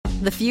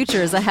The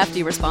future is a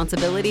hefty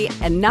responsibility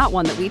and not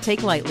one that we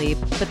take lightly.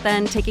 But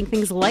then taking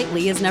things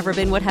lightly has never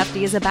been what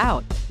Hefty is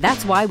about.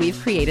 That's why we've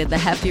created the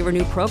Hefty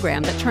Renew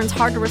program that turns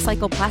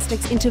hard-to-recycle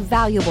plastics into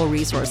valuable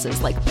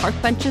resources like park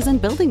benches and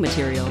building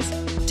materials.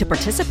 To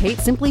participate,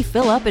 simply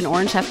fill up an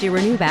orange Hefty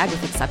Renew bag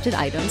with accepted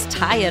items,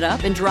 tie it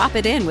up, and drop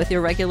it in with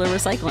your regular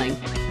recycling.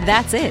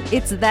 That's it.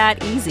 It's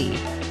that easy.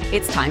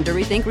 It's time to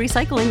rethink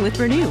recycling with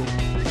Renew.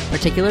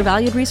 Particular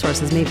valued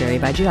resources may vary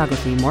by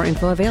geography. More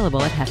info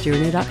available at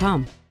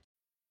heftyrenew.com.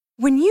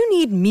 When you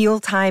need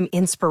mealtime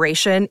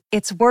inspiration,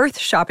 it's worth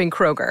shopping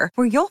Kroger,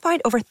 where you'll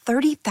find over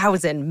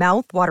 30,000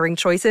 mouth-watering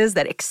choices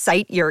that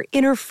excite your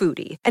inner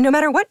foodie. And no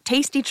matter what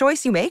tasty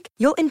choice you make,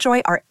 you'll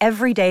enjoy our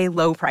everyday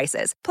low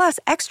prices, plus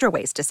extra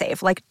ways to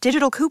save, like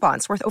digital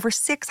coupons worth over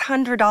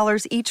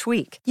 $600 each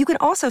week. You can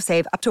also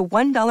save up to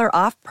 $1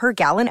 off per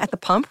gallon at the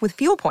pump with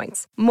fuel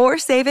points. More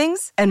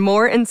savings and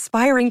more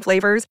inspiring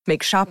flavors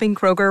make shopping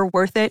Kroger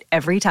worth it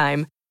every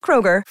time.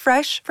 Kroger,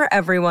 fresh for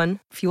everyone.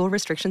 Fuel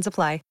restrictions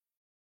apply.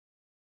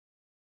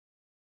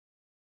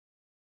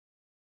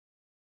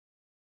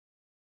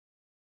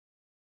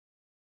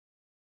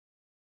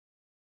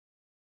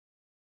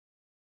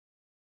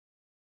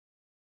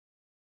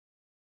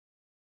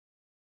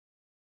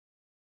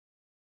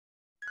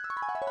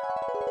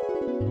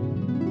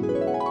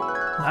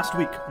 Last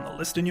week on the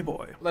List in Your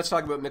Boy. Let's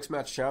talk about Mixed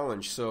Match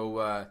Challenge. So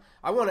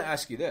I want to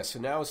ask you this. So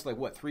now it's like,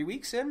 what, 3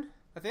 weeks in,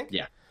 I think?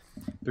 Yeah.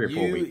 3 or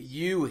 4 weeks.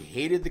 You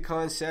hated the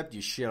concept.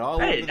 You shit all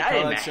over the concept. I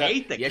didn't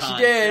hate the concept.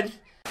 Yes,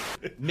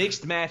 you did.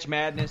 Mixed Match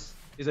Madness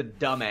is a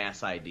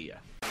dumbass idea.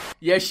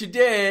 Yes, you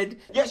did.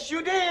 Yes,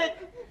 you did.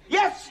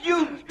 Yes,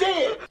 you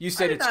did. You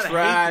said it's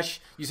trash.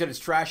 You said it's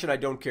trash and I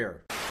don't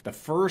care. The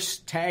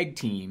first tag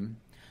team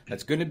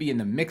that's going to be in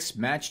the Mixed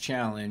Match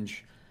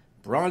Challenge,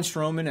 Braun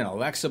Strowman and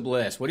Alexa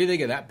Bliss. What do you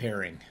think of that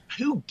pairing?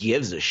 Who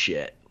gives a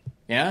shit?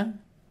 Yeah?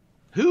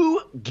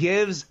 Who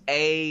gives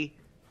a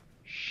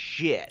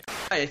shit?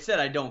 I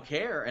said I don't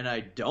care, and I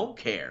don't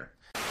care.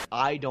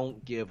 I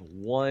don't give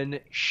one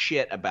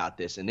shit about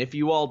this, and if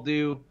you all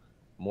do,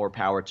 more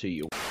power to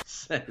you.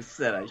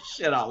 Said I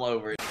shit all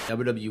over it.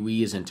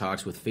 WWE is in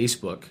talks with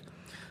Facebook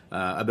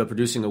about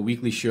producing a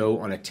weekly show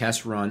on a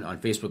test run on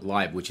Facebook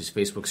Live, which is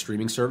Facebook's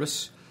streaming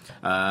service.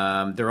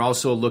 They're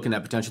also looking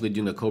at potentially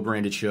doing a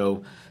co-branded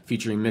show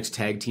featuring mixed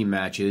tag team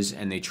matches,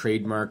 and they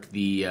trademark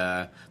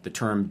the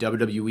term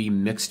WWE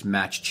Mixed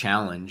Match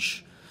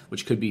Challenge,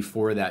 which could be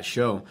for that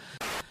show.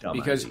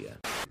 Because idea.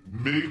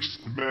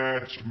 Mixed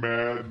Match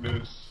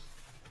Madness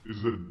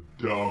is a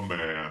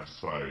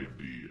dumbass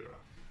idea.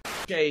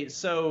 Okay,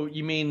 so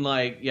you mean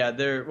like, yeah,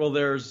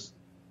 there's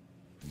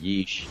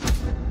yeesh.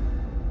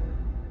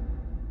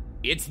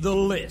 It's The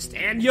List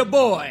and your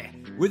boy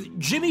with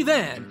Jimmy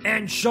Van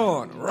and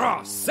Sean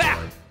Ross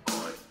Sapp.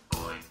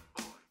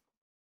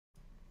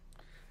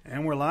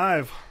 And we're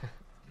live.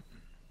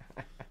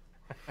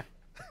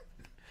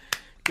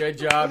 Good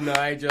job,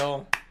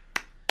 Nigel.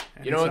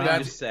 You know what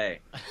that say?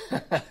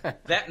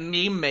 That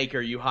meme maker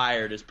you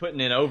hired is putting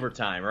in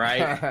overtime,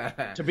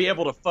 right? To be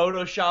able to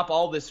Photoshop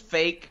all this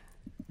fake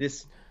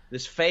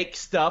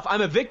stuff.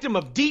 I'm a victim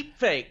of deep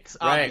fakes,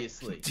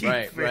 obviously.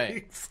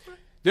 Right.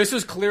 This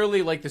was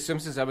clearly like the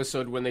Simpsons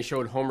episode when they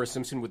showed Homer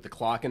Simpson with the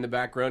clock in the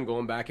background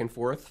going back and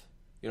forth.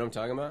 You know what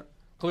I'm talking about?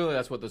 Clearly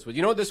that's what this was.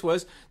 You know what this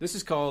was? This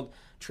is called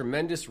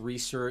tremendous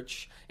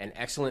research and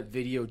excellent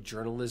video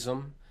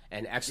journalism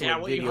and excellent video.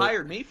 Yeah, what you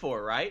hired me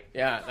for, right?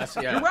 Yeah,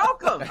 yeah. You're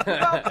welcome. You're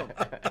welcome.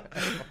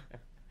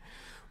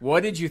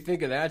 What did you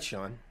think of that,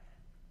 Sean?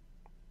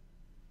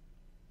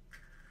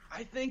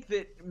 I think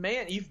that,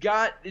 man, you've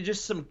got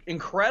just some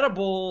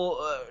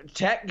incredible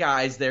tech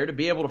guys there to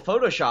be able to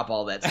Photoshop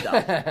all that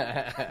stuff.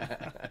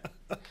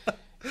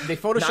 They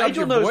Photoshopped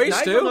your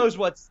voice, too?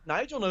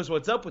 Nigel knows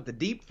what's up with the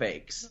deep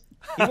fakes.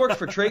 He works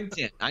for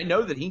Trigton. I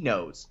know that he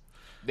knows.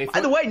 By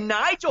the way,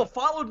 Nigel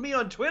followed me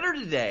on Twitter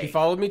today. He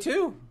followed me,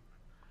 too.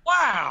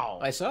 Wow.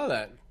 I saw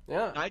that.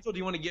 Yeah. Nigel, do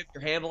you want to give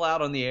your handle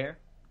out on the air?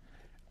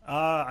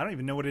 I don't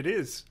even know what it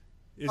is.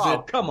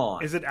 Come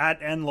on. Is it at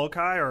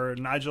nloci or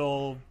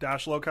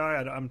Nigel-Loci?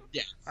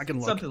 I can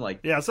look. Something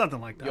like that. Yeah, something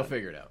like that. You'll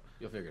figure it out.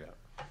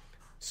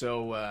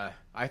 So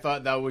I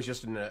thought that was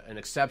just an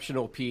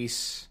exceptional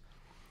piece,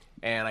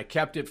 and I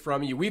kept it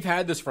from you. We've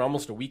had this for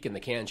almost a week in the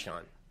can,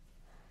 Sean.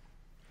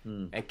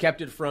 And kept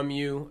it from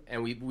you,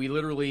 and we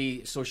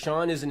literally... So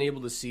Sean isn't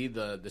able to see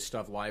the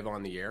stuff live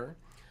on the air,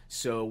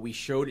 so we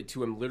showed it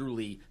to him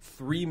literally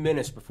 3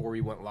 minutes before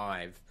we went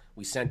live.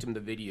 We sent him the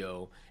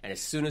video, and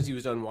as soon as he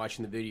was done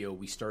watching the video,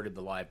 we started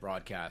the live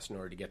broadcast in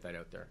order to get that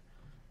out there.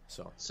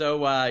 So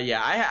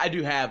I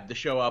do have the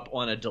show up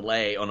on a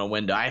delay on a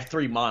window. I have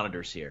 3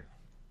 monitors here.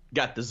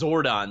 Got the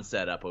Zordon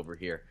set up over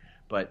here.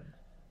 But,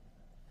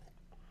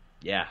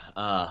 yeah,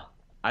 I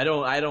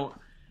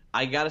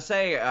gotta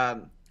say,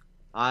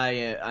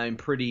 I'm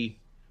pretty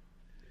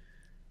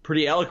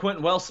eloquent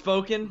and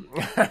well-spoken,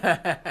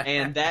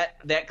 and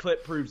that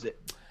clip proves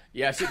it.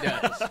 Yes, it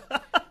does.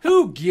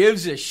 Who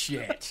gives a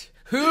shit?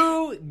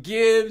 Who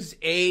gives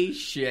a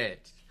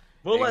shit?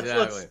 Well,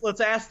 exactly.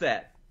 let's ask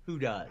that. Who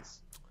does?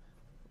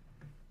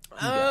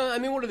 I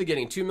mean, what are they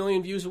getting? 2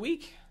 million views a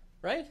week,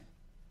 right?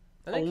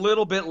 A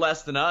little bit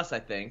less than us, I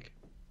think.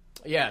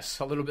 Yes,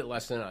 a little bit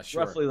less than us.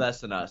 Sure. Roughly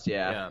less than us.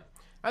 Yeah.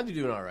 I think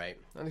doing all right.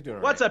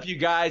 What's up, you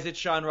guys? It's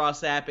Sean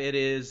Ross Sapp. It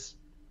is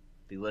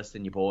the List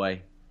and Your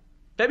Boy,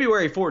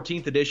 February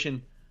 14th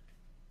edition,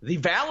 the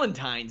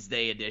Valentine's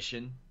Day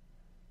edition.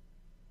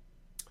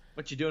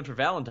 What you doing for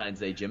Valentine's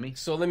Day, Jimmy?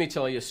 So let me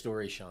tell you a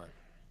story, Sean.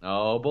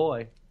 Oh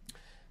boy.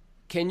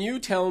 Can you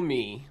tell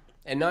me?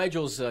 And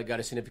Nigel's got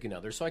a significant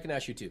other, so I can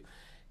ask you too.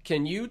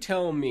 Can you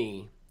tell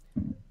me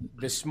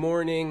this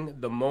morning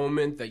the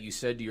moment that you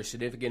said to your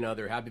significant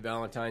other, "Happy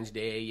Valentine's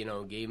Day," you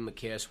know, gave him a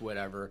kiss,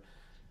 whatever?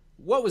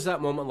 What was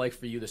that moment like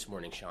for you this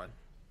morning, Sean?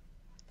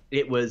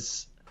 It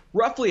was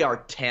roughly our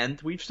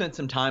 10th. We've spent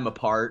some time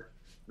apart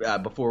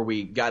before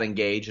we got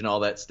engaged and all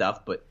that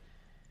stuff, but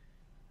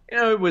you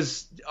know, it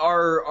was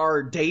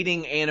our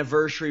dating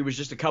anniversary was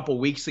just a couple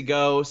weeks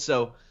ago,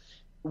 so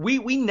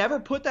we never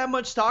put that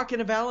much stock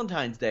into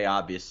Valentine's Day,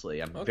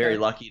 obviously. I'm very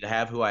lucky to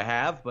have who I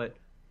have, but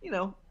you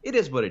know, it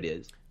is what it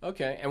is.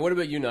 Okay. And what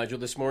about you, Nigel,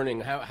 this morning?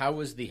 How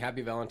was the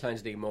Happy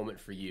Valentine's Day moment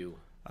for you?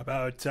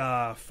 About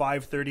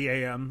 5:30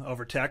 a.m.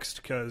 over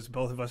text because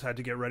both of us had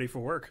to get ready for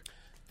work.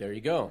 There you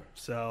go.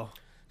 So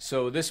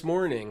this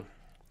morning,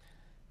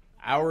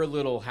 our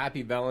little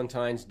Happy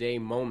Valentine's Day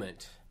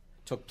moment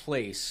took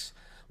place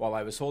while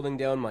I was holding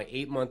down my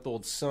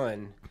 8-month-old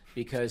son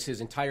because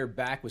his entire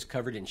back was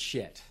covered in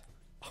shit.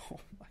 Oh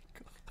my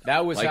God.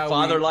 That was like how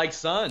father, like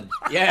son.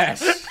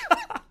 Yes.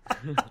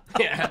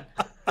 Yeah.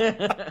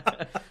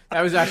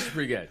 That was actually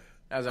pretty good.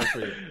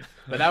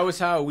 But that was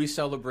how we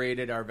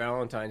celebrated our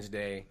Valentine's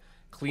Day,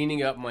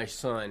 cleaning up my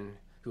son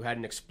who had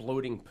an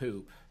exploding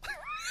poop.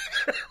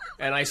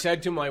 And I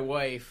said to my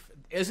wife,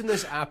 "Isn't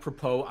this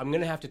apropos? I'm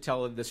going to have to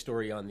tell this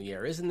story on the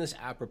air. Isn't this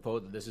apropos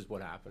that this is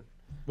what happened?"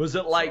 Was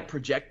it like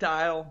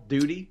projectile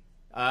duty?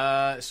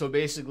 So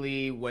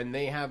basically, when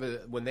they have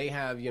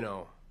you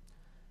know,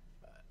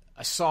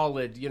 a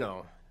solid, you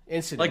know,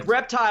 incident, like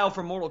Reptile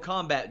from Mortal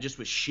Kombat, just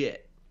with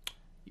shit.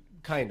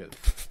 Kind of.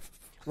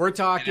 We're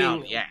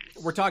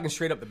talking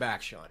straight up the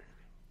back, Sean.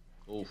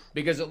 Oof.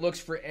 Because it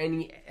looks for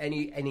any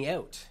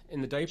out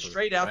in the diaper.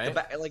 Straight out the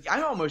back. Like,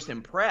 I'm almost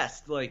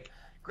impressed. Like,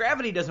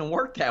 gravity doesn't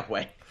work that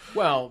way.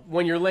 Well,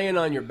 when you're laying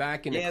on your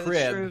back in a crib,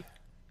 that's true.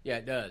 Yeah,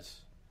 it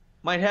does.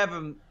 Might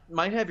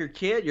have your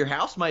kid. Your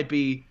house might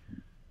be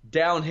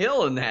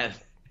downhill in that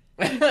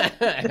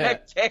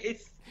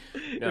case.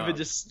 No. If it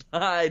just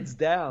slides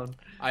down.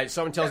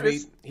 Someone tells me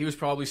he was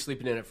probably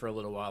sleeping in it for a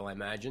little while, I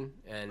imagine.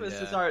 And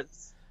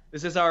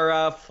This is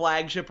our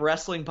flagship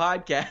wrestling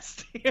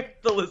podcast here,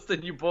 The List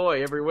and Your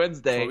Boy, every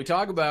Wednesday. That's what we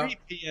talk about. 3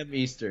 p.m.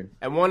 Eastern.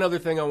 And one other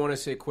thing I want to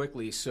say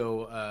quickly.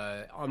 So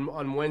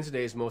on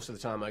Wednesdays, most of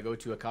the time, I go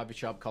to a coffee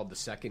shop called The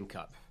Second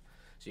Cup.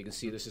 So you can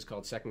see this is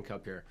called Second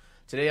Cup here.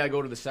 Today I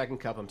go to The Second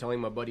Cup. I'm telling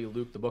my buddy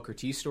Luke the Booker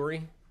T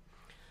story.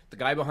 The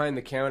guy behind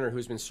the counter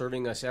who's been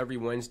serving us every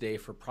Wednesday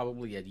for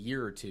probably a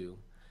year or two.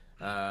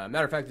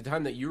 Matter of fact, the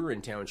time that you were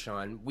in town,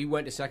 Sean, we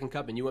went to Second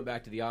Cup and you went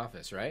back to the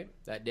office, right?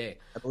 That day.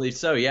 I believe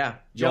so, yeah.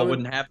 Y'all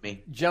wouldn't have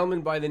me.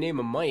 Gentleman by the name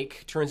of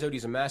Mike, turns out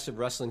he's a massive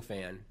wrestling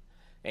fan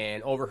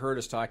and overheard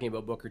us talking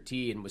about Booker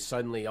T and was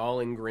suddenly all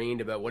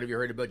ingrained about, what have you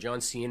heard about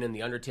John Cena and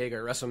The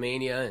Undertaker at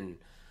WrestleMania? And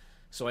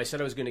so I said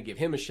I was going to give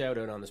him a shout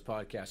out on this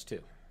podcast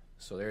too.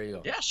 So there you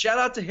go. Yeah, shout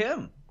out to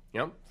him.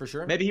 Yep, for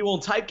sure. Maybe he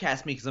won't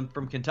typecast me because I'm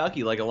from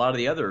Kentucky like a lot of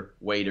the other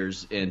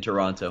waiters in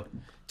Toronto.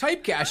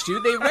 Typecast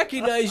you? They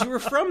recognize you were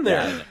from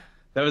there. Yeah,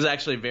 that was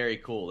actually very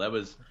cool.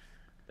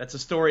 That's a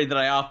story that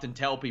I often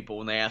tell people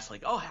when they ask,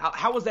 like, "Oh,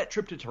 how was that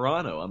trip to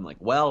Toronto?" I'm like,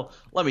 "Well,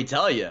 let me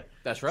tell you.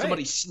 That's right.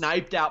 Somebody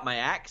sniped out my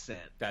accent.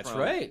 That's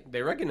right.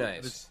 They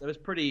recognize. That was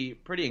pretty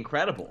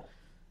incredible."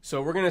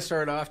 So we're going to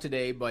start off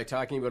today by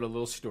talking about a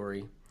little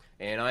story,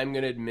 and I'm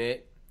going to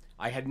admit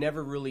I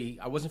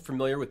wasn't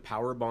familiar with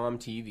Powerbomb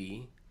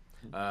TV.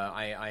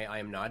 I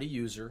am not a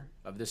user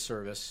of this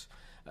service.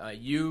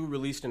 You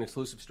released an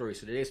exclusive story.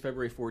 So today is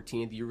February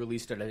 14th. You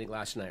released it, I think,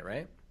 last night,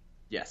 right?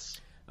 Yes.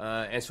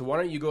 And so why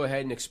don't you go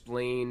ahead and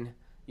explain,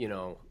 you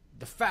know,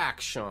 the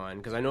facts, Sean,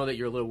 because I know that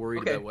you're a little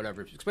worried about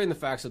whatever. Explain the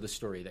facts of the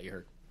story that you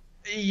heard.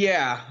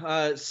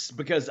 Yeah,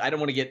 because I don't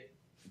want to get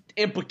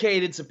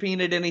implicated,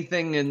 subpoenaed,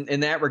 anything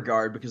in that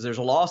regard, because there's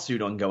a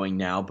lawsuit ongoing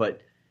now.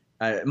 But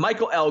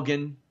Michael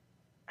Elgin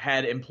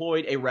had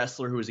employed a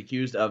wrestler who was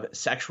accused of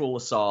sexual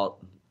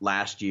assault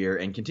last year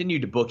and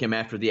continued to book him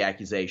after the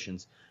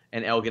accusations.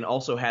 And Elgin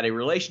also had a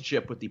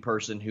relationship with the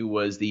person who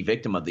was the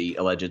victim of the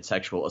alleged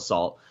sexual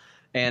assault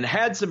and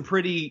had some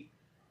pretty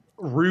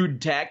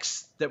rude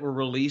texts that were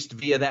released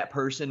via that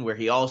person where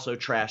he also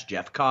trashed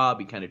Jeff Cobb.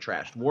 He kind of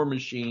trashed War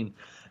Machine.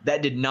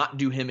 That did not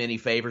do him any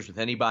favors with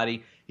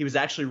anybody. He was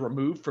actually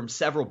removed from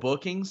several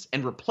bookings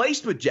and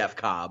replaced with Jeff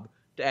Cobb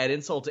to add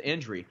insult to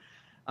injury.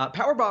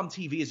 Powerbomb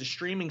TV is a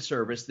streaming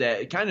service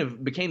that kind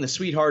of became the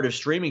sweetheart of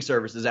streaming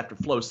services after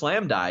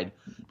FloSlam died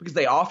because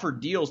they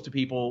offered deals to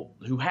people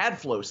who had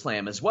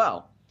FloSlam as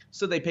well.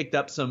 So they picked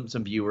up some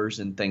viewers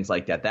and things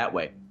like that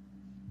way.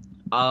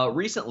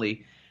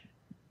 Recently,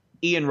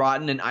 Ian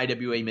Rotten and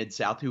IWA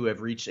Mid-South, who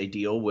have reached a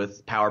deal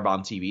with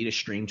Powerbomb TV to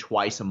stream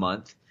twice a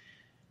month,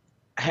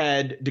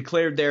 had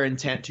declared their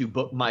intent to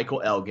book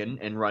Michael Elgin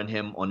and run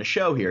him on a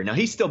show here. Now,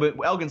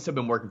 Elgin's still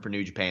been working for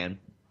New Japan,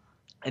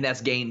 and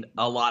that's gained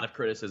a lot of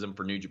criticism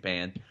for New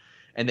Japan,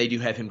 and they do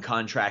have him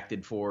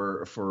contracted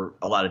for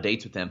a lot of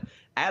dates with them.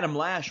 Adam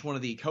Lash, one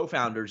of the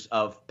co-founders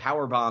of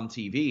Powerbomb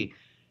TV,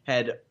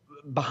 had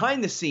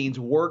behind the scenes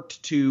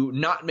worked to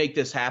not make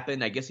this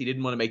happen. I guess he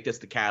didn't want to make this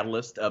the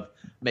catalyst of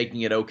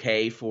making it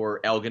okay for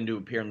Elgin to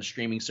appear on the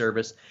streaming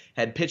service.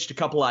 Had pitched a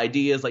couple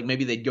ideas, like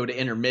maybe they'd go to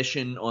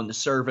intermission on the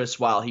service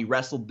while he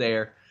wrestled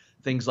there,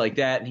 things like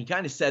that. And he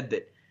kind of said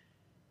that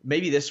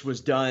maybe this was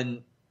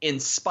done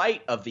in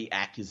spite of the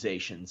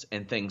accusations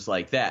and things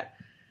like that.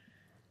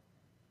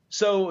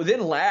 So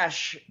then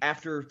Lash,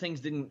 after things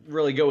didn't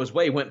really go his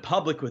way, went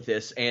public with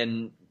this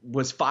and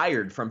was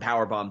fired from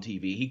Powerbomb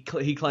TV.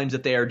 He claims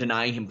that they are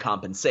denying him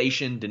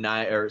compensation,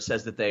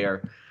 says that they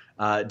are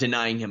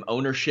denying him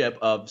ownership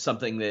of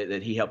something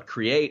that he helped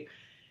create.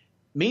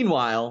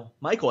 Meanwhile,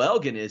 Michael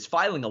Elgin is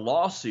filing a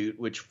lawsuit,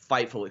 which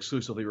Fightful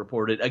exclusively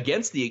reported,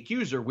 against the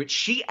accuser, which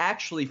she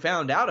actually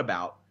found out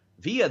about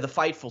via the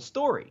Fightful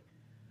story.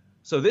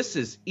 So this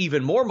is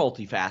even more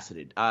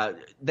multifaceted.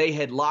 They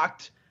had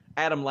locked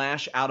Adam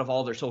Lash out of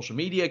all their social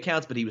media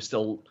accounts, but he was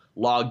still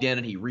logged in,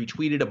 and he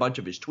retweeted a bunch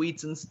of his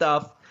tweets and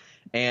stuff,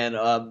 and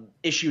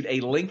issued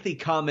a lengthy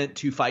comment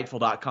to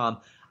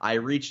Fightful.com. I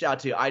reached out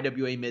to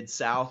IWA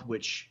Mid-South,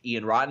 which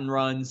Ian Rotten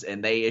runs,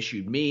 and they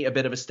issued me a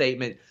bit of a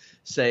statement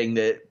saying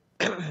that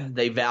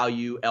they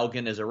value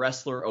Elgin as a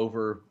wrestler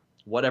over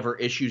whatever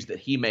issues that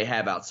he may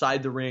have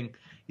outside the ring.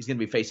 He's going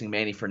to be facing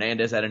Manny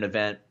Fernandez at an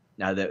event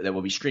now that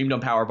will be streamed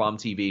on Powerbomb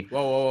TV.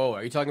 Whoa.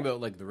 Are you talking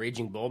about like the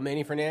Raging Bull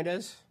Manny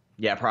Fernandez?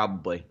 Yeah,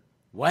 probably.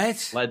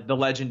 What? The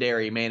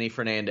legendary Manny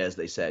Fernandez,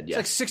 they said, yes.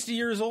 It's like 60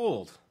 years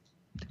old.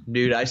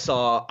 Dude, I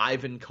saw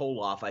Ivan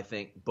Koloff, I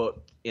think,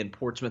 booked in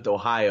Portsmouth,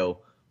 Ohio,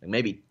 like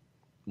maybe,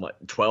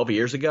 12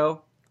 years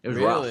ago? It was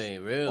rough.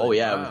 Really? Oh,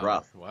 yeah, Wow. It was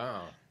rough.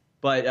 Wow.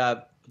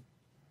 But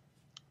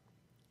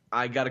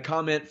I got a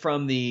comment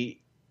from the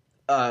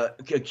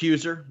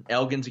accuser,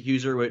 Elgin's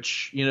accuser,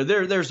 which,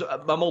 there's a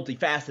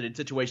multifaceted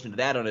situation to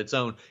that on its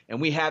own,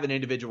 and we have an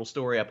individual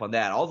story up on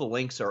that. All the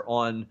links are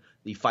on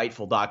the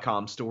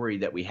Fightful.com story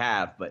that we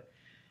have, but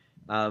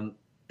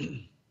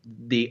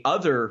the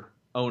other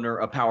owner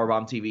of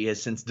Powerbomb TV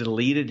has since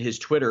deleted his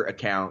Twitter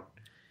account,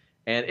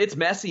 and it's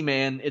messy,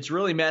 man. It's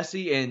really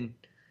messy, and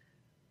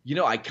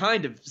I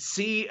kind of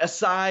see a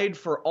side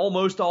for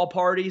almost all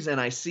parties, and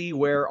I see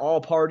where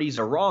all parties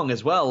are wrong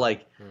as well.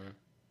 Like,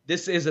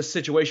 this is a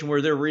situation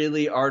where there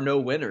really are no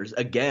winners.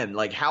 Again,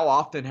 like, how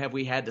often have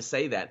we had to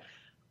say that?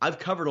 I've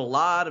covered a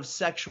lot of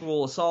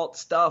sexual assault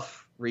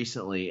stuff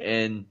recently,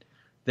 and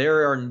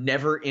there are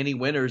never any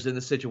winners in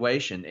the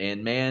situation.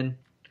 And, man,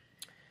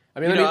 I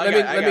mean,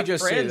 let me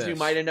just say friends this. who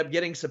might end up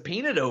getting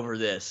subpoenaed over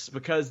this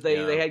because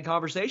they had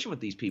conversation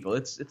with these people.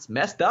 It's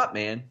messed up,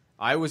 man.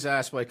 I was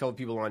asked by a couple of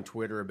people on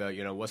Twitter about,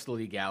 what's the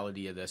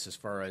legality of this as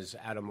far as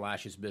Adam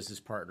Lash's business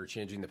partner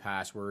changing the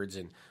passwords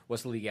and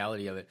what's the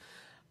legality of it.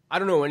 I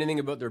don't know anything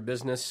about their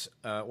business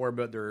or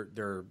about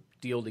their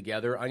deal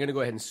together. I'm going to go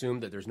ahead and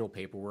assume that there's no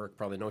paperwork,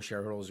 probably no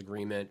shareholders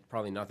agreement,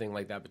 probably nothing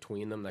like that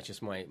between them. That's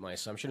just my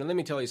assumption. And let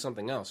me tell you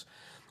something else.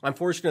 I'm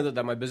fortunate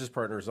that my business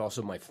partner is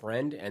also my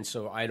friend, and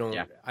so I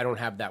don't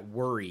have that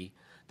worry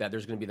that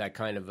there's going to be that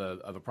kind of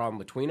a problem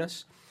between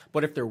us.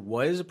 But if there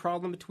was a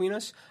problem between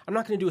us, I'm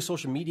not going to do a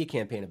social media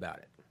campaign about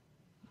it.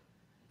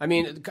 I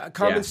mean,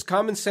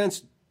 common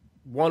sense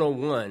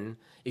 101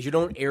 is you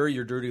don't air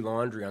your dirty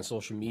laundry on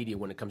social media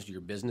when it comes to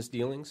your business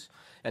dealings.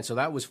 And so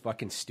that was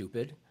fucking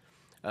stupid.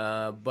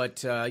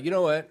 But you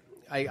know what?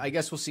 I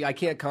guess we'll see. I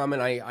can't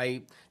comment.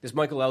 This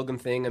Michael Elgin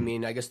thing, I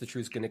mean, I guess the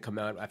truth's going to come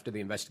out after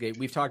they investigate.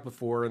 We've talked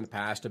before in the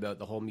past about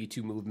the whole Me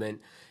Too movement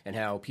and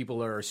how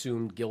people are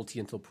assumed guilty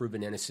until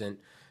proven innocent.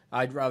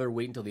 I'd rather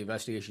wait until the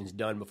investigation's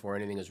done before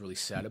anything is really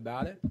said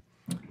about it.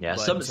 Yeah,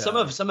 but,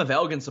 some of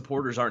Elgin's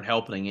supporters aren't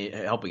helping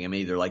him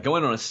either. Like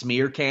going on a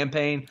smear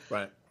campaign.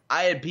 Right.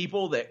 I had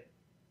people that,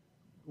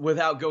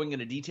 without going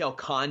into detail,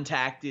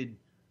 contacted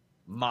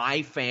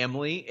my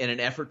family in an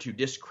effort to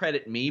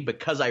discredit me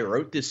because I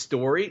wrote this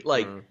story.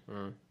 Like,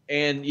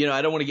 and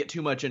I don't want to get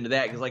too much into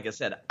that because, like I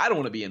said, I don't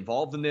want to be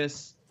involved in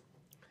this.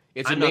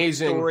 It's I'm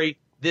amazing. Not the story.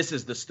 This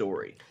is the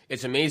story.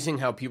 It's amazing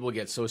how people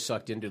get so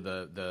sucked into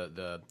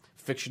the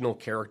fictional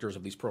characters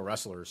of these pro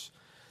wrestlers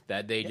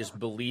that they just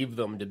believe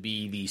them to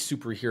be the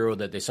superhero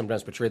that they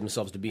sometimes portray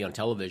themselves to be on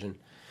television.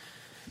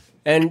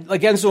 And like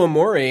Enzo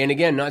Amore, and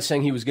again, not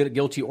saying he was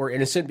guilty or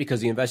innocent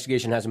because the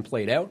investigation hasn't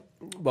played out,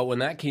 but when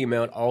that came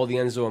out, all the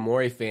Enzo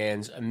Amore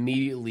fans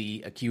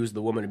immediately accused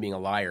the woman of being a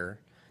liar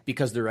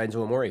because they're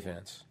Enzo Amore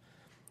fans.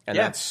 And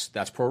that's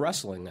pro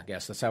wrestling, I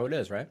guess. That's how it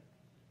is, right?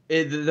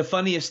 The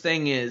funniest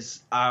thing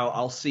is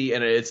I'll see,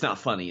 and it's not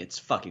funny, it's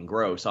fucking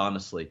gross,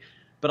 honestly,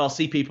 but I'll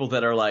see people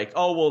that are like,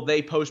 oh, well,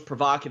 they post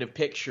provocative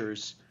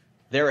pictures,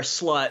 they're a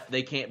slut,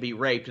 they can't be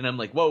raped, and I'm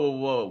like,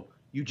 whoa,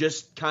 you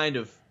just kind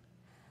of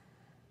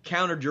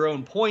countered your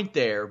own point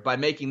there by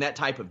making that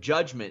type of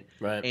judgment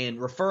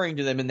and referring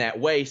to them in that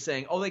way,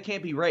 saying, "Oh, they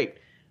can't be raped."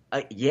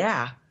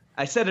 Yeah,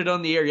 I said it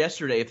on the air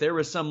yesterday. If there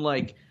was some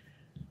like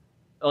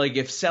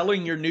if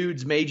selling your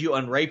nudes made you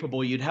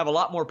unrapeable, you'd have a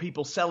lot more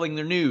people selling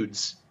their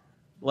nudes.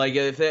 Like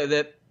if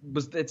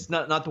it's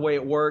not the way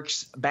it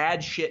works.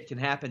 Bad shit can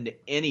happen to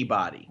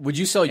anybody. Would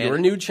you sell your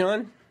nude,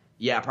 Sean?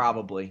 Yeah,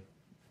 probably.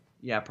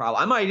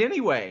 I might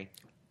anyway.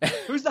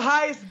 Who's the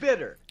highest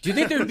bidder? Do you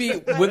think there'd be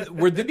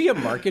would there be a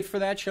market for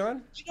that,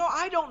 Sean?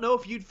 I don't know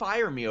if you'd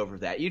fire me over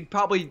that. You'd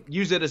probably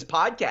use it as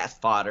podcast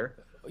fodder.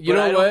 You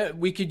know what?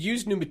 We could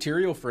use new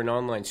material for an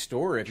online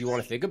store if you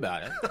want to think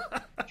about it.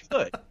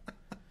 Good.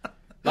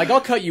 Like,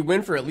 I'll cut you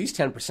in for at least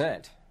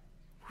 10%.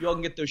 You all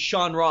can get those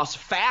Sean Ross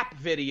FAP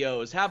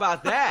videos. How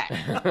about that?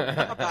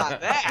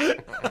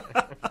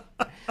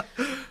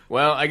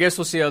 Well, I guess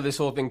we'll see how this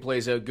whole thing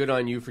plays out. Good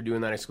on you for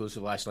doing that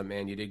exclusive last night,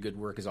 man. You did good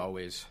work as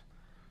always.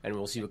 And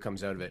we'll see what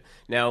comes out of it.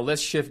 Now,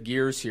 let's shift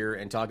gears here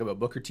and talk about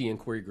Booker T and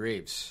Corey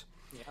Graves.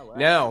 Yeah, well,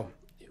 now,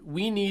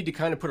 we need to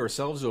kind of put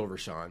ourselves over,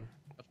 Sean.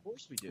 Of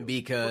course we do.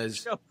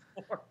 Because,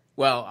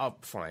 well,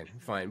 fine.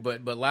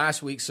 But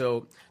last week,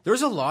 so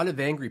there's a lot of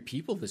angry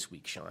people this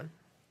week, Sean.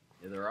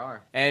 Yeah, there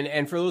are.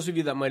 And for those of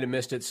you that might have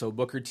missed it, so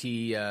Booker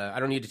T, I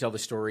don't need to tell the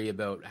story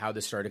about how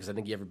this started because I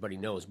think everybody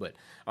knows, but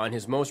on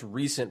his most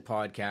recent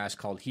podcast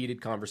called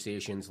Heated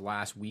Conversations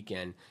last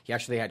weekend, he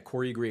actually had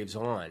Corey Graves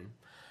on.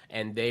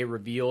 And they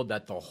revealed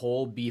that the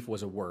whole beef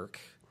was a work.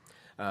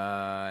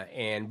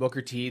 And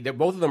Booker T,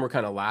 both of them were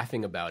kind of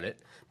laughing about it.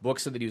 Book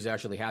said that he was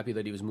actually happy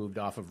that he was moved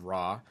off of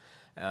Raw.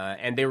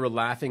 And they were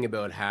laughing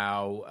about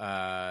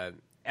how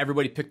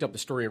everybody picked up the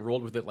story and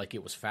rolled with it like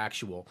it was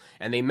factual.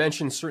 And they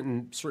mentioned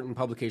certain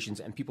publications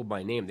and people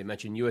by name. They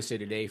mentioned USA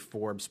Today,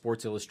 Forbes,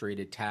 Sports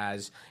Illustrated,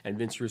 Taz, and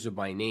Vince Russo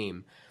by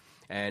name.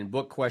 And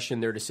Book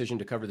questioned their decision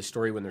to cover the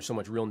story when there's so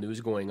much real news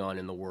going on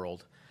in the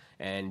world.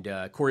 And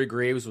Corey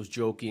Graves was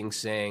joking,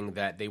 saying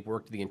that they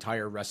worked the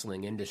entire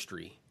wrestling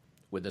industry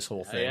with this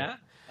whole thing.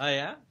 Oh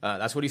yeah.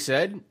 That's what he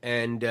said.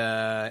 And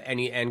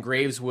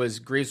Graves was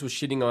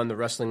shitting on the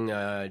wrestling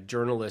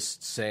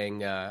journalists,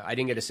 saying I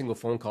didn't get a single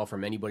phone call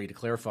from anybody to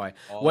clarify.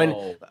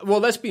 Well,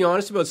 let's be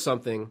honest about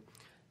something.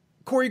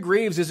 Corey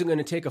Graves isn't going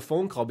to take a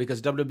phone call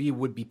because WWE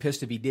would be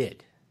pissed if he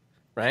did,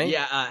 right?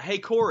 Yeah. Hey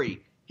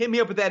Corey. Hit me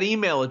up with that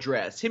email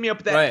address. Hit me up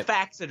with that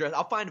fax address.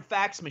 I'll find a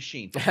fax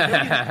machine. PR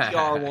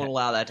won't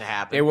allow that to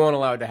happen. They won't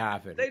allow it to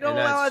happen. They don't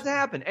allow it to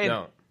happen.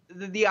 And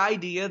the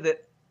idea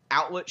that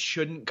outlets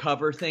shouldn't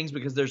cover things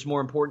because there's more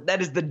important,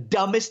 that is the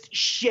dumbest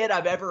shit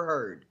I've ever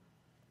heard.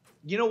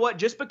 You know what?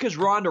 Just because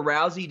Ronda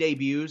Rousey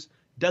debuts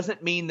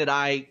doesn't mean that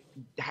I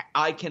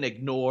can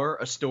ignore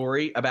a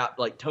story about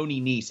like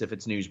Tony Nese if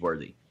it's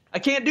newsworthy. I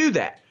can't do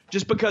that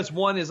just because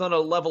one is on a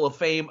level of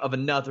fame of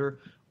another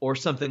or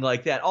something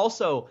like that.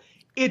 Also,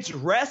 it's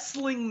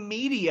wrestling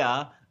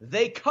media.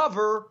 They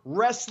cover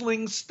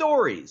wrestling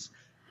stories.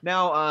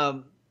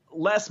 Now,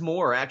 Les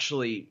Moore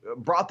actually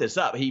brought this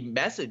up. He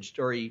messaged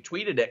or he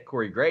tweeted at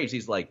Corey Graves.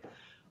 He's like,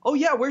 "Oh,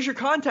 yeah, where's your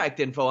contact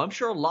info? I'm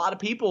sure a lot of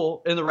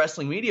people in the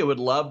wrestling media would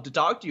love to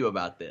talk to you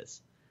about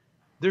this."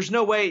 There's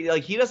no way.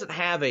 Like, he doesn't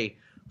have a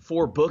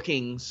for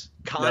bookings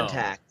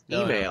contact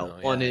email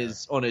on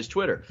his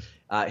Twitter.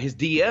 His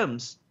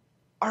DMs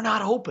are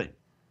not open.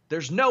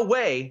 There's no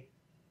way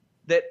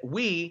that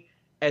we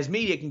as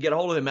media can get a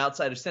hold of him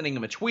outside of sending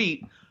him a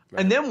tweet.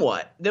 Right. And then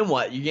what? You're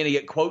going to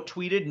get quote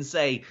tweeted and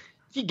say,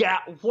 "You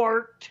got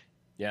worked."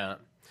 Yeah.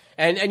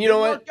 And you know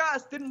what?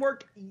 Didn't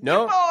work.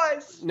 No,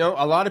 boys. No,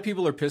 a lot of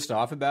people are pissed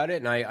off about it,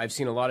 and I've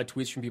seen a lot of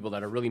tweets from people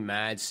that are really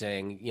mad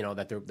saying,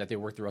 that they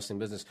work the wrestling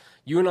business.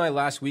 You and I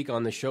last week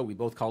on the show, we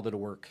both called it a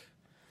work.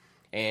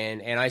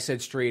 And I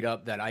said straight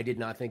up that I did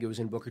not think it was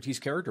in Booker T's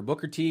character.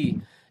 Booker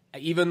T,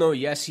 even though,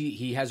 yes,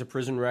 he has a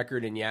prison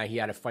record and, yeah, he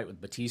had a fight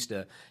with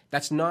Batista,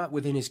 that's not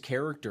within his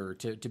character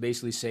to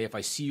basically say, if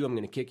I see you, I'm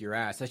going to kick your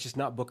ass. That's just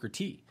not Booker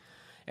T.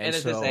 And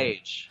at his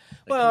age.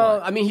 Well,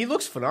 I mean, he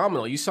looks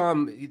phenomenal. You saw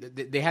him.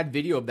 They had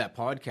video of that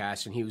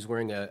podcast, and he was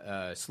wearing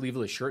a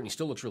sleeveless shirt, and he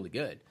still looks really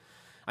good.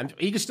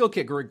 He could still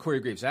kick Corey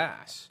Graves'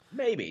 ass.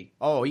 Maybe.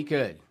 Oh, he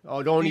could.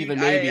 Oh, don't even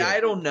maybe. I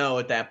don't know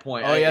at that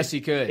point. Oh, yes,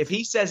 he could. If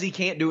he says he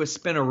can't do a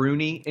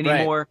spin-a-rooney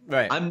anymore,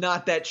 right. I'm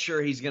not that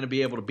sure he's going to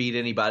be able to beat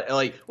anybody.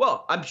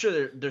 I'm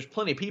sure there's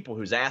plenty of people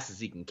whose asses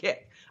he can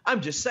kick.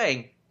 I'm just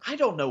saying, I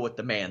don't know what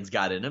the man's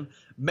got in him.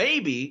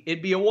 Maybe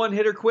it'd be a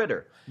one-hitter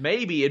quitter.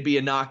 Maybe it'd be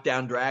a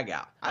knockdown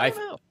drag-out. I don't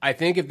know. I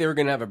think if they were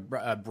going to have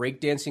a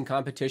breakdancing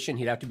competition,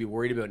 he'd have to be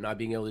worried about not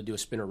being able to do a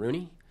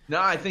spin-a-rooney. No,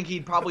 I think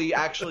he'd probably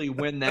actually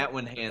win that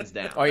one hands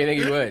down. Oh, you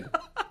think he would?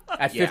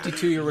 At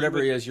 52 or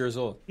whatever he is years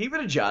old. He would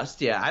adjust,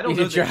 yeah. I don't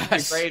know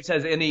that Graves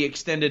has any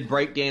extended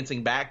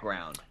breakdancing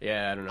background.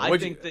 Yeah, I don't know.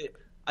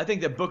 I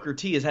think that Booker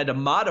T has had to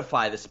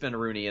modify the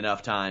spin-a-rooney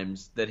enough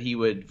times that he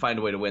would find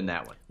a way to win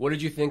that one. What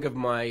did you think of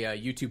my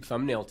YouTube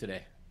thumbnail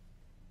today?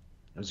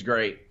 It was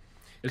great.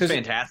 It was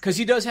fantastic.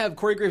 Because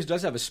Corey Graves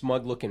does have a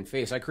smug-looking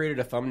face. I created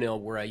a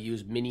thumbnail where I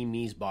used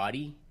Mini-Me's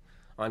body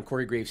on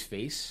Corey Graves'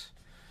 face.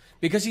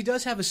 Because he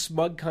does have a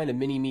smug kind of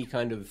mini-me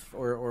kind of,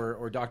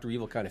 or Dr.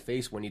 Evil kind of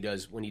face when he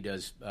does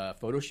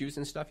photo shoots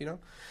and stuff, you know?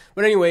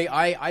 But anyway,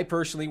 I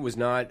personally was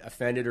not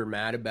offended or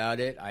mad about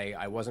it.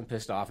 I wasn't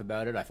pissed off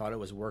about it. I thought it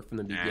was work from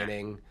the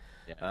beginning.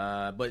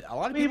 Yeah. But a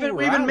lot of people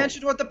we even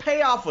mentioned what the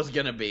payoff was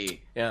going to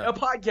be. Yeah. A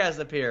podcast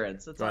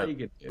appearance. That's all you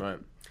can do. Right.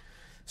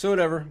 So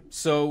whatever.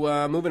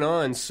 So moving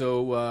on.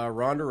 So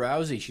Ronda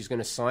Rousey, she's going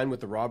to sign with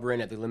the Raw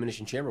brand at the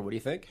Elimination Chamber. What do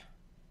you think?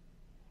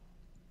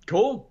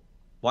 Cool.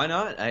 Why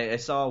not? I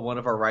saw one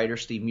of our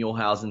writers, Steve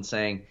Muehlhausen,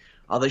 saying,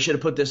 "Oh, they should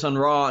have put this on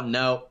Raw."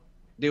 No,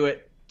 do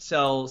it.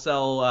 Sell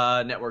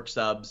network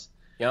subs.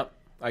 Yep,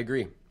 I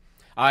agree.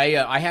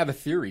 I have a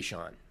theory,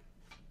 Sean.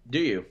 Do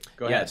you?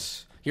 Go ahead.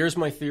 Yes. Here's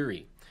my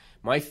theory.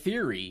 My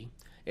theory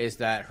is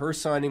that her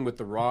signing with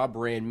the Raw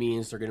brand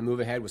means they're going to move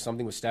ahead with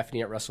something with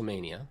Stephanie at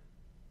WrestleMania.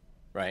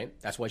 Right?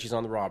 That's why she's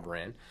on the Raw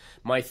brand.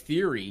 My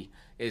theory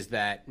is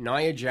that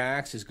Nia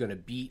Jax is going to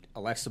beat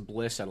Alexa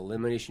Bliss at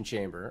Elimination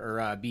Chamber,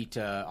 or beat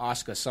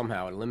Asuka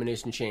somehow at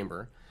Elimination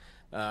Chamber,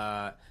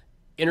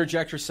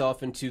 interject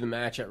herself into the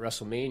match at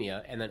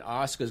WrestleMania, and then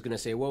Asuka is going to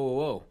say,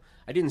 whoa,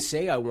 I didn't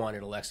say I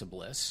wanted Alexa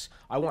Bliss.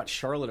 I want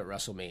Charlotte at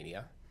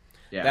WrestleMania.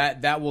 Yeah.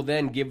 That will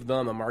then give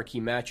them a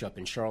marquee matchup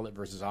in Charlotte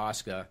versus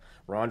Asuka.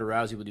 Ronda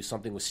Rousey will do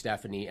something with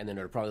Stephanie, and then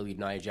it'll probably leave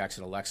Nia Jax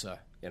and Alexa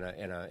in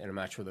a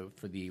match for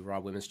the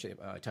Raw Women's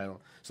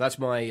title. So that's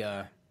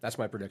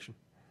my prediction.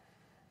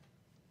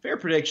 Fair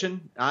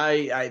prediction.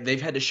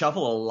 They've had to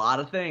shuffle a lot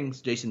of things.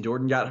 Jason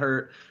Jordan got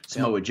hurt.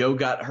 Samoa Joe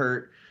got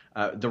hurt.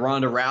 The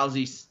Ronda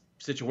Rousey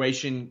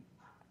situation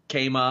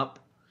came up.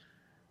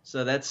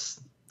 So it's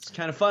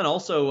kind of fun.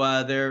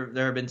 Also, there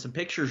have been some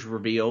pictures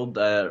revealed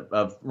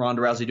of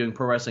Ronda Rousey doing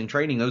pro wrestling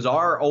training. Those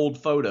are old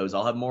photos.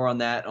 I'll have more on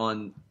that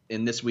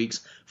in this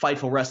week's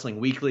Fightful Wrestling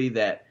Weekly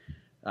that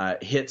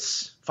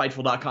hits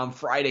Fightful.com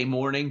Friday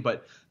morning.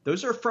 But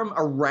those are from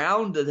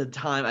around the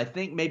time, I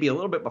think maybe a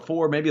little bit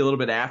before, maybe a little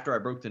bit after I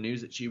broke the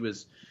news that she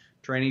was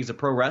training as a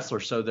pro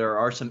wrestler. So there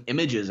are some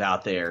images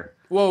out there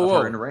of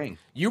her in the ring.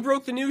 You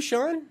broke the news,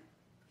 Sean?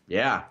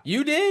 Yeah.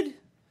 You did?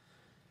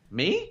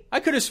 Me?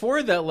 I could have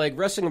swore that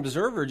Wrestling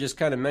Observer just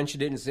kind of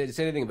mentioned it and said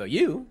anything about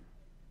you.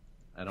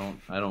 I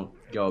don't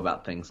go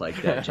about things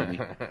like that, Jimmy.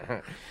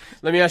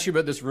 Let me ask you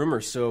about this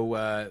rumor.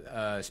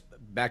 So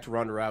back to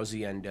Ronda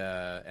Rousey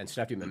and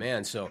Stephanie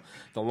McMahon. So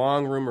the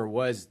long rumor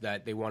was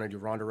that they wanted to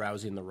do Ronda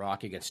Rousey and The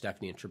Rock against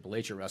Stephanie and Triple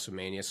H at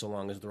WrestleMania, so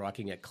long as The Rock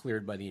can get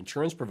cleared by the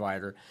insurance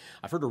provider.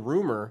 I've heard a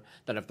rumor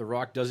that if The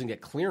Rock doesn't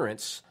get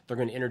clearance, they're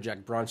going to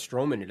interject Braun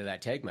Strowman into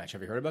that tag match.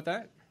 Have you heard about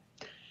that?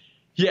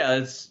 Yeah,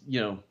 it's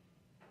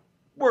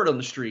word on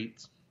the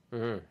streets.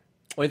 Mm-hmm.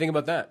 What do you think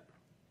about that?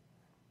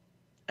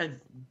 And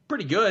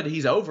pretty good.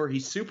 He's over.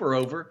 He's super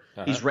over.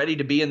 Uh-huh. He's ready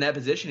to be in that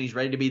position. He's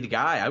ready to be the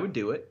guy. I would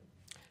do it.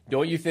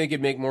 Don't you think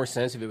it'd make more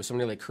sense if it was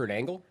somebody like Kurt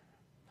Angle?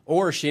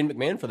 Or Shane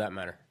McMahon, for that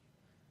matter?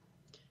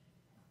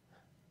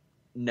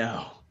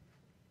 No.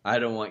 I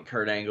don't want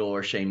Kurt Angle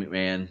or Shane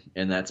McMahon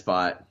in that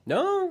spot.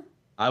 No?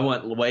 I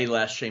want way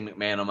less Shane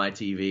McMahon on my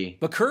TV.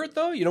 But Kurt,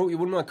 though? You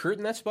wouldn't want Kurt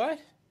in that spot?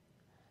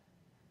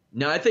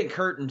 No, I think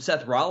Kurt and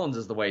Seth Rollins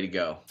is the way to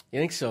go. You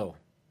think so?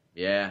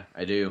 Yeah,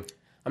 I do.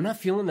 I'm not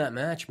feeling that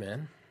match,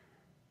 man.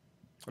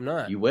 I'm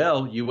not. You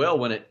will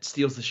when it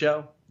steals the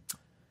show.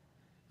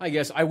 I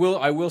guess I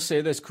will say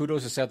this.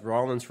 Kudos to Seth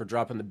Rollins for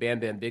dropping the Bam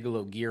Bam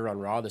Bigelow gear on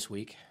Raw this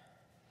week.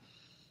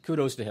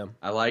 Kudos to him.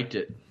 I liked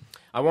it.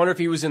 I wonder if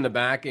he was in the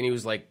back and he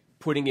was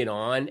putting it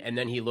on, and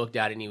then he looked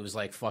at it and he was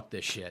like, "Fuck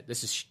this shit.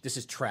 This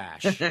is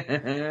trash."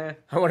 I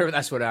wonder if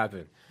that's what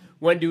happened.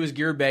 Went to his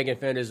gear bag and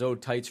found his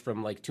old tights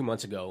from 2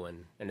 months ago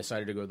and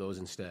decided to go those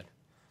instead.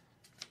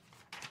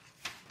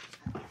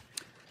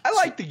 I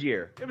liked the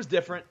gear. It was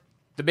different.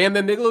 The Bam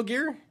Bam Bigelow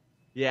gear?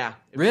 Yeah.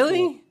 Really?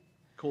 Cool.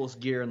 Coolest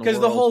gear in the world.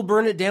 Because the whole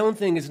burn it down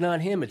thing is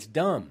not him. It's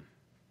dumb.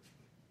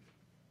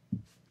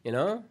 You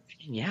know?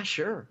 Yeah,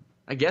 sure.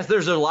 I guess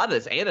there's a lot of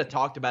this. Anna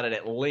talked about it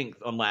at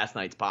length on last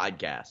night's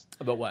podcast.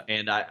 About what?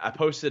 And I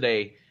posted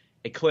a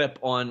clip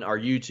on our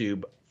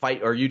YouTube,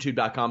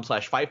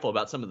 youtube.com/Fightful,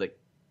 about some of the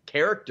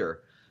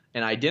character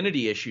and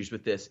identity issues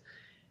with this.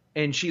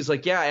 And she's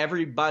like, yeah,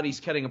 everybody's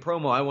cutting a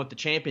promo. I want the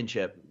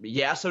championship.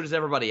 Yeah, so does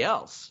everybody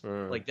else.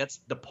 That's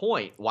the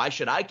point. Why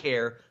should I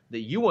care that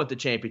you want the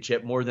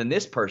championship more than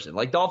this person?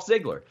 Like Dolph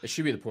Ziggler. It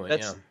should be the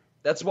point,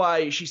 That's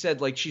why she said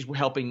she's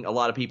helping a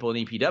lot of people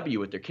in EPW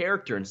with their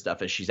character and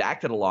stuff as she's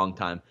acted a long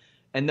time.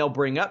 And they'll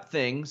bring up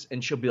things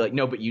and she'll be like,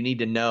 no, but you need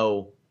to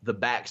know the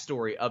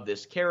backstory of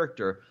this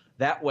character.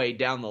 That way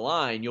down the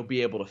line you'll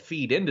be able to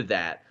feed into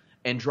that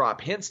and drop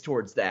hints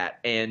towards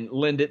that and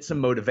lend it some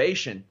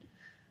motivation.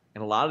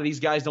 And a lot of these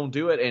guys don't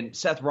do it. And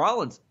Seth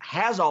Rollins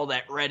has all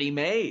that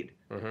ready-made.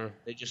 Mm-hmm.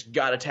 They just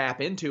got to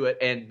tap into it.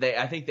 And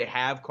I think they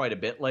have quite a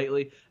bit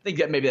lately. I think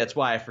that maybe that's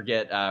why I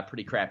forget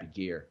pretty crappy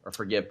gear or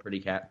forgive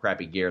pretty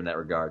crappy gear in that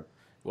regard.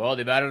 Well,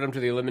 they've added them to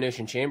the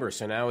Elimination Chamber.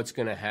 So now it's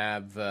going to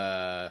have,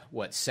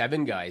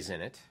 7 guys in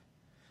it.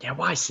 Yeah,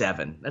 why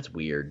 7? That's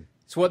weird.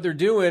 So what they're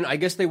doing, I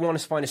guess they want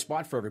to find a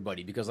spot for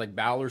everybody because like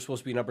Balor's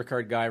supposed to be an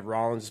uppercard guy,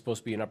 Rollins is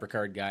supposed to be an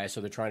uppercard guy,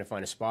 so they're trying to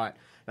find a spot.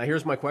 Now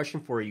here's my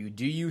question for you.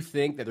 Do you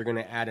think that they're going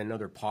to add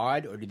another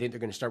pod, or do you think they're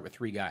going to start with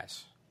 3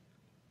 guys?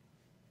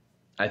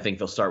 I think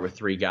they'll start with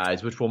 3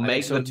 guys, which will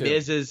make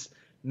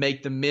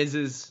the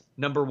Miz's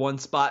number 1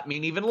 spot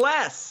mean even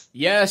less.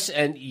 Yes,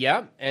 and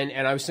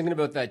I was thinking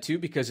about that too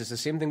because it's the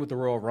same thing with the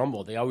Royal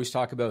Rumble. They always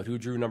talk about who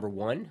drew number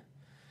 1.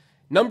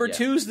 Number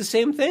 2 is the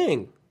same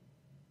thing.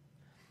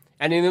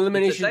 And in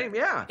elimination, it's the same,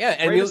 yeah.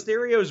 And Rey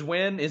Mysterio's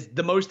win is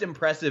the most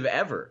impressive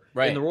ever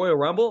in the Royal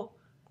Rumble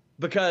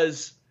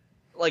because,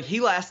 like,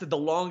 he lasted the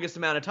longest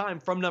amount of time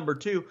from number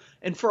 2,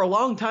 and for a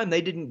long time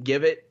they didn't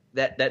give it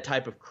that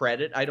type of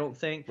credit. I don't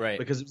think,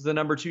 because it was the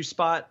number 2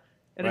 spot,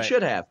 and it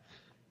should have.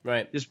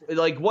 Right. Just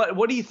like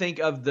what do you think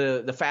of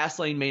the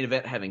Fastlane main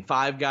event having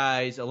 5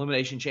 guys,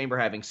 Elimination Chamber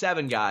having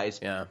 7 guys?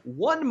 Yeah.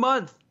 1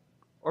 month.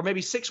 Or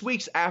maybe 6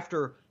 weeks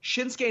after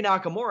Shinsuke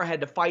Nakamura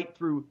had to fight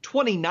through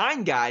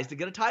 29 guys to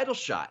get a title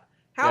shot.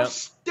 How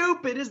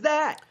stupid is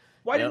that?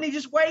 Why didn't he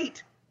just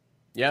wait?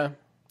 Yeah.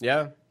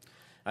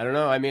 I don't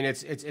know. I mean,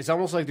 it's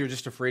almost like they're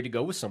just afraid to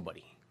go with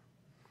somebody.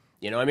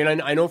 You know, I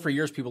mean, I know for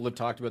years people have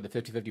talked about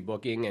the 50-50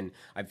 booking, and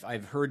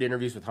I've heard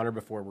interviews with Hunter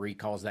before where he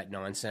calls that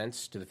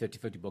nonsense to the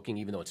 50-50 booking,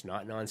 even though it's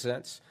not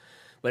nonsense.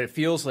 But it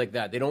feels like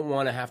that. They don't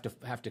want to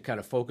have to kind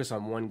of focus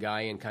on one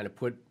guy and kind of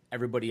put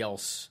everybody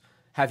else –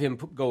 have him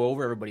go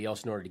over everybody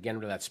else in order to get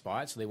him to that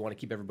spot, so they want to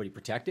keep everybody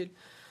protected.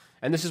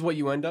 And this is what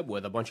you end up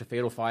with, a bunch of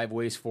fatal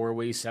 5-ways,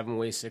 4-ways,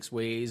 7-ways,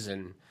 6-ways,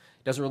 and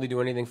it doesn't really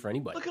do anything for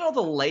anybody. Look at all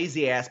the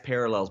lazy-ass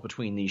parallels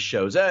between these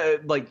shows.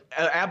 Like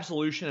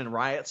Absolution and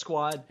Riot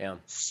Squad,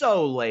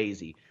 so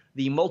lazy.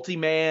 The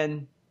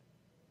multi-man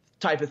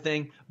type of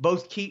thing,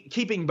 both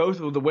keeping both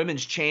of the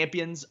women's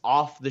champions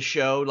off the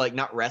show, like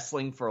not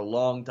wrestling for a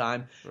long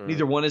time.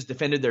 Neither one has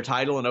defended their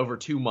title in over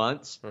 2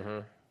 months.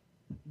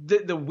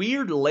 The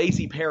weird,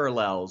 lazy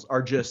parallels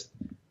are just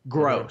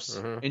gross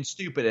and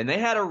stupid, and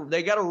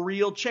they got a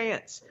real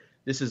chance.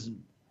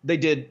 They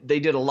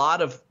did a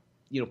lot of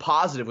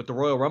positive with the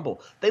Royal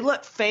Rumble. They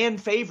let fan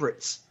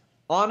favorites,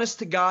 honest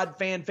to God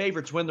fan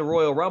favorites, win the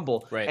Royal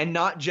Rumble, and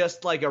not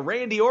just like a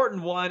Randy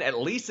Orton one. At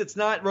least it's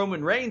not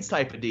Roman Reigns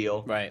type of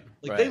deal.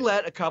 They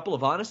let a couple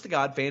of honest to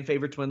God fan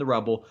favorites win the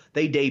Rumble.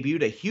 They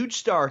debuted a huge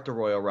star at the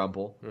Royal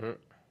Rumble.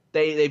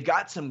 They've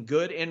got some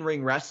good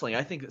in-ring wrestling.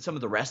 I think that some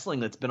of the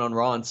wrestling that's been on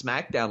Raw and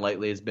SmackDown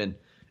lately has been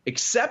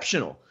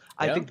exceptional.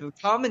 I think the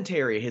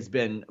commentary has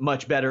been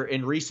much better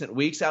in recent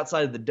weeks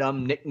outside of the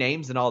dumb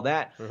nicknames and all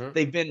that.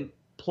 They've been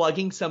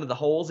plugging some of the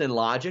holes in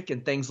logic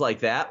and things like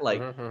that.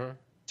 Like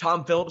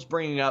Tom Phillips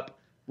bringing up,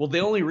 well, the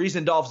only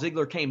reason Dolph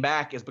Ziggler came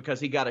back is because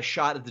he got a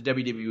shot at the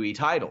WWE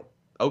title.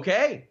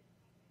 Okay.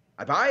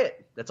 I buy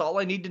it. That's all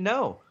I need to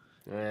know.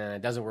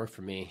 It doesn't work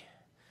for me.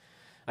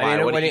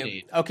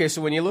 Okay,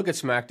 so when you look at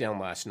SmackDown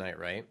last night,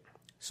 right?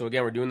 So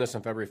again, we're doing this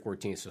on February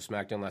 14th, so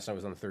SmackDown last night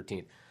was on the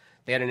 13th.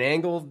 They had an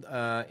angle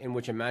in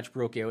which a match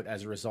broke out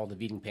as a result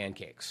of eating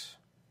pancakes,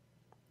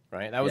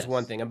 right? That was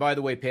one thing. And by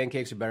the way,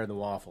 pancakes are better than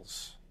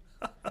waffles.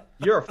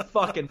 You're a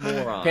fucking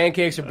moron.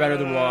 Pancakes are better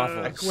than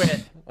waffles. I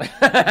quit.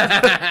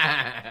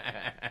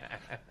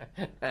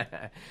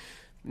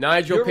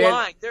 Nigel, you're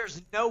lying.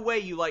 There's no way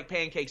you like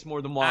pancakes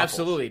more than waffles.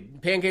 Absolutely.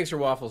 Pancakes or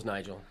waffles,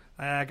 Nigel?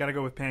 I gotta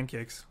go with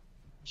pancakes.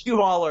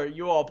 You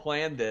all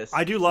planned this.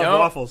 I do love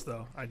waffles,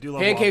 though. I do love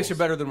pancakes waffles. Are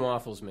better than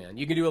waffles, man.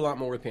 You can do a lot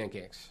more with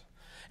pancakes.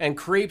 And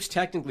crepes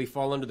technically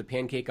fall under the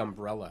pancake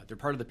umbrella. They're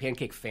part of the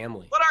pancake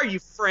family. What are you,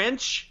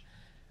 French?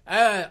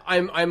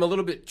 I'm a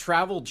little bit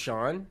traveled,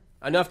 Sean.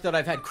 Enough that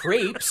I've had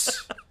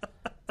crepes.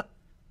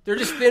 They're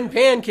just thin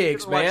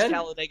pancakes, man. Watched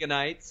Talladega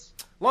Nights?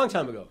 Long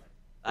time ago.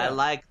 I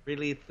like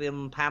really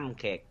thin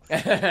pancakes.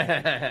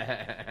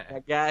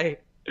 That guy.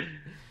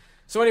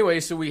 So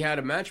anyway, we had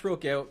a match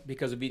broke out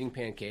because of eating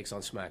pancakes on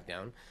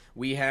SmackDown.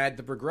 We had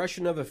the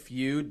progression of a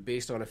feud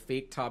based on a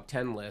fake top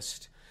 10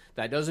 list.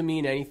 That doesn't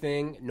mean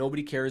anything.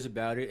 Nobody cares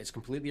about it. It's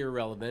completely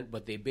irrelevant.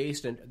 But they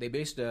based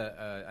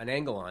an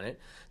angle on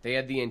it. They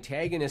had the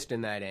antagonist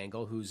in that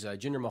angle, who's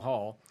Jinder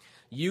Mahal,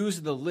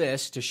 use the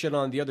list to shit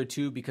on the other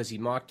two because he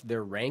mocked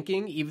their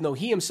ranking, even though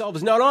he himself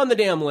is not on the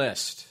damn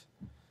list.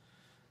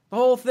 The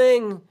whole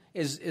thing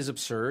is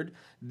absurd.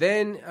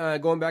 Then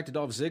going back to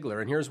Dolph Ziggler,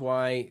 and here's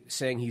why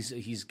saying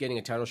he's getting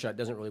a title shot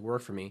doesn't really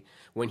work for me.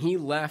 When he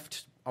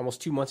left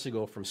almost 2 months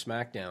ago from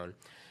SmackDown,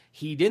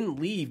 he didn't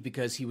leave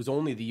because he was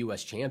only the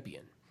U.S.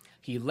 champion.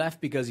 He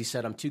left because he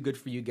said, I'm too good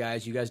for you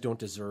guys. You guys don't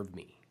deserve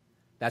me.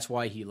 That's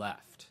why he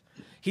left.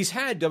 He's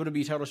had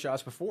WWE title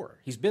shots before.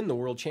 He's been the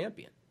world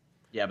champion.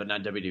 Yeah, but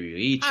not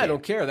WWE. I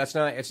don't care. That's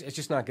not. It's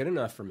just not good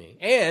enough for me.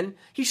 And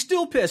he's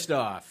still pissed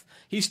off.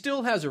 He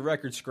still has a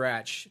record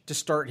scratch to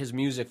start his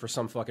music for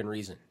some fucking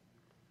reason.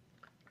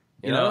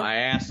 You know, I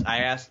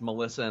asked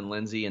Melissa and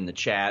Lindsay in the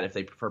chat if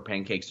they prefer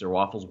pancakes or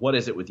waffles. What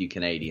is it with you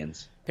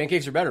Canadians?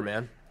 Pancakes are better,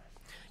 man.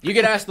 You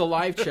could ask the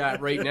live chat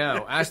right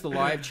now. Ask the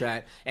live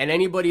chat. And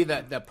anybody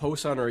that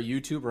posts on our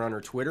YouTube or on our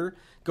Twitter,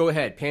 go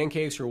ahead.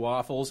 Pancakes or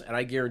waffles, and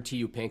I guarantee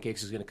you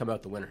pancakes is going to come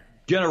out the winner.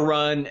 Going to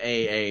run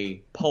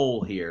a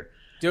poll here.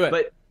 Do it.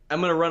 But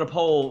I'm gonna run a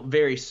poll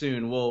very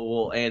soon.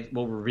 We'll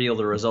reveal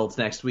the results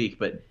next week.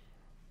 But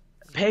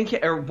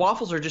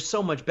waffles are just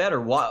so much better.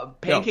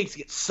 Pancakes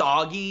get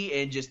soggy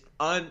and just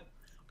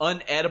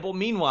unedible.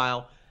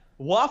 Meanwhile,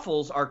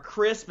 waffles are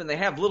crisp and they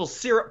have little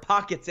syrup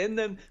pockets in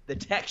them. The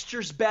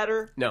texture's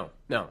better. No.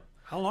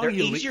 How long are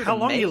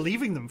you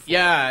leaving them for?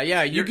 Yeah.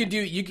 You can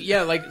do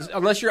like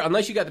unless you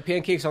got the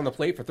pancakes on the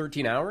plate for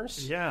 13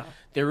 hours. Yeah.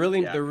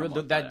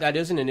 That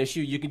isn't an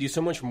issue. You can do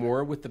so much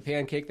more with the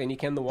pancake than you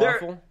can the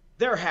waffle.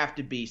 There have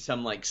to be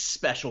some like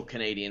special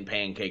Canadian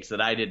pancakes that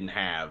I didn't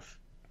have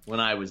when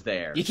I was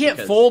there. You can't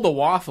fold a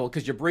waffle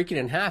because you break it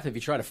in half if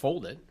you try to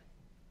fold it.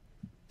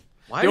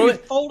 Why are you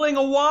folding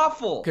a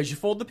waffle? Because you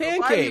fold the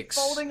pancakes. Why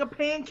are you folding a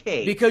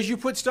pancake? Because you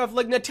put stuff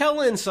like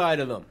Nutella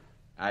inside of them,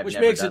 which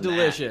makes it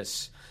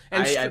delicious.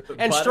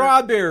 And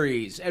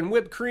strawberries and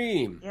whipped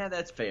cream. Yeah,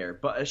 that's fair.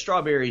 But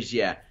strawberries,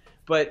 yeah.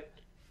 But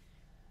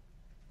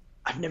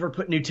I've never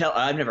put Nutella.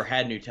 I've never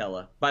had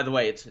Nutella. By the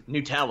way, it's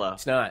Nutella.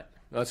 It's not.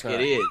 No, it's not.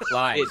 It is.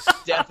 Lies. It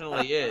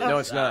definitely is. No,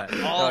 it's not.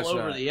 All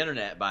over the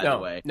internet, by the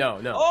way. No.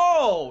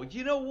 Oh,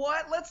 you know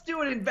what? Let's do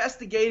an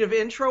investigative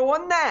intro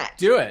on that.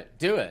 Do it.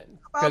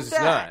 Because it's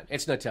not.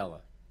 It's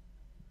Nutella.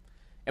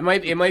 It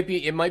might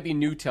be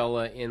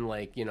Nutella in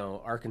like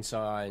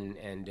Arkansas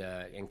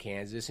and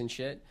Kansas and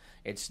shit.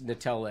 It's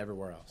Nutella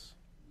everywhere else.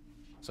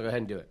 So go ahead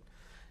and do it.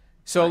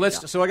 So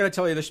So I got to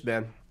tell you this,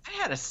 man. I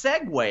had a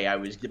segue I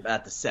was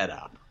about to set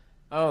up.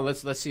 Oh,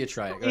 let's see you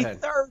try it. Go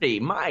ahead.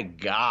 30. My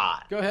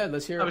God. Go ahead.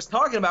 Let's hear it. I was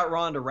talking about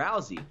Ronda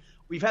Rousey.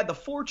 We've had the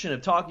fortune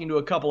of talking to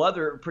a couple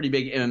other pretty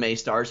big MMA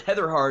stars,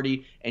 Heather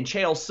Hardy and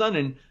Chael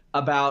Sonnen,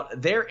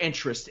 about their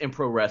interest in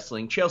pro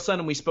wrestling. Chael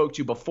Sonnen we spoke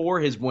to before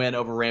his win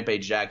over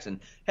Rampage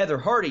Jackson. Heather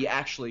Hardy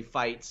actually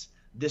fights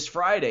this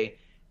Friday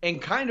and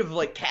kind of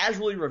like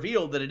casually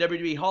revealed that a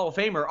WWE Hall of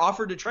Famer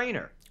offered to train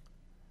her.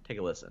 Take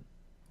a listen.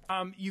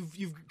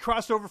 You've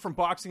crossed over from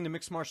boxing to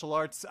mixed martial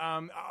arts.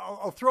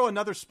 I'll throw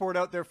another sport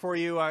out there for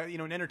you,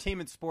 an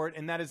entertainment sport,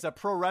 and that is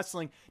pro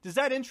wrestling. Does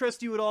that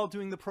interest you at all,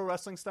 doing the pro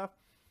wrestling stuff?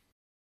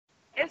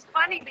 It's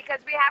funny because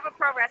we have a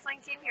pro wrestling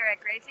team here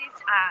at Gracie's,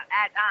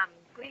 at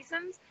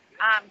Gleason's.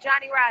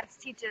 Johnny Rods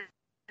teaches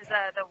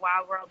the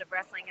wild world of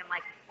wrestling, and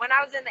like when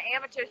I was in the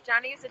amateurs,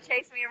 Johnny used to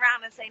chase me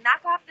around and say,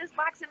 "Knock off this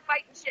boxing,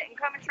 fighting shit, and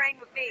come and train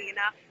with me."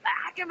 Like,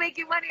 I can make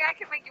you money,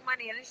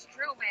 and it's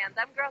true, man.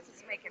 Them girls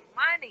is making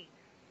money.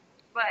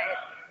 But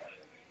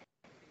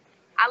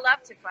I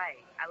love to fight.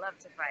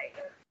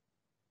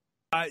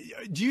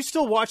 Do you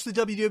still watch the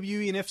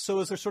WWE? And if so,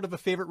 is there sort of a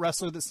favorite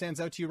wrestler that stands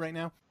out to you right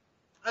now?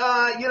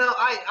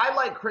 I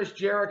like Chris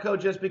Jericho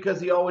just because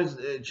he always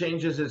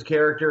changes his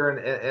character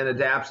and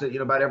adapts it.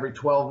 About every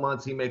 12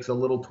 months he makes a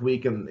little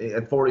tweak, and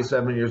at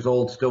 47 years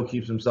old still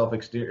keeps himself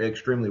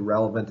extremely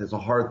relevant. It's a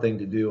hard thing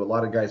to do. A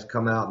lot of guys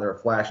come out and they're a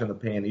flash in the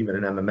pan, even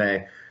in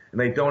MMA,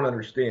 and they don't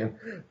understand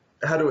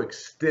how to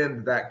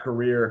extend that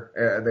career.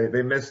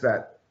 They miss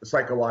that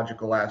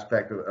psychological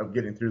aspect of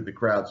getting through the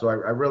crowd. So I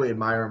really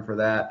admire him for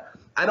that.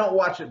 I don't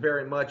watch it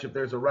very much. If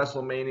there's a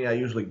WrestleMania, I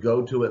usually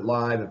go to it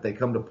live. If they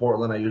come to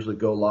Portland, I usually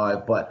go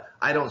live. But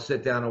I don't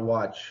sit down and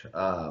watch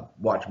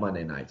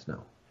Monday nights,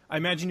 no. I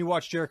imagine you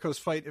watched Jericho's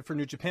fight for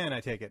New Japan,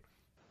 I take it.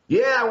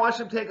 Yeah, I watched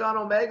him take on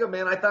Omega,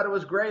 man. I thought it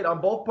was great on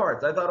both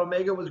parts. I thought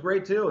Omega was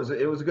great, too.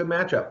 It was a good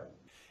matchup.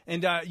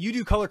 And you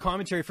do color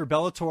commentary for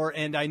Bellator,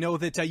 and I know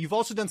that you've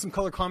also done some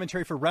color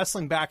commentary for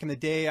wrestling back in the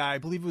day. I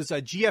believe it was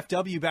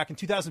GFW back in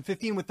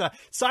 2015 with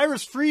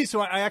Cyrus Freeze, who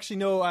I actually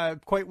know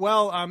quite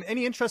well.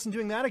 Any interest in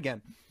doing that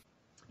again?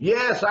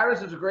 Yeah,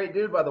 Cyrus is a great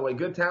dude, by the way.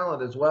 Good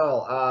talent as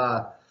well.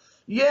 I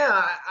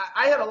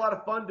had a lot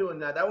of fun doing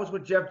that. That was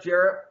with Jeff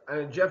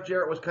Jarrett. Jeff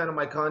Jarrett was kind of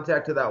my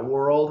contact to that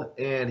world,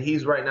 and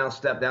he's right now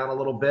stepped down a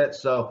little bit,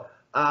 so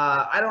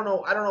I don't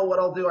know what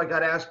I'll do. I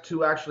got asked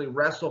to actually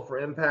wrestle for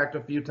Impact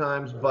a few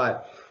times,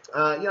 but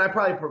I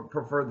probably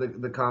prefer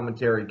the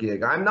commentary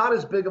gig. I'm not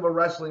as big of a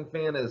wrestling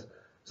fan as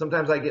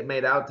sometimes I get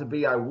made out to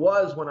be. I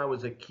was when I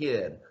was a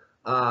kid.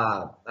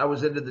 I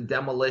was into the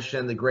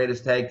Demolition, the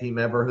greatest tag team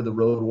ever, who the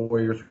Road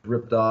Warriors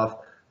ripped off,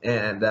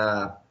 and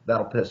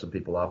that'll piss some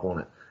people off, won't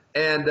it?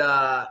 And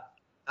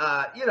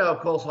of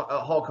course,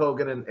 Hulk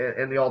Hogan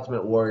and the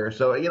Ultimate Warrior.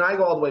 So I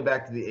go all the way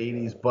back to the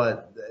 80s,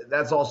 but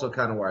that's also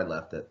kind of where I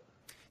left it.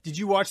 Did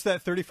you watch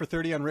that 30 for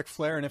 30 on Ric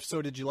Flair, and if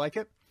so, did you like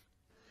it?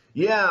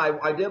 Yeah,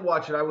 I did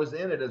watch it. I was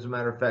in it, as a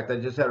matter of fact. I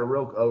just had a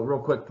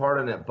real quick part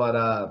in it, but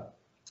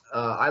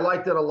I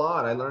liked it a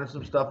lot. I learned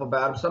some stuff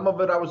about him. Some of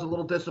it I was a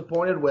little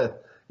disappointed with.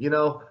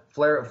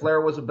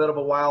 Flair was a bit of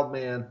a wild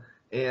man,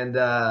 and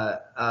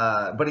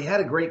but he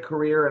had a great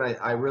career, and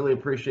I really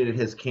appreciated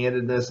his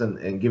candidness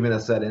and giving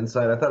us that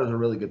insight. I thought it was a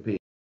really good piece.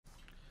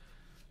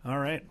 All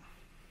right.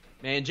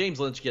 Man, James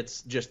Lynch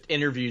gets just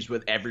interviews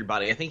with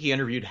everybody. I think he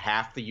interviewed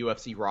half the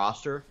UFC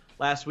roster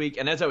last week.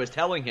 And as I was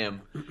telling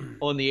him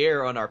on the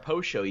air on our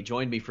post show, he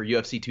joined me for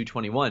UFC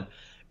 221.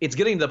 It's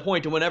getting to the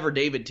point to whenever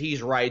David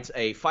Tease writes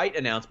a fight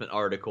announcement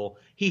article,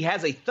 he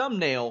has a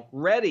thumbnail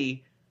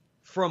ready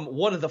from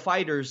one of the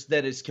fighters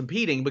that is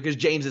competing because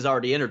James has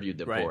already interviewed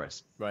them for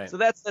us. Right. So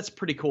that's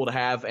pretty cool to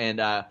have. And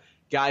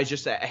guys,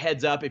 just a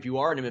heads up, if you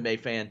are an MMA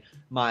fan,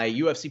 my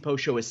UFC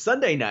post show is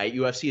Sunday night.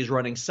 UFC is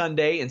running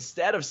Sunday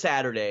instead of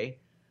Saturday.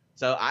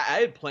 So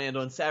I had planned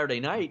on Saturday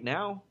night.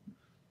 Now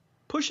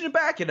pushing it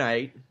back a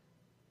night.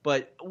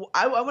 But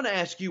I want to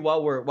ask you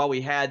while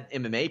we had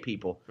MMA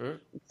people, what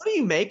do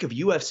you make of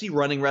UFC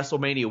running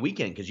WrestleMania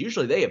weekend? Because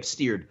usually they have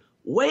steered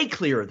way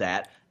clear of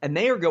that, and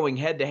they are going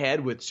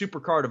head-to-head with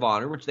Supercard of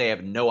Honor, which they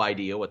have no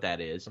idea what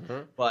that is.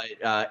 But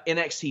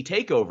NXT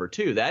TakeOver,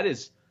 too. That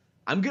is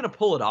 – I'm going to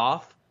pull it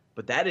off,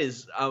 but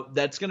that's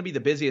going to be the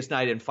busiest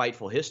night in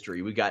Fightful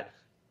history. We got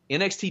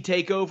NXT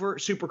TakeOver,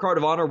 Supercard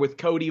of Honor with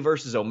Cody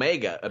versus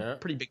Omega, a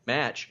pretty big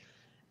match,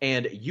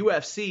 and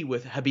UFC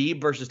with Khabib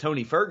versus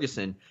Tony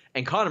Ferguson,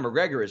 and Conor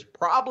McGregor is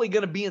probably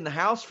going to be in the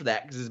house for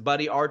that because his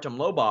buddy Artem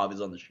Lobov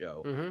is on the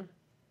show.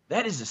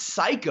 That is a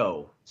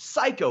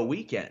psycho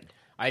weekend.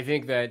 I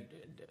think that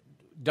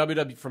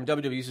from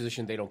WWE's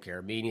position, they don't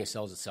care. Mania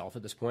sells itself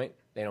at this point.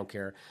 They don't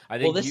care. I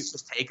think this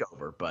is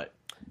TakeOver, but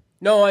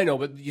no, I know.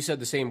 But you said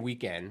the same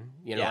weekend.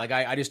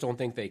 I just don't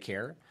think they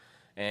care.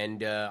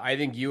 And I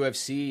think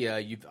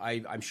UFC.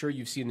 I'm sure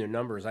you've seen their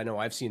numbers. I know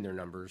I've seen their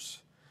numbers.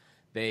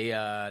 They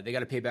got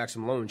to pay back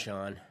some loans,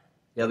 Sean.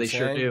 Yeah, they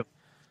sure do.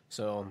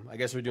 So I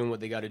guess they're doing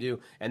what they got to do,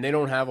 and they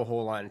don't have a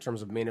whole lot in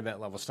terms of main event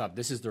level stuff.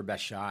 This is their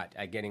best shot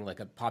at getting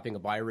popping a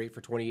buy rate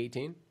for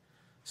 2018.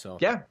 So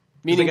yeah,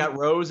 meaning they got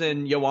Rose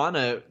and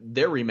Joanna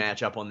their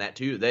rematch up on that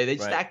too. They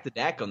stacked the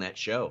deck on that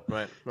show.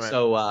 Right.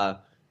 So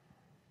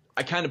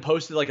I kind of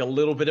posted a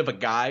little bit of a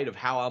guide of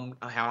how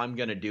I'm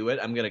going to do it.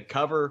 We're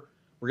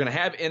going to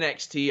have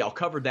NXT. I'll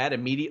cover that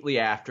immediately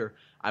after.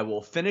 I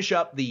will finish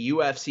up the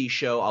UFC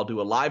show. I'll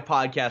do a live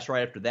podcast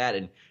right after that,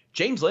 and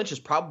James Lynch is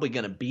probably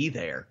going to be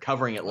there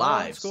covering it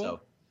live.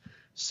 Cool.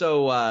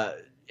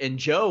 And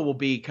Joe will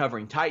be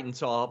covering Titan,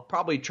 so I'll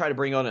probably try to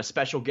bring on a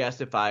special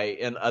guest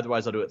and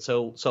otherwise I'll do it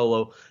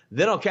solo.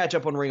 Then I'll catch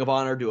up on Ring of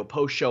Honor, do a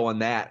post show on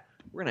that.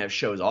 We're going to have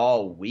shows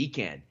all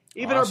weekend.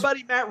 Even our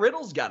buddy Matt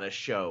Riddle's got a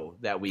show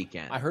that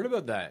weekend. I heard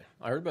about that.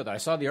 I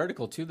saw the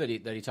article too that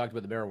he talked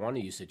about the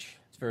marijuana usage.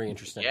 It's very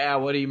interesting. Yeah,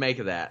 what do you make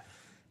of that?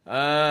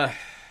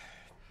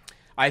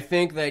 I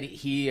think that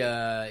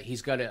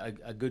he's got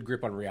a good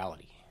grip on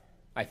reality.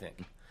 I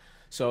think.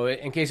 So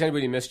in case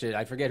anybody missed it,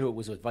 I forget who it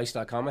was with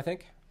Vice.com, I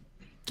think.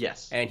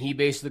 Yes. And he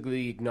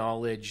basically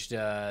acknowledged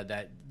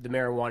that the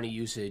marijuana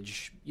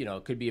usage,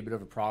 could be a bit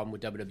of a problem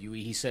with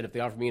WWE. He said if they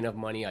offered me enough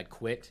money, I'd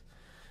quit.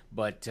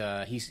 But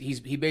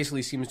he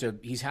basically seems to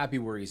he's happy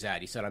where he's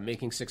at. He said I'm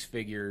making six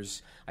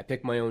figures, I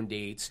pick my own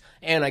dates,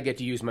 and I get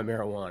to use my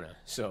marijuana.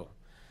 So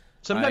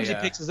sometimes he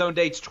picks his own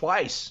dates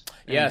twice.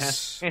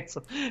 Yes,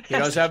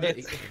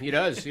 he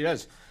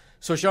does.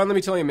 So, Sean, let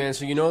me tell you, man.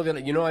 So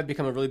I've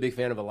become a really big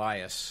fan of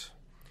Elias,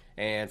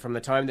 and from the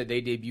time that they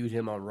debuted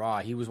him on Raw,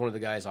 he was one of the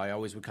guys I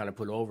always would kind of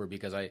put over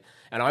because I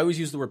always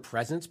use the word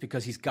presence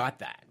because he's got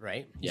that,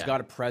 right? He's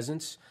got a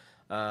presence.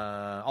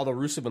 Although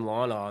Rusev and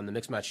Lana on the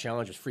Mixed Match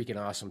Challenge was freaking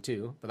awesome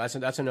too, but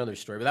that's another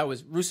story. But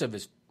Rusev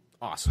is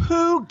awesome.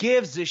 Who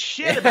gives a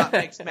shit about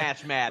Mixed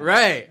Match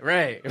Madness?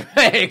 Right,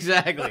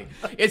 exactly.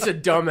 It's a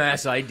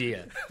dumbass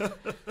idea.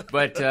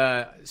 But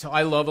so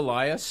I love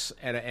Elias,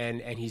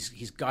 and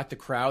he's got the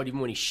crowd. Even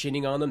when he's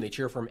shitting on them, they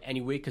cheer for him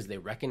anyway because they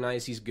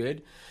recognize he's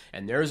good.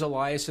 And there's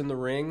Elias in the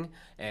ring,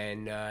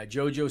 and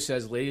JoJo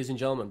says, "Ladies and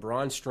gentlemen,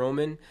 Braun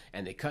Strowman,"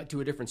 and they cut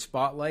to a different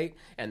spotlight.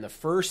 And the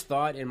first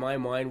thought in my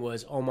mind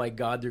was, "Oh my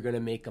God, they're going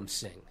to make him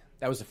sing."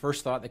 That was the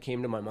first thought that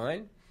came to my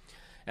mind.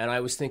 And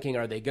I was thinking,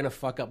 are they going to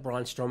fuck up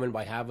Braun Strowman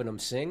by having him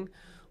sing?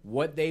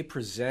 What they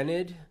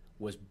presented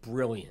was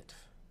brilliant,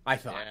 I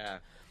thought. Yeah.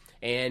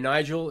 And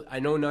Nigel, I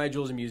know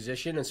Nigel's a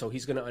musician, and so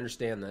he's going to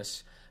understand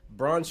this.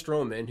 Braun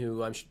Strowman,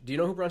 do you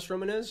know who Braun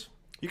Strowman is?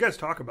 You guys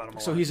talk about him a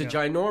lot. So he's a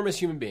ginormous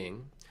human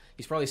being.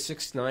 He's probably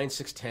 6'9",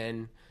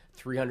 6'10",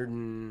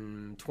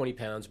 320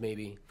 pounds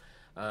maybe.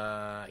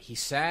 He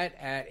sat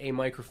at a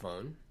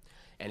microphone,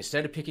 and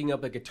instead of picking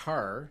up a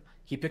guitar,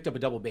 he picked up a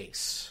double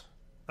bass.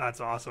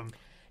 That's awesome.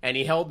 And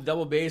he held the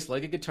double bass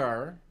like a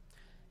guitar,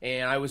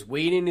 and I was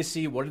waiting to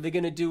see what are they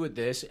going to do with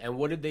this, and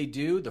what did they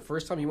do? The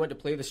first time he went to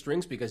play the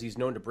strings, because he's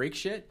known to break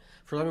shit,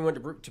 first time he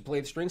went to play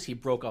the strings, he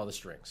broke all the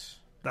strings.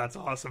 That's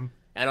awesome.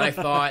 And I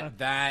thought,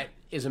 that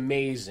is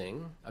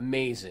amazing.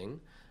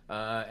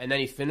 And then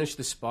he finished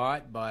the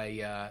spot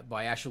by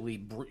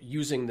actually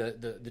using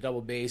the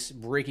double bass,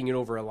 breaking it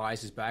over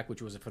Elias's back,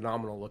 which was a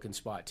phenomenal looking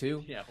spot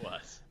too. Yeah, it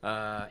was.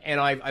 And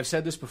I've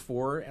said this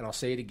before, and I'll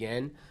say it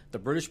again: the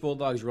British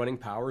Bulldogs running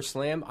power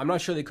slam. I'm not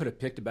sure they could have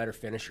picked a better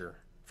finisher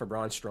for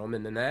Braun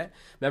Strowman than that.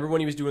 Remember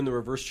when he was doing the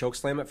reverse choke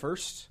slam at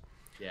first?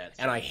 Yeah,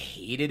 and I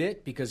hated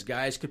it because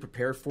guys could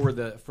prepare for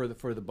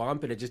the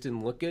bump and it just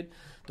didn't look good.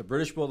 The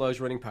British Bulldogs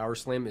running power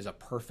slam is a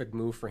perfect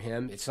move for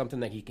him. It's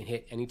something that he can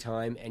hit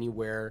anytime,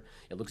 anywhere.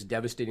 It looks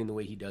devastating the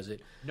way he does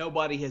it.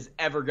 Nobody has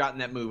ever gotten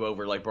that move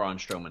over like Braun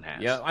Strowman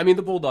has. Yeah, I mean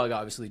the Bulldog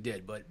obviously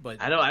did, but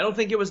I don't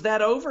think it was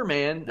that over,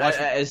 man.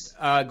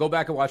 Go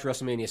back and watch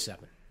WrestleMania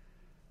 7.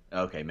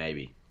 Okay,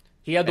 maybe.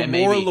 He had the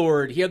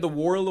Warlord. He had the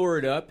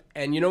Warlord up,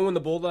 and you know when the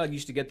Bulldog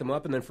used to get them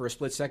up, and then for a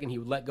split second he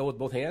would let go with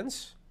both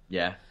hands.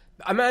 Yeah.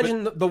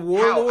 Imagine the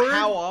Warlord.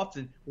 How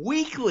often?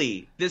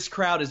 Weekly, this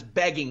crowd is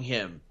begging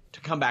him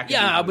to come back.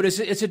 Yeah, but it's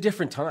a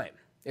different time.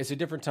 It's a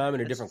different time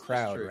and a different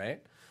crowd,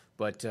 right?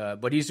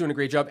 But he's doing a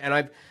great job,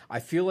 and I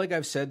feel like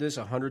I've said this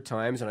 100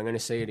 times, and I'm going to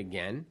say it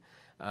again.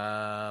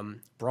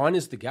 Braun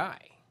is the guy.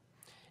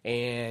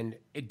 And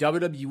at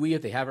WWE,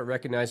 if they haven't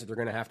recognized it, they're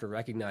going to have to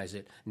recognize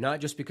it, not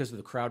just because of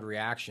the crowd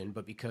reaction,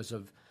 but because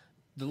of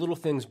the little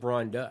things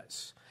Braun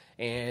does.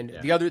 And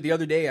the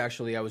other day,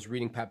 actually, I was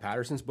reading Pat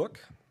Patterson's book.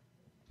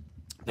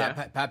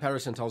 Pat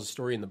Patterson tells a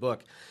story in the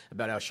book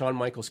about how Shawn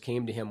Michaels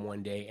came to him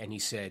one day, and he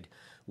said,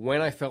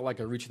 when I felt like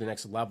I reached the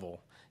next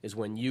level is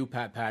when you,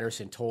 Pat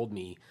Patterson, told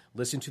me,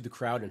 listen to the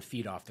crowd and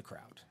feed off the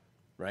crowd,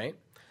 right?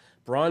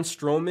 Braun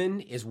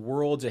Strowman is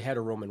worlds ahead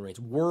of Roman Reigns.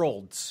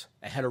 Worlds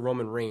ahead of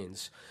Roman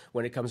Reigns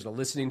when it comes to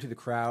listening to the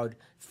crowd,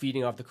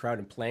 feeding off the crowd,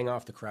 and playing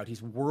off the crowd.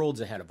 He's worlds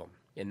ahead of them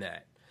in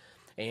that.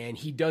 And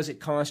he does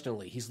it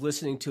constantly. He's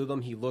listening to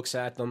them. He looks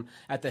at them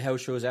at the house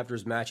shows after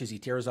his matches. He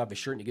tears off his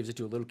shirt and he gives it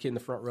to a little kid in the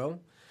front row.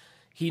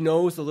 He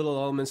knows the little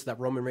elements that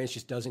Roman Reigns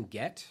just doesn't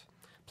get.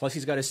 Plus,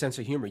 he's got a sense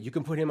of humor. You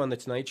can put him on The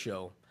Tonight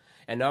Show,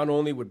 and not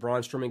only would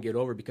Braun Strowman get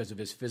over because of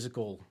his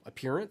physical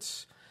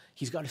appearance,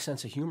 he's got a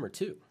sense of humor,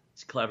 too.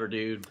 He's a clever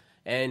dude.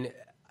 And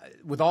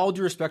with all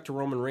due respect to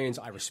Roman Reigns,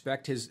 I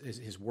respect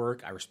his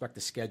work. I respect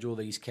the schedule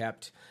that he's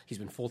kept. He's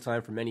been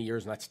full-time for many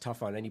years, and that's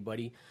tough on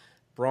anybody.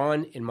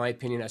 Braun, in my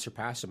opinion, has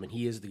surpassed him, and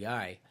he is the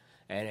guy.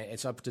 And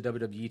it's up to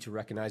WWE to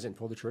recognize it and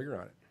pull the trigger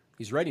on it.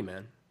 He's ready,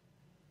 man.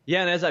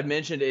 Yeah, and as I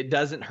mentioned, it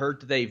doesn't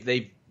hurt that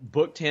they've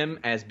booked him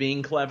as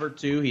being clever,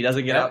 too. He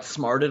doesn't get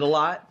outsmarted a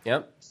lot.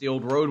 Yep. It's the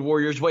old Road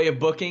Warriors way of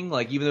booking.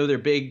 Like, even though they're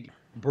big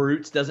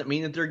brutes, doesn't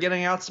mean that they're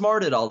getting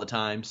outsmarted all the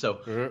time.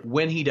 So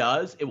when he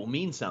does, it will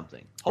mean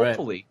something.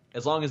 Hopefully,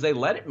 as long as they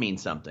let it mean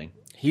something.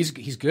 He's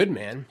good,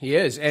 man. He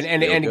is.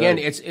 And again,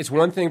 it's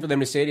one thing for them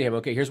to say to him,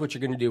 okay, here's what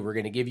you're going to do. We're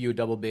going to give you a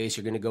double base.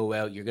 You're going to go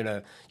out. You're going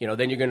to,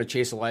 then you're going to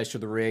chase Elias to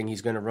the ring.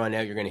 He's going to run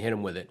out. You're going to hit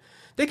him with it.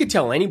 They could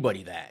tell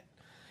anybody that.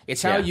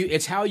 It's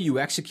how you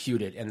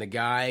execute it. And the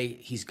guy,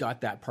 he's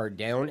got that part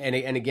down.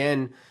 And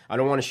again, I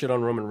don't want to shit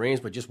on Roman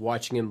Reigns, but just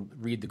watching him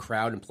read the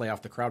crowd and play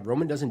off the crowd,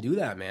 Roman doesn't do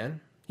that, man.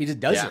 He just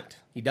doesn't. Yeah.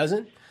 He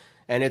doesn't.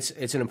 And it's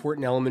an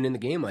important element in the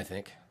game, I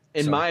think.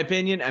 In my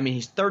opinion, I mean,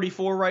 he's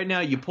 34 right now.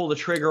 You pull the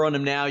trigger on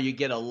him now, you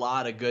get a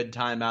lot of good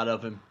time out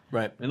of him.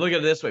 Right. And look at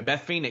it this way.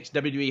 Beth Phoenix,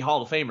 WWE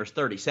Hall of Famer, is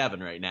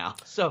 37 right now.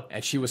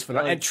 And she was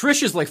phenomenal. And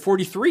Trish is like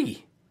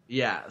 43.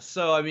 Yeah.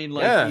 So, I mean,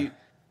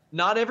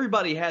 not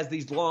everybody has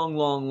these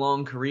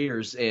long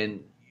careers.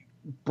 And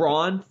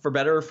Braun, for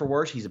better or for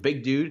worse, he's a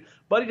big dude,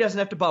 but he doesn't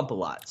have to bump a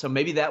lot. So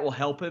maybe that will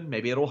help him.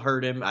 Maybe it'll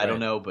hurt him. I don't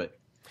know, but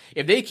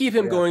if they keep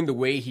him going the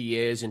way he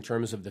is in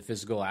terms of the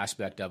physical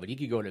aspect of it, he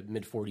could go to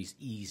mid-40s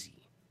easy.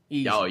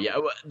 Oh yeah,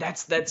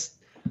 that's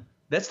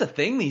the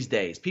thing these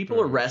days.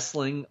 People are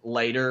wrestling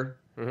later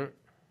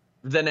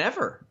than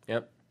ever.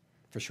 Yep,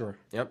 for sure.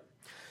 Yep.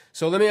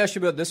 So let me ask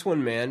you about this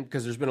one, man,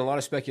 because there's been a lot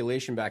of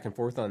speculation back and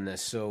forth on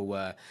this.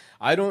 So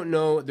I don't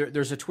know.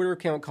 There's a Twitter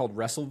account called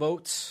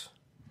WrestleVotes,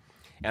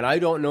 and I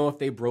don't know if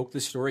they broke the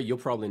story. You'll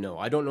probably know.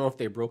 I don't know if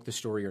they broke the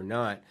story or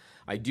not.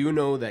 I do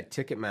know that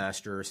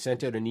Ticketmaster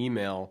sent out an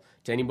email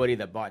to anybody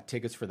that bought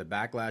tickets for the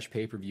Backlash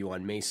pay-per-view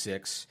on May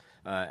 6th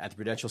at the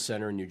Prudential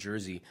Center in New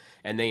Jersey,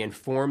 and they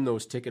informed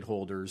those ticket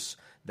holders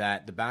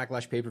that the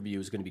Backlash pay-per-view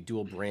is going to be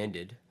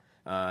dual-branded.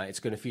 It's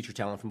going to feature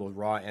talent from both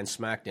Raw and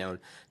SmackDown.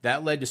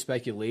 That led to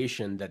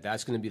speculation that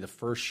that's going to be the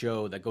first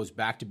show that goes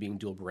back to being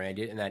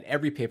dual-branded and that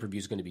every pay-per-view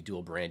is going to be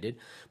dual-branded.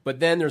 But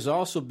then there's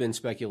also been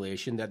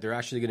speculation that they're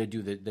actually going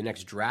to do the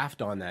next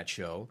draft on that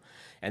show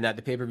and that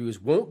the pay-per-views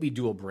won't be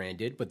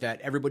dual-branded, but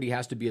that everybody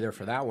has to be there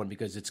for that one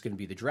because it's going to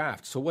be the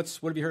draft. So what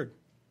have you heard?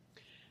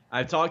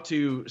 I've talked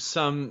to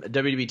some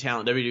WWE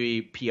talent.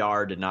 WWE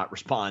PR did not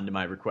respond to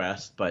my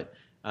request, but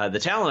the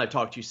talent I've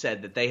talked to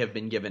said that they have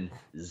been given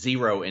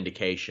zero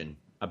indication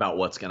about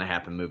what's going to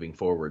happen moving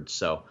forward.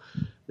 So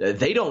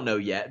they don't know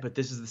yet, but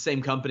this is the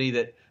same company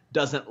that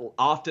doesn't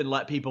often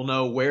let people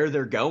know where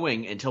they're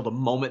going until the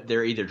moment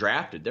they're either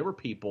drafted. There were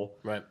people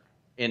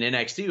in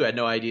NXT who had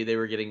no idea they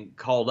were getting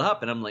called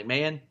up, and I'm like,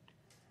 man,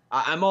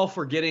 I'm all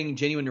for getting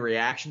genuine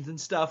reactions and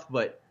stuff,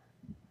 but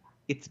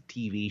it's a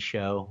TV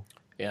show.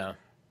 Yeah.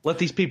 Let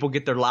these people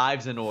get their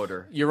lives in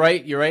order. You're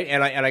right.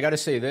 And I got to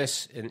say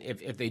this, and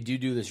if they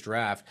do this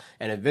draft,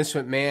 and if Vince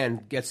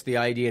McMahon gets the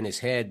idea in his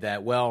head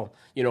that, well,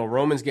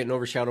 Roman's getting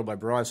overshadowed by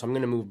Braun, so I'm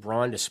going to move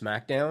Braun to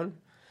SmackDown.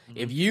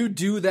 If you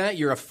do that,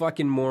 you're a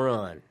fucking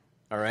moron,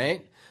 all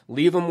right?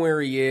 Leave him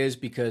where he is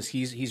because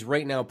he's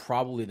right now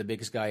probably the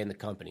biggest guy in the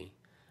company,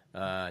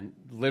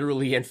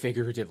 literally and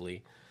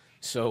figuratively.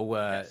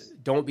 So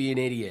don't be an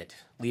idiot.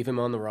 Leave him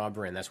on the Raw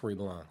brand. That's where he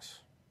belongs.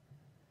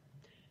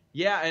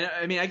 Yeah, and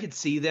I mean, I could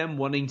see them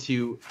wanting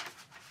to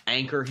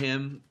anchor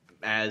him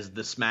as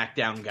the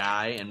SmackDown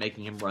guy and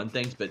making him run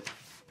things, but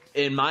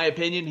in my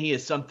opinion, he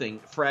is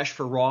something fresh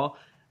for Raw.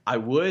 I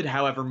would,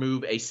 however,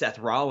 move a Seth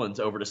Rollins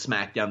over to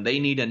SmackDown. They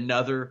need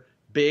another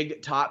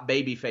big top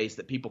babyface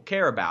that people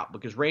care about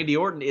because Randy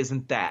Orton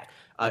isn't that.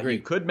 You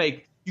could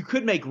make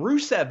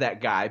Rusev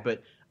that guy,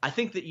 but I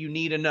think that you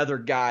need another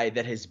guy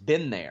that has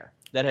been there,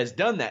 that has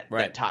done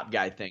that top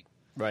guy thing.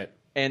 Right.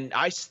 And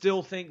I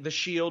still think the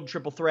Shield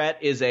Triple Threat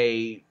is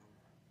a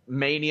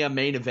Mania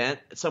main event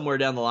somewhere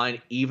down the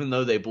line, even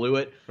though they blew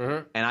it.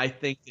 Mm-hmm. And I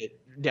think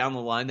that down the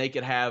line they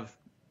could have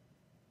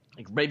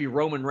like maybe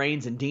Roman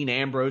Reigns and Dean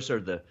Ambrose or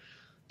the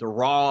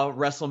Raw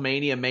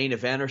WrestleMania main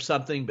event or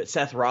something, but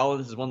Seth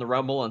Rollins has won the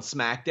Rumble on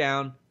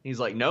SmackDown. He's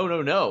like,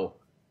 no,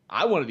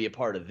 I want to be a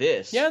part of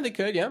this. Yeah, they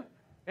could, yeah.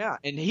 Yeah,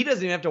 and he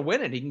doesn't even have to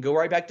win it. He can go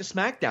right back to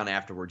SmackDown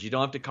afterwards. You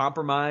don't have to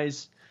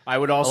compromise. I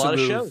would also a lot of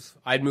shows.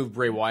 I'd move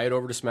Bray Wyatt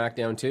over to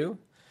SmackDown too,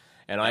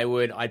 and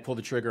I'd pull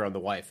the trigger on the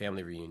Wyatt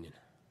family reunion.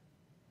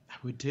 I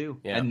would too.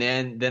 Yeah. And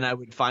then I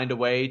would find a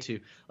way to,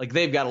 like,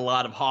 they've got a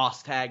lot of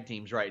Hoss tag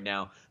teams right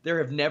now. There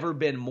have never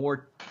been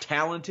more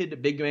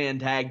talented big man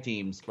tag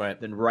teams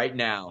than right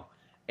now.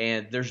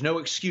 And there's no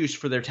excuse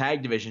for their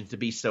tag divisions to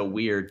be so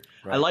weird.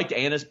 Right. I liked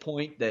Anna's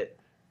point that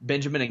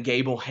Benjamin and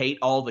Gable hate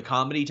all the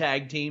comedy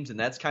tag teams, and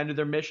that's kind of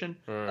their mission.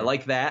 I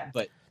like that,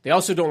 but they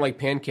also don't like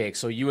pancakes,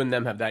 so you and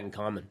them have that in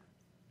common.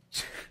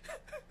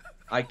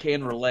 I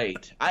can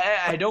relate.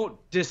 I don't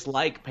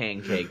dislike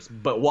pancakes,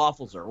 but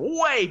waffles are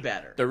way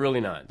better. They're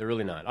really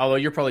not. Although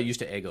you're probably used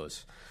to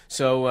Eggos.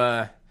 So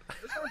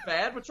those aren't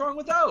bad. What's wrong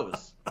with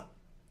those?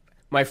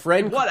 My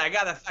friend, what? I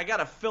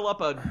gotta fill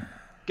up a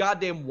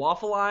goddamn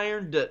waffle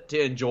iron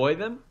to enjoy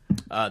them.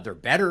 They're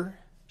better,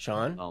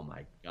 Sean. Oh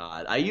my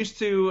god! I used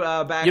to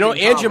back.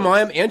 Aunt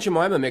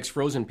Jemima makes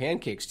frozen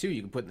pancakes too.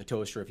 You can put in the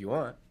toaster if you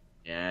want.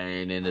 Yeah, I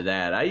ain't into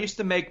that. I used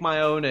to make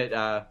my own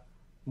at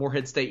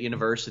Moorhead State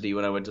University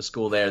when I went to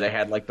school there. They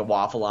had like the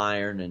waffle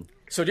iron and.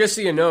 So just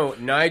so you know,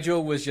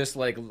 Nigel was just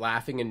like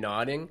laughing and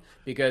nodding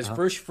because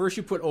first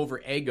you put over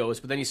Eggos,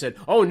 but then he said,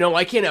 "Oh no,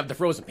 I can't have the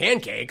frozen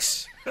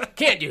pancakes.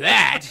 Can't do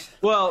that."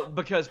 Well,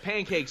 because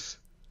pancakes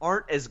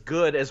aren't as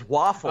good as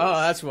waffles. Oh,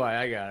 that's why.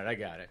 I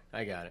got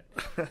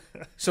it.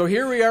 So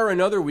here we are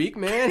another week,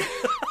 man.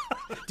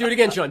 Do it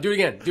again, Sean. Do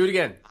it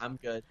again. I'm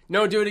good.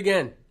 No, do it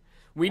again.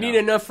 We need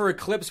enough for a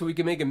clip so we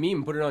can make a meme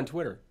and put it on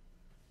Twitter.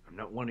 I'm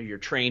not one of your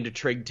trained to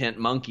trig tent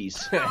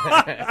monkeys.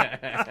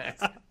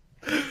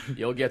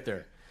 You'll get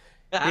there.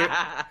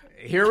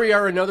 Here we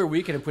are another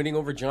week, and I'm putting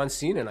over John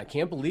Cena, and I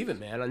can't believe it,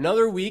 man.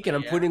 Another week, and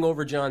I'm putting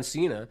over John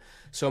Cena.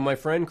 So my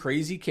friend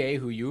Crazy K,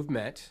 who you've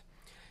met,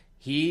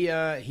 he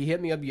hit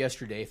me up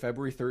yesterday,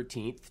 February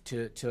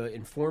 13th, to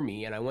inform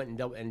me, and I went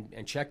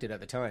and checked it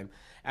at the time.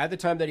 At the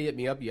time that he hit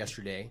me up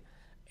yesterday,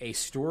 a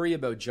story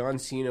about John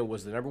Cena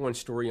was the #1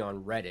 story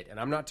on Reddit, and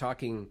I'm not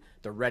talking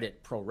the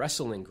Reddit pro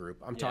wrestling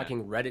group. I'm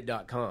talking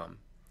Reddit.com.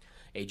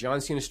 A John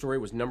Cena story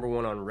was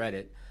 #1 on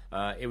Reddit.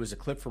 It was a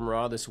clip from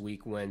Raw this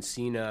week when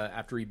Cena,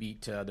 after he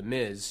beat The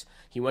Miz,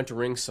 he went to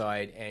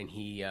ringside and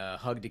he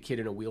hugged a kid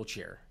in a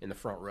wheelchair in the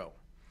front row.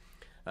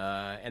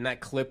 And that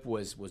clip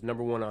was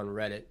 #1 on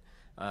Reddit.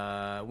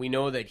 We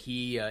know that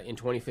he, in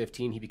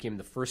 2015, he became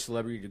the first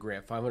celebrity to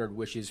grant 500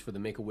 wishes for the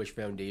Make-A-Wish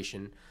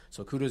Foundation.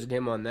 So kudos to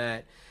him on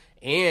that.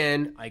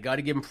 And I got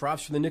to give him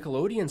props for the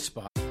Nickelodeon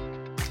spot.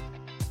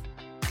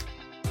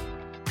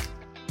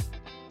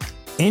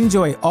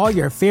 Enjoy all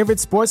your favorite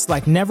sports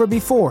like never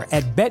before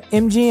at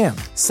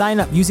BetMGM.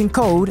 Sign up using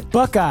code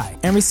Buckeye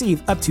and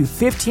receive up to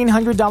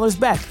 $1,500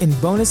 back in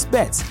bonus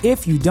bets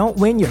if you don't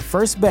win your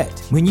first bet.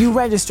 When you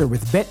register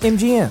with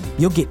BetMGM,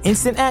 you'll get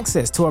instant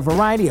access to a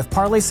variety of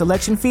parlay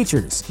selection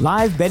features,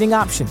 live betting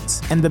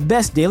options, and the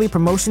best daily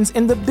promotions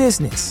in the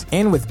business.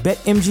 And with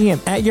BetMGM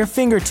at your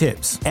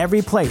fingertips,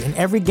 every play and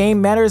every game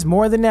matters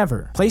more than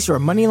ever. Place your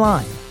money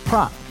line,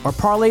 prop, or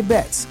parlay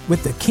bets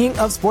with the king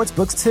of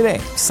sportsbooks today.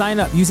 Sign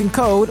up using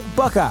code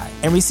Buckeye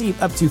and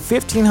receive up to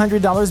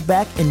 $1,500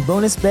 back in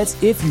bonus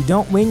bets if you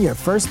don't win your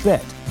first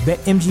bet.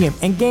 BetMGM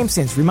and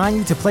GameSense remind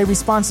you to play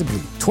responsibly.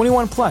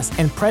 21 plus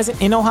and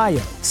present in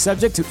Ohio,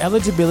 subject to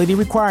eligibility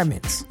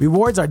requirements.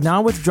 Rewards are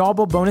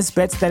non-withdrawable bonus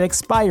bets that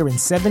expire in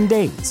 7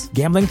 days.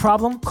 Gambling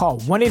problem? Call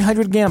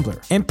 1-800-GAMBLER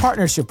in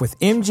partnership with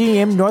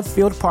MGM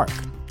Northfield Park.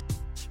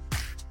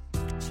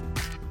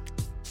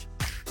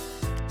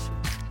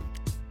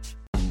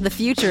 The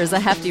future is a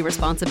hefty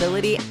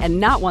responsibility and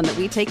not one that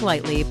we take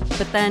lightly,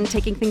 but then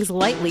taking things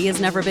lightly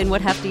has never been what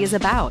Hefty is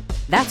about.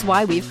 That's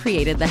why we've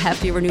created the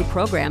Hefty Renew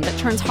program that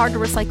turns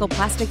hard-to-recycle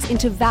plastics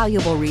into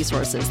valuable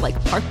resources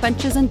like park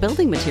benches and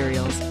building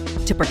materials.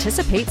 To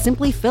participate,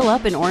 simply fill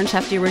up an orange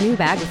Hefty Renew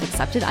bag with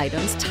accepted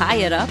items, tie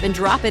it up, and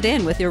drop it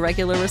in with your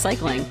regular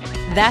recycling.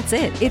 That's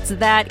it. It's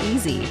that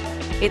easy.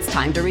 It's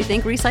time to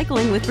rethink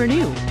recycling with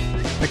Renew.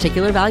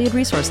 Particular valued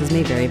resources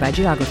may vary by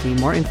geography.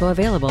 More info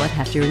available at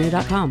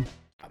heftyrenew.com.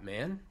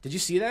 Man, did you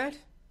see that?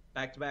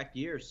 Back-to-back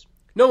years.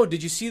 No,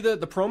 did you see the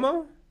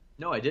promo?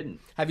 No, I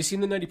didn't. Have you seen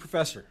The Nutty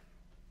Professor?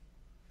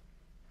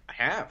 I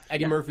have.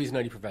 Eddie Murphy's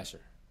Nutty Professor.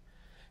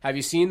 Have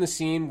you seen the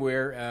scene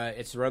where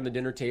it's around the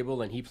dinner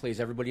table and he plays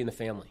everybody in the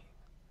family?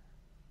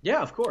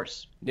 Yeah, of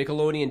course.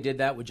 Nickelodeon did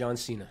that with John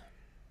Cena.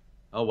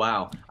 Oh,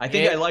 wow. I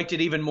think I liked it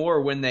even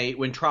more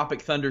when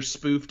Tropic Thunder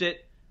spoofed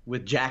it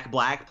with Jack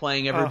Black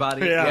playing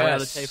everybody around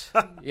the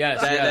table.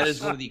 That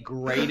is one of the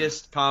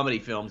greatest comedy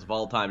films of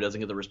all time. Doesn't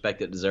get the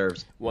respect it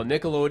deserves. Well,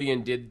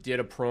 Nickelodeon did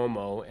a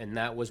promo, and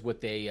that was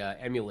what they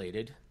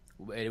emulated.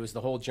 It was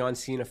the whole John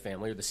Cena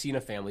family, or the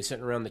Cena family,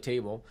 sitting around the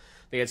table.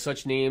 They had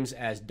such names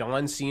as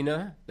Don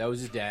Cena, that was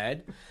his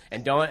dad,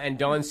 and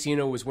Don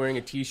Cena was wearing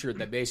a T-shirt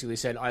that basically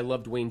said, "I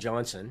love Dwayne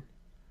Johnson,"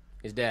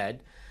 his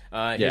dad.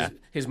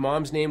 His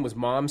mom's name was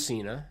Mom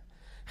Cena.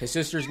 His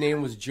sister's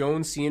name was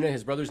Joan Cena.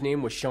 His brother's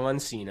name was Sean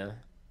Cena.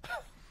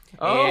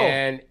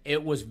 And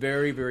it was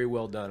very, very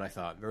well done, I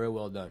thought. Very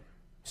well done.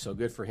 So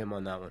good for him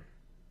on that one.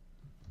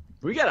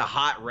 We got a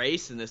hot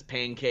race in this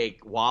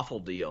pancake waffle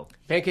deal.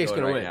 Pancake's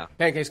going to win.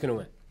 Pancake's going to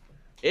win.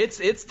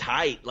 It's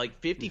tight,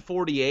 like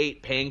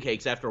 50-48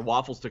 pancakes after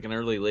waffles took an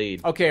early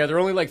lead. Okay, are there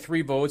only like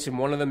 3 votes, and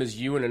one of them is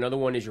you and another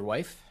one is your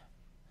wife?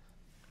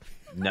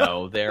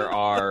 No, there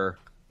are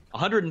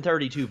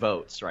 132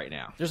 votes right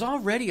now. There's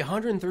already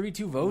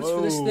 132 votes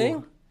for this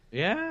thing?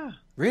 Yeah.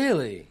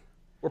 Really?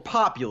 We're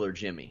popular,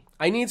 Jimmy.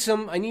 I need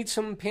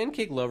some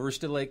pancake lovers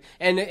to like,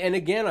 and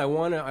again, I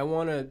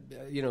wanna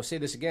say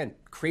this again.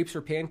 Crepes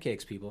or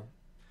pancakes, people.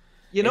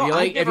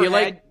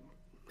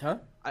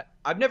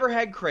 I've never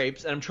had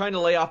crepes, and I'm trying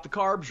to lay off the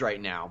carbs right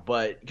now,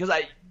 but because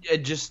I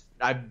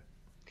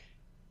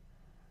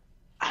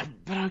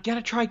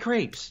gotta try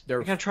crepes. I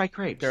gotta try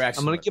crepes. They're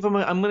excellent.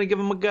 I'm gonna give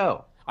them a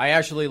go. I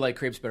actually like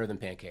crepes better than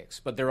pancakes,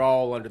 but they're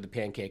all under the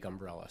pancake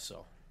umbrella.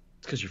 So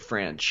it's because you're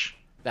French.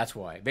 That's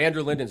why. Van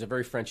der Linden's a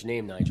very French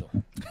name, Nigel.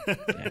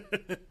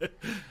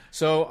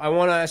 So I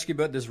want to ask you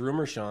about this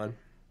rumor, Sean.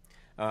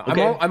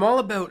 Okay. I'm all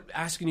about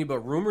asking you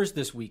about rumors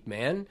this week,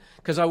 man,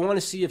 because I want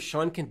to see if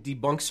Sean can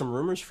debunk some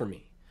rumors for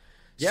me.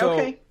 Yeah,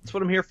 okay. That's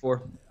what I'm here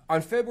for.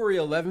 On February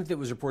 11th, it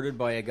was reported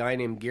by a guy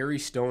named Gary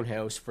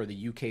Stonehouse for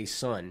the UK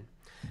Sun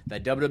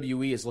that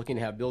WWE is looking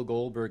to have Bill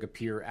Goldberg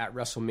appear at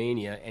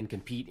WrestleMania and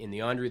compete in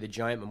the Andre the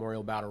Giant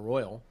Memorial Battle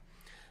Royal.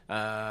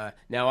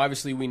 Now,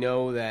 obviously, we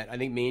know that I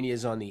think Mania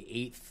is on the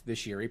 8th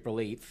this year, April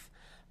 8th.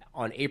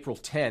 On April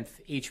 10th,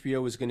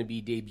 HBO is going to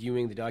be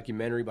debuting the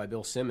documentary by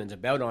Bill Simmons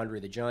about Andre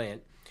the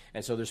Giant.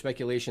 And so there's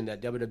speculation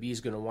that WWE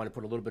is going to want to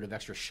put a little bit of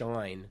extra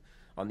shine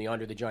on the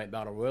Andre the Giant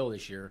Battle Royal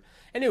this year.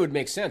 And it would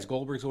make sense.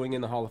 Goldberg's going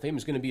in the Hall of Fame.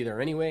 He's going to be there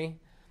anyway.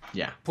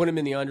 Yeah. Put him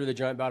in the Andre the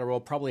Giant Battle Royal,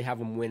 probably have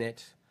him win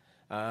it.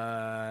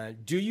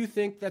 Do you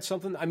think that's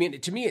something? I mean,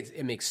 to me,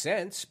 it makes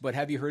sense, but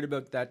have you heard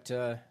about that?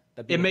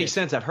 It makes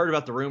sense. I've heard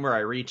about the rumor. I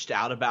reached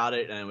out about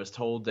it, and I was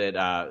told that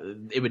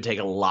it would take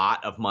a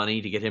lot of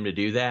money to get him to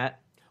do that.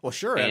 Well,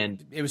 sure.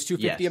 And it was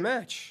 $250 a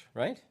match,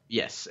 right?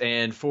 Yes.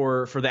 And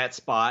for that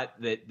spot,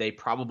 that they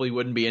probably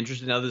wouldn't be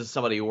interested. Now, this is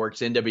somebody who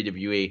works in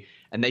WWE,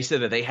 and they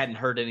said that they hadn't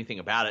heard anything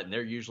about it, and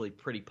they're usually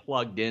pretty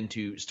plugged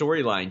into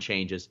storyline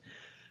changes.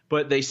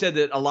 But they said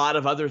that a lot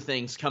of other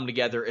things come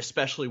together,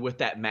 especially with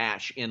that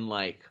match in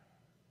like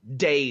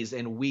days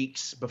and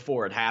weeks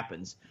before it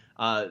happens.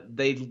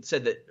 They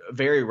said that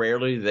very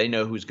rarely do they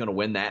know who's going to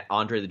win that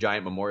Andre the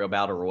Giant Memorial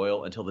Battle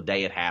Royal until the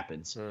day it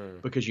happens,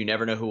 because you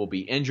never know who will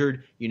be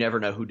injured. You never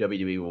know who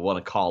WWE will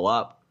want to call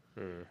up.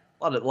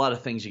 A lot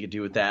of things you could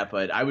do with that,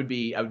 but I would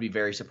be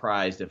very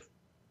surprised if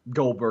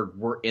Goldberg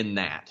were in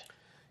that.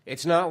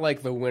 It's not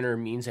like the winner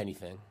means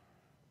anything,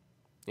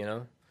 you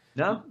know.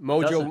 No,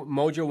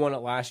 Mojo won it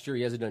last year.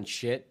 He hasn't done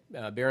shit.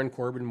 Baron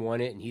Corbin won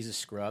it, and he's a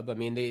scrub. I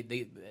mean,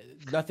 they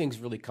nothing's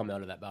really come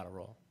out of that battle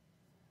royal.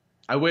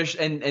 I wish,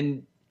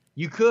 and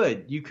you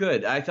could.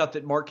 I thought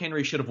that Mark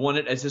Henry should have won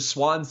it as his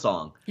swan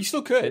song. He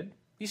still could.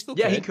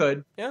 Yeah, he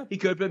could. Yeah, he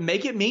could, but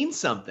make it mean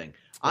something.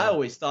 Yeah. I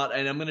always thought,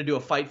 and I'm going to do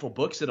a Fightful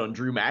Books it on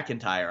Drew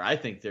McIntyre. I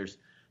think there's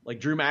like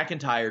Drew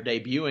McIntyre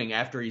debuting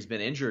after he's been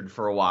injured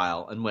for a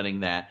while and winning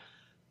that.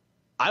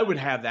 I would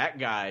have that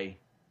guy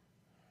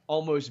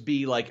almost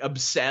be like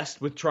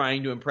obsessed with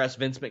trying to impress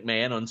Vince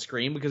McMahon on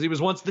screen because he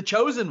was once the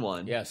chosen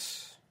one.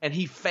 Yes. And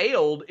he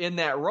failed in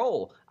that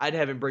role. I'd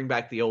have him bring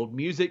back the old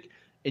music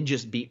and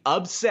just be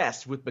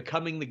obsessed with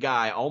becoming the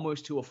guy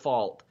almost to a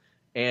fault.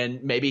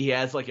 And maybe he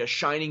has like a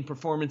shining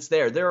performance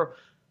there. There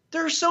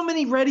are so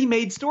many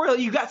ready-made storylines.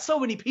 You got so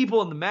many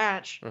people in the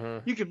match.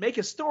 You can make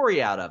a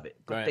story out of it,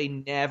 but they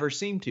never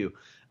seem to.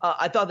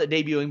 I thought that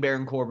debuting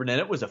Baron Corbin in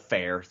it was a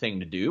fair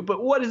thing to do,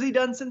 but what has he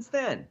done since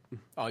then?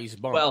 Oh, he's a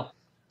bum. Well,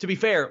 to be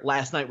fair,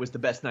 last night was the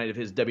best night of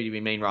his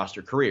WWE main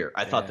roster career.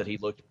 I thought that he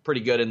looked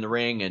pretty good in the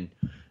ring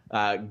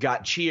and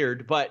got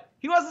cheered, but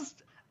he wasn't.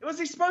 Was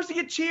he supposed to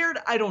get cheered?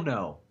 I don't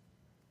know.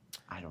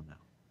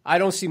 I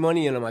don't see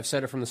money in him. I've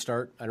said it from the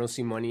start. I don't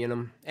see money in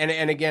him.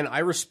 And again, I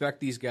respect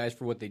these guys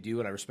for what they do,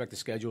 and I respect the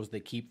schedules they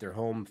keep. They're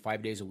home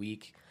 5 days a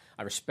week.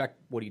 I respect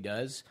what he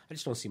does. I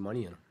just don't see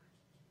money in him.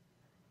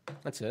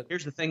 That's it.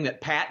 Here's the thing that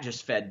Pat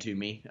just fed to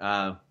me,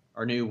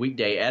 our new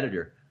weekday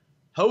editor.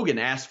 Hogan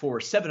asked for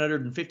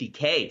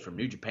 $750K from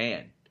New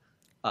Japan.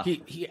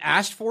 He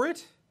asked for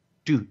it?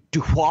 Du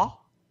what?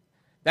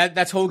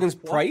 That's Hogan's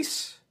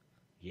price?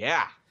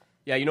 Yeah.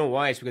 Yeah, you know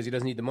why? It's because he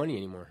doesn't need the money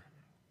anymore.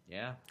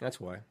 Yeah. That's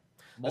why.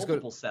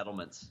 Multiple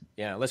settlements.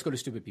 Yeah, let's go to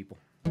Stupid People.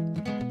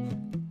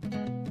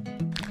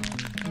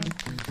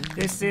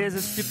 This is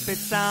a stupid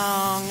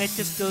song, it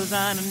just goes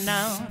on and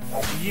on.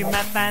 You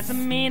might find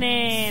some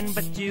meaning,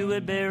 but you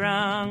would be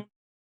wrong.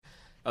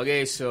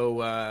 Okay,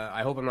 so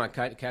I hope I'm not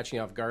catching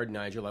you off guard,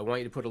 Nigel. I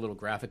want you to put a little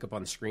graphic up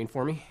on the screen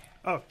for me.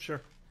 Oh,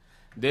 sure.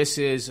 This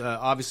is,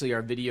 obviously,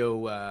 our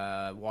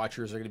video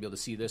watchers are going to be able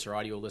to see this, or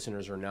audio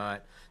listeners are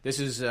not. This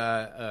is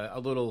a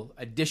little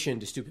addition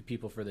to Stupid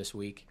People for this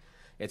week.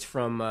 It's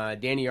from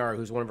Danny R.,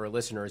 who's one of our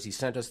listeners. He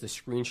sent us the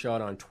screenshot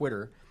on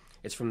Twitter.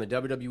 It's from the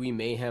WWE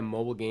Mayhem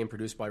mobile game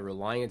produced by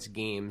Reliance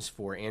Games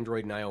for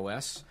Android and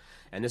iOS.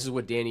 And this is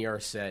what Danny R.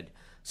 said.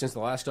 Since the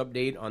last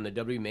update on the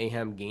WWE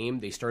Mayhem game,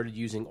 they started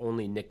using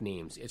only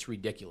nicknames. It's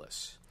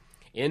ridiculous.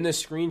 In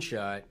this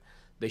screenshot,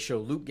 they show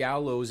Luke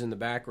Gallows in the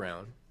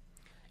background.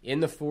 In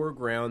the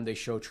foreground, they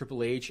show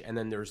Triple H, and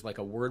then there's like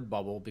a word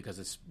bubble because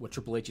it's what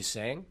Triple H is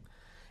saying.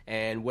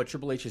 And what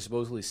Triple H is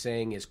supposedly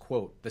saying is,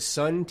 quote, "The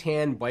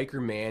suntan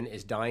biker man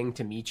is dying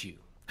to meet you."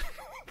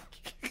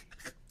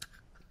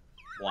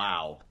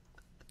 Wow.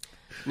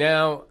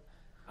 Now,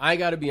 I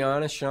got to be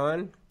honest,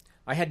 Sean.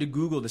 I had to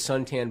Google the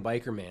suntan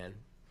biker man.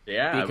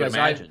 Yeah, because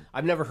I would imagine.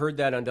 I've never heard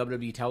that on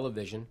WWE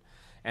television.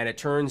 And it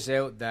turns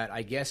out that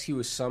I guess he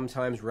was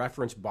sometimes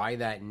referenced by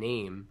that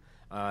name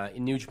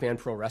in New Japan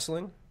Pro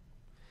Wrestling.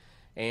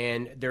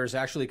 And there's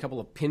actually a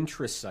couple of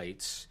Pinterest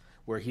sites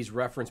where he's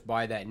referenced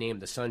by that name,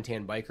 the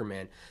Suntan Biker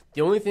Man.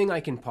 The only thing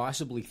I can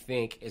possibly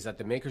think is that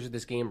the makers of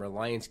this game,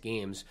 Reliance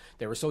Games,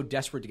 they were so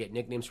desperate to get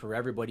nicknames for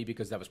everybody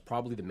because that was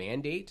probably the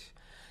mandate.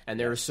 And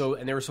they were so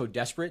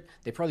desperate,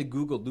 they probably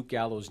Googled Luke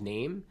Gallows'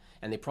 name,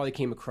 and they probably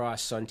came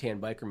across Suntan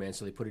Biker Man,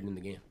 so they put it in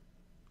the game.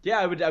 Yeah,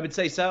 I would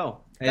say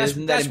so.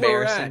 Isn't that that's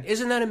embarrassing? Where we're at.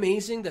 Isn't that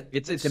amazing? That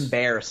it's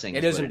embarrassing.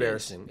 It is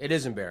embarrassing. It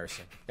is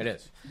embarrassing. It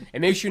is.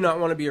 It makes you not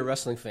want to be a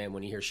wrestling fan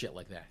when you hear shit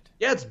like that.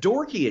 Yeah, it's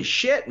dorky as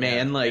shit,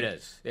 man. Yeah, like it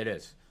is. It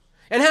is.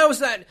 And how is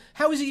that?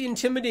 How is he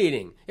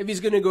intimidating? If he's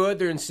going to go out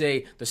there and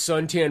say the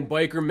Suntan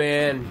Biker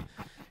Man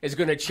is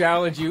going to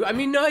challenge you, I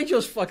mean,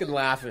 Nigel's fucking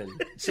laughing,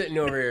 sitting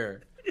over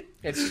here.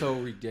 It's so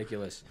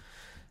ridiculous.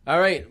 All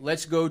right,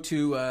 let's go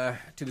to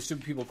the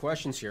Stupid People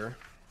questions here,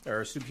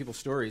 or Stupid People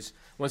stories.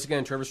 Once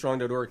again,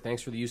 TrevorStrong.org.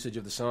 Thanks for the usage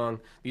of the song.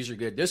 These are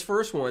good. This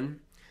first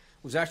one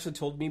was actually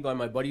told me by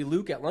my buddy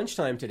Luke at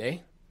lunchtime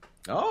today.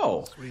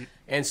 Oh, sweet.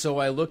 And so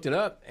I looked it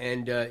up,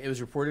 and it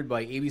was reported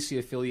by ABC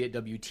affiliate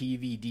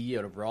WTVD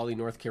out of Raleigh,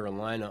 North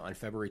Carolina on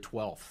February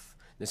 12th.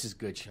 This is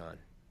good, Sean.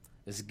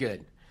 This is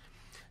good.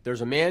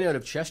 There's a man out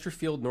of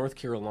Chesterfield, North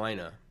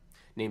Carolina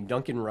named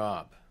Duncan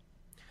Robb.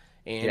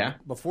 And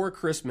before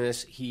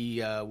Christmas,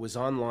 he was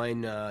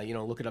online,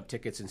 looking up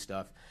tickets and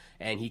stuff,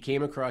 and he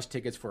came across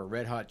tickets for a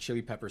Red Hot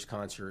Chili Peppers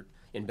concert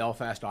in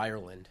Belfast,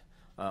 Ireland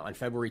on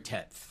February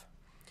 10th.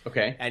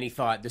 Okay. And he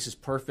thought, this is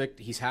perfect.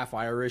 He's half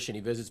Irish, and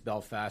he visits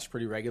Belfast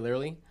pretty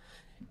regularly.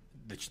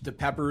 The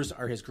Peppers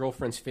are his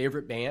girlfriend's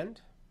favorite band.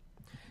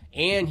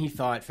 And he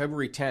thought,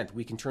 February 10th,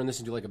 we can turn this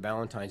into like a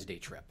Valentine's Day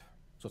trip.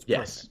 So it's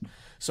perfect.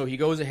 So he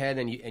goes ahead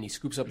and he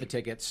scoops up the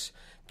tickets,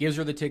 gives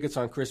her the tickets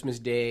on Christmas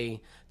Day.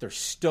 They're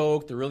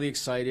stoked. They're really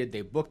excited.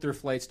 They book their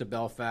flights to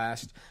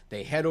Belfast.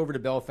 They head over to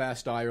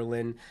Belfast,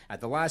 Ireland. At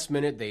the last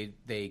minute,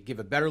 they give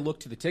a better look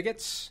to the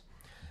tickets.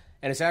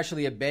 And it's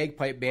actually a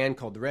bagpipe band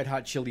called the Red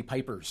Hot Chili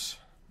Pipers.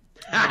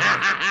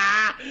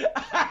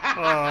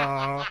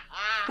 Oh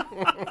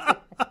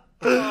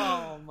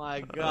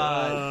my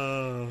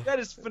god, that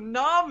is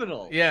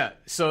phenomenal. Yeah,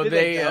 so Did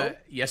they go?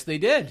 Yes, they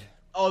did.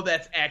 Oh,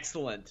 that's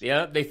excellent.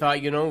 Yeah, they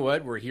thought, you know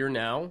what, we're here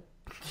now.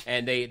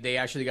 And they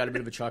actually got a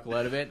bit of a chuckle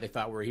out of it. They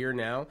thought, we're here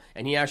now.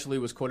 And he actually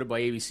was quoted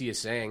by ABC as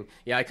saying,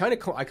 yeah, I kind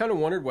of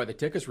wondered why the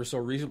tickets were so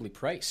reasonably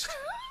priced.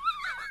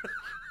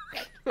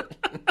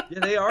 Yeah,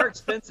 they are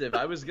expensive.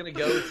 I was going to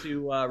go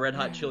to Red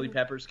Hot Chili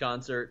Peppers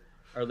concert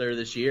earlier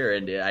this year,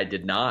 and I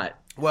did not.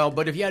 Well,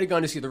 but if you had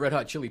gone to see the Red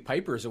Hot Chili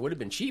Pipers, it would have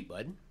been cheap,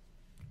 bud.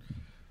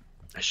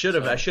 I should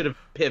have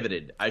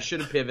pivoted.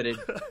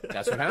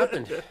 That's what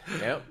happened.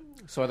 Yep.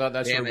 So I thought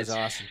that story was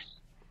awesome.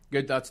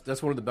 Good.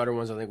 That's one of the better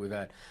ones I think we've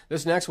had.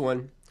 This next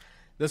one,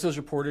 this was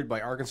reported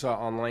by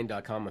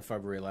ArkansasOnline.com on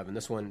February 11.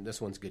 This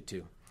one's good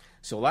too.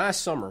 So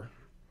last summer,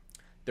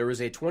 there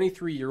was a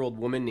 23-year-old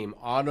woman named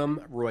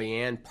Autumn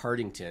Royanne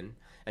Partington,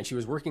 and she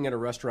was working at a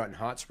restaurant in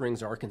Hot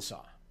Springs,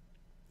 Arkansas.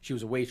 She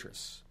was a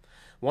waitress.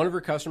 One of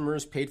her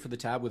customers paid for the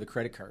tab with a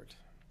credit card.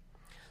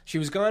 She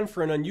was gone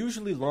for an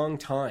unusually long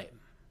time,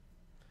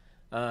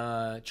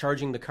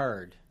 charging the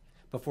card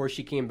before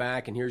she came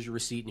back, and here's your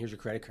receipt and here's your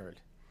credit card.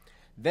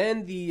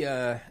 Then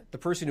the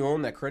person who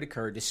owned that credit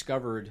card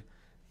discovered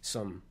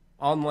some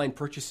online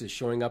purchases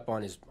showing up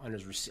on his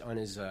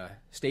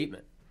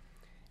statement.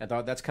 I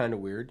thought that's kind of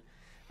weird.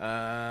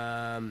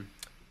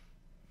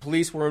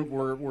 Police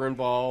were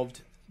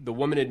involved. The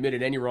woman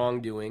admitted any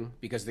wrongdoing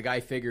because the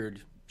guy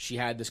figured she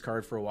had this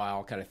card for a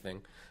while, kind of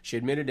thing. She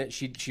admitted it.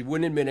 She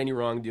wouldn't admit any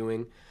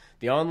wrongdoing.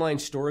 The online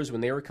stores,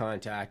 when they were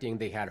contacting,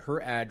 they had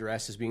her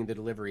address as being the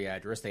delivery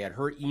address. They had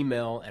her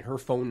email and her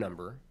phone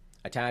number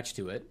attached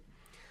to it.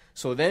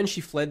 So then she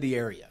fled the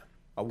area.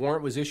 A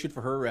warrant was issued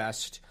for her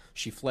arrest.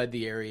 She fled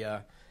the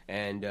area,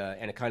 and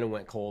it kind of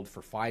went cold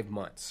for 5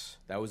 months.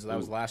 That was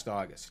last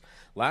August.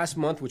 Last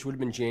month, which would have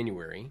been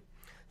January,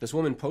 this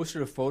woman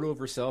posted a photo of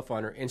herself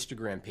on her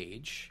Instagram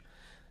page.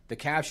 The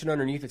caption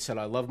underneath it said,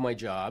 "I love my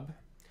job."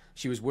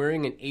 She was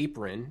wearing an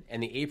apron,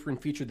 and the apron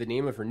featured the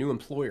name of her new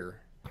employer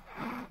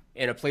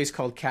in a place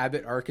called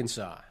Cabot,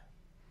 Arkansas.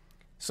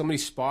 Somebody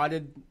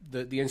spotted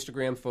the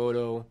Instagram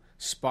photo,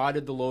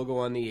 spotted the logo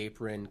on the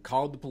apron,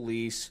 called the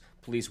police.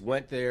 Police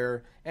went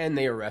there, and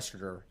they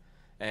arrested her.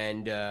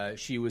 And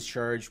she was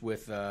charged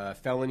with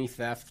felony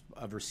theft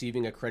of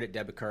receiving a credit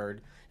debit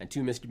card and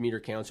 2 misdemeanor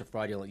counts of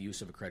fraudulent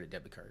use of a credit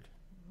debit card.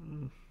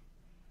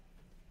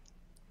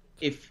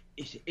 If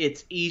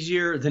it's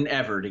easier than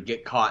ever to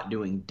get caught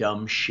doing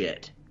dumb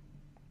shit.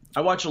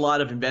 I watch a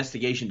lot of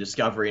Investigation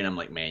Discovery, and I'm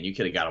like, man, you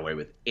could have got away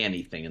with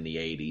anything in the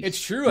 80s. It's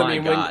true. My I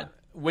mean, God.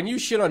 when you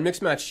shit on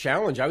Mixed Match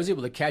Challenge, I was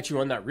able to catch you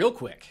on that real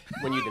quick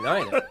when you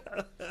denied it.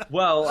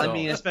 Well, I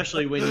mean,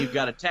 especially when you've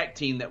got a tech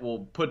team that will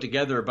put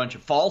together a bunch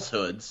of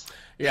falsehoods.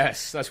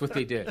 Yes, that's what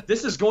they did.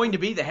 This is going to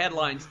be the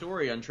headline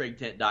story on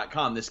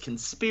TrigTent.com, this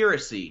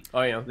conspiracy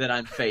that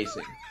I'm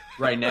facing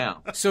right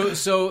now. So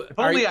if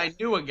only I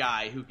knew a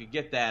guy who could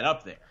get that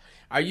up there.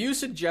 Are you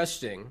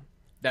suggesting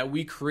that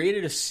we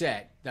created a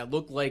set that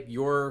looked like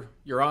your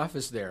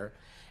office there,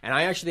 and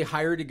I actually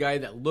hired a guy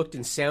that looked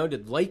and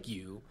sounded like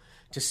you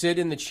to sit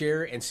in the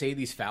chair and say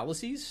these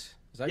fallacies?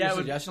 Is that your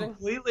suggestion? It would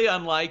be completely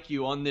unlike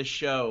you on this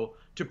show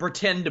to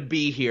pretend to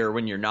be here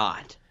when you're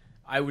not.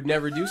 I would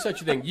never do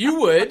such a thing.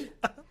 You would,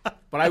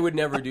 but I would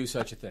never do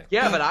such a thing.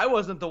 Yeah, but I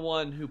wasn't the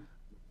one who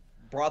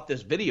brought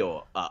this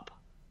video up.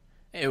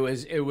 It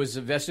was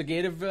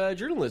investigative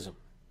journalism.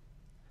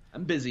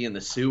 I'm busy in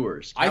the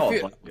sewers.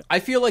 I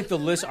feel like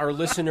our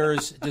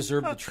listeners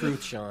deserve the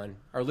truth, Sean.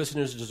 Our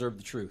listeners deserve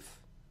the truth.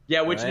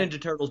 Yeah, which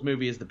Ninja Turtles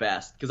movie is the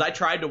best? Because I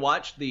tried to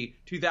watch the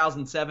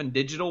 2007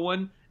 digital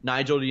one.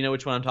 Nigel, do you know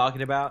which one I'm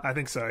talking about? I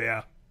think so,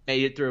 yeah.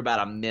 Made it through about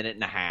a minute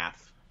and a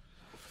half.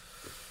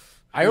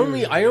 I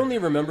only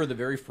remember the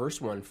very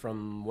first one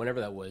from whenever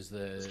that was.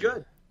 It's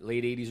good.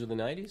 Late 80s or the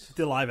 90s?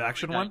 The live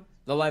action one?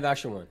 The live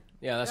action one.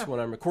 Yeah, that's the one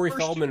I remember. Corey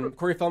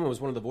Feldman was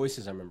one of the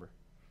voices I remember.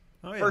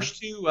 Oh, yeah.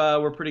 First two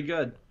were pretty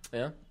good.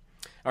 Yeah.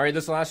 All right,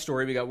 this last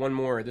story, we got one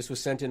more. This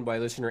was sent in by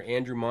listener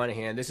Andrew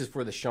Monahan. This is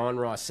for the Sean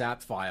Ross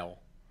Sapp file.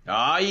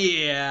 Oh,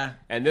 yeah.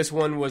 And this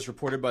one was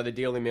reported by the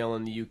Daily Mail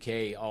in the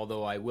UK,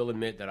 although I will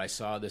admit that I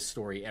saw this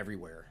story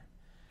everywhere.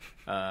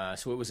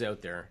 So it was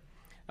out there.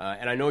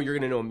 And I know you're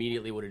going to know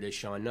immediately what it is,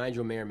 Sean.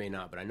 Nigel may or may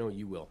not, but I know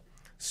you will.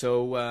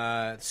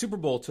 So Super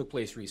Bowl took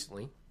place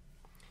recently.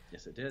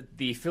 Yes, it did.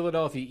 The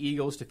Philadelphia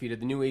Eagles defeated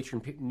the New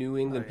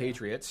England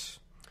Patriots.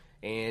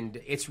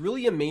 And it's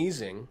really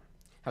amazing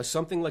how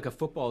something like a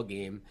football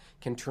game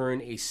can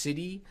turn a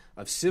city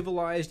of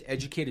civilized,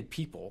 educated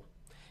people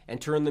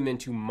and turn them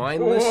into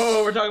mindless...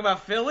 Whoa, we're talking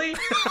about Philly?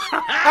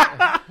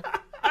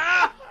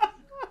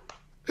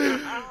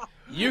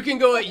 You can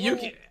go...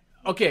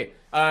 Okay.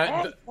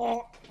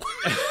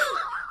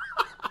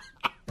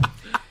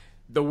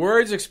 The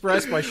words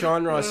expressed by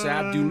Sean Ross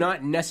Sapp do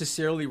not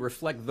necessarily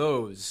reflect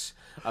those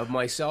of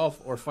myself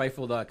or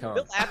Fightful.com.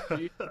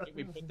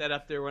 We put that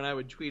up there when I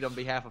would tweet on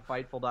behalf of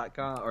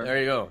Fightful.com. There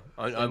you go,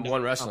 on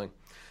One Wrestling.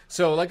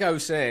 So, like I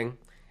was saying,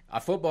 a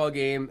football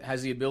game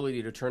has the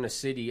ability to turn a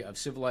city of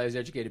civilized,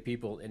 educated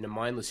people into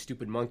mindless,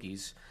 stupid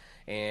monkeys.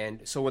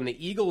 And so when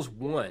the Eagles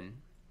won,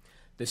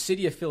 the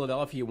city of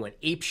Philadelphia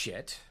went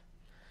apeshit.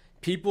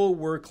 People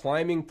were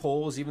climbing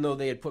poles, even though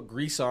they had put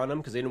grease on them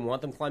because they didn't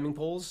want them climbing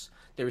poles.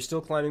 They were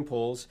still climbing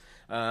poles.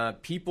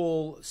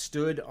 People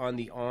stood on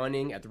the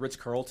awning at the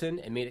Ritz-Carlton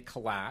and made it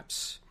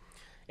collapse.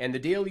 And the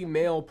Daily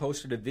Mail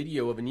posted a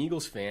video of an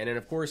Eagles fan, and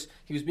of course,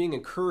 he was being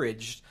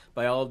encouraged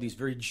by all of these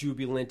very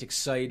jubilant,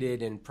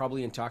 excited, and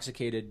probably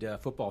intoxicated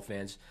football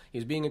fans. He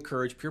was being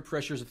encouraged. Peer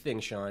pressure is a thing,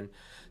 Sean.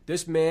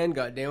 This man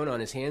got down on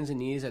his hands and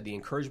knees at the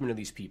encouragement of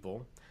these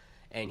people,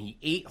 and he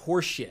ate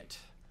horse shit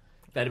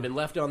that had been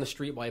left on the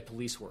street by a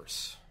police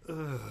horse.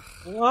 Ugh.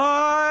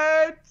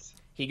 What?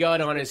 He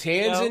got on his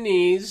hands and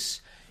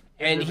knees,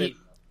 and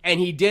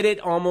he did it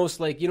almost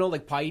like,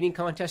 like pie eating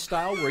contest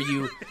style, where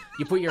you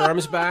put your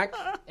arms back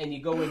and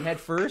you go in head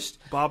first.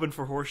 Bobbing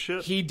for horse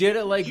shit. He did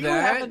it like that. You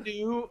have a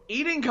new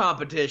eating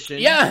competition.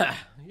 Yeah.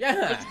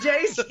 It's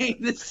Jay's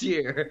this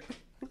year.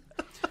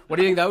 What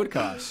do you think that would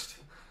cost?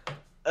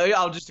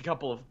 Just a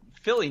couple of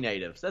Philly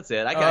natives. That's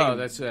it. I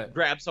can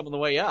grab some on the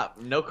way up.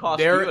 No cost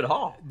to you at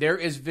all. There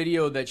is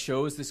video that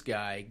shows this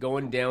guy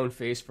going down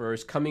face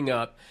first, coming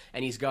up,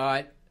 and he's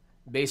got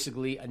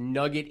basically a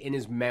nugget in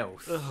his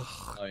mouth.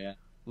 Ugh. Oh, yeah.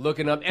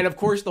 Looking up. And, of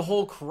course, the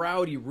whole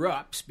crowd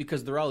erupts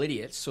because they're all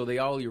idiots, so they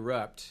all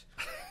erupt.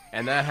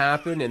 And that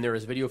happened, and there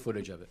is video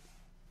footage of it.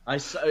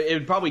 It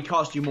would probably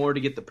cost you more to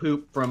get the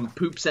poop from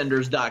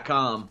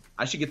poopsenders.com.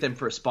 I should get them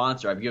for a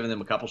sponsor. I've given them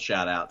a couple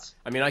shout-outs.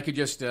 I mean, I could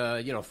just,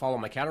 follow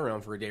my cat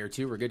around for a day or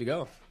two. We're good to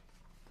go.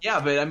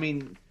 Yeah, but, I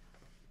mean,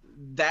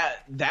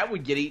 that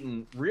would get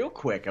eaten real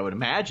quick, I would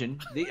imagine.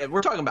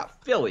 We're talking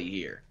about Philly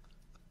here.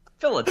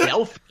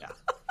 Philadelphia.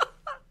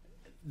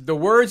 The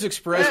words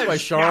expressed by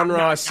Sean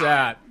Ross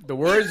Sapp. The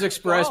words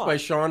expressed by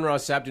Sean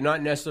Ross Sapp do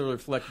not necessarily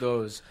reflect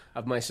those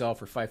of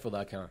myself or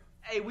Fightful.com.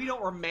 Hey, we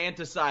don't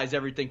romanticize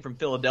everything from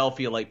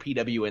Philadelphia like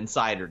PW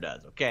Insider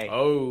does, okay?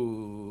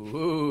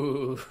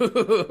 Oh.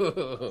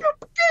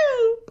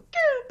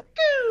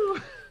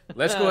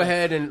 Let's go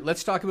ahead and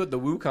let's talk about the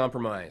Wu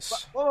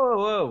Compromise.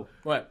 Whoa.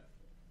 What?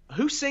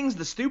 Who sings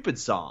the stupid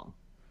song?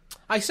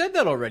 I said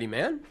that already,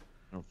 man.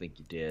 I don't think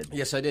you did.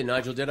 Yes, I did.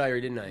 Nigel, did I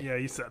or didn't I? Yeah,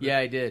 you said it. Yeah,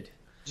 I did.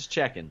 Just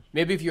checking.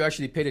 Maybe if you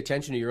actually paid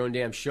attention to your own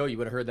damn show, you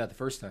would have heard that the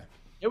first time.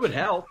 It would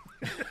help.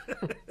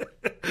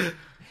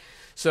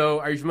 So,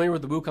 are you familiar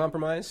with the Wu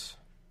Compromise?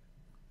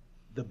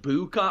 The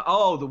Wu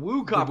Compromise. The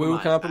Wu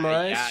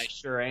Compromise? Yeah, I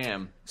sure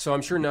am. So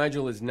I'm sure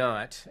Nigel is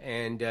not.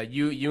 And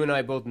you and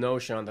I both know,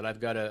 Sean, that I've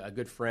got a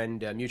good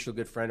friend, a mutual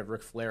good friend of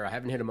Ric Flair. I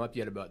haven't hit him up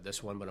yet about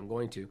this one, but I'm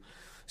going to.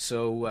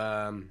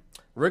 So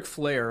Ric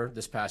Flair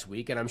this past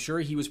week, and I'm sure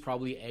he was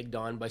probably egged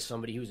on by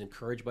somebody, he was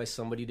encouraged by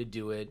somebody to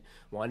do it,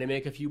 wanted to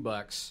make a few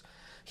bucks.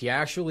 He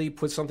actually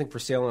put something for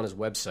sale on his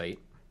website.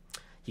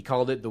 He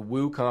called it the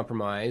Wu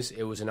Compromise.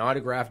 It was an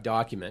autographed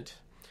document,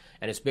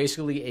 and it's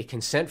basically a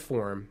consent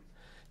form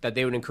that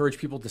they would encourage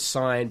people to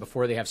sign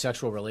before they have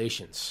sexual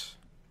relations.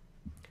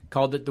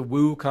 Called it the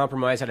Wu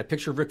Compromise, had a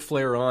picture of Ric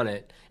Flair on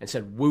it, and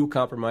said Wu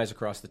Compromise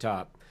across the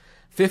top.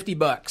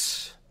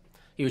 $50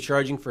 he was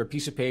charging for a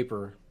piece of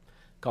paper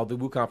called the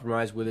Wu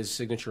Compromise with his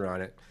signature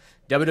on it.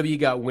 WWE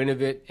got wind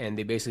of it, and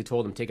they basically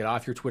told him, take it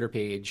off your Twitter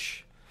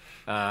page.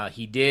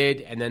 He did,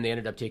 and then they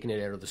ended up taking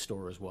it out of the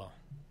store as well.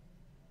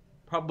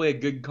 Probably a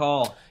good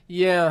call.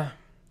 Yeah.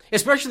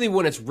 Especially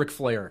when it's Ric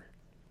Flair.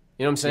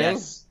 You know what I'm saying?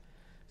 Yes.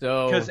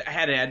 Because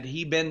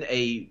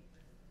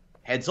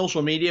had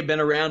social media been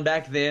around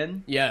back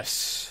then,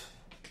 yes,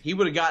 he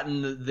would have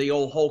gotten the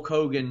old Hulk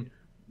Hogan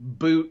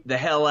boot the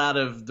hell out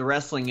of the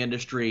wrestling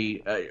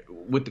industry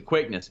with the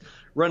quickness,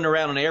 running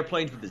around on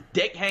airplanes with his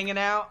dick hanging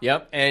out.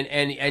 Yep,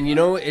 and you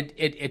know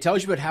it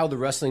tells you about how the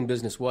wrestling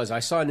business was.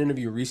 I saw an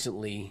interview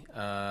recently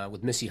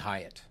with Missy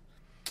Hyatt.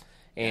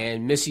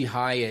 And Missy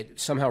Hyatt,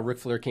 somehow Ric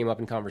Flair came up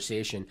in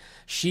conversation.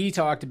 She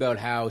talked about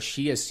how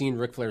she has seen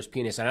Ric Flair's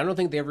penis, and I don't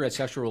think they ever had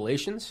sexual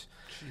relations.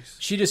 Jeez.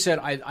 She just said,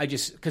 I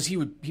just, because he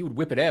would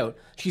whip it out.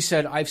 She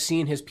said, I've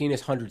seen his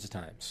penis hundreds of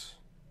times.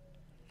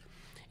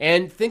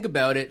 And think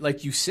about it,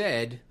 like you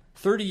said,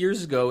 30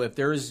 years ago, if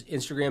there was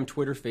Instagram,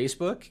 Twitter,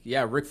 Facebook,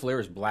 yeah, Ric Flair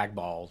is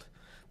blackballed.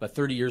 But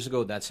 30 years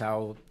ago, that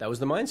was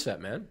the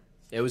mindset, man.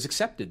 It was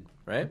accepted,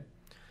 right?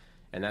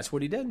 And that's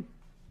what he did.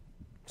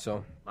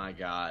 So. My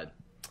God.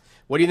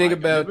 What do you think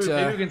about...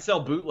 Maybe we can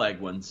sell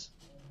bootleg ones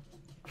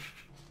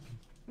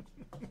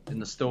in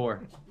the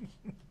store.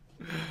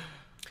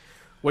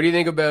 What do you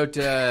think about...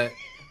 are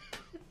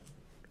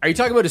you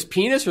talking about his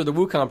penis or the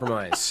Wu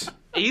Compromise?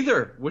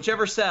 Either.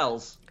 Whichever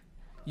sells.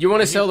 You want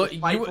to sell...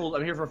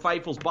 I'm here for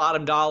Fightful's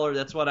bottom dollar.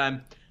 That's what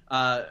I'm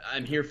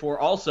here for.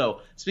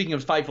 Also, speaking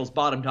of Fightful's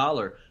bottom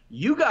dollar,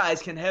 you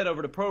guys can head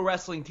over to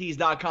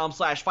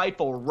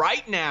ProWrestlingTees.com/Fightful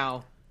right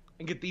now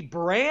and get the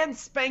brand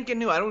spanking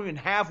new... I don't even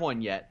have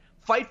one yet.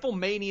 Fightful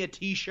Mania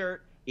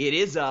t-shirt. It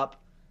is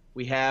up.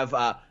 We have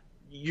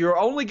you're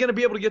only going to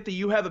be able to get the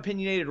You Have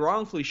Opinionated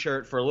Wrongfully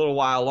shirt for a little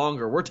while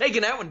longer. We're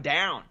taking that one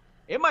down.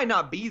 It might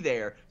not be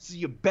there, so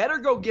you better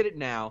go get it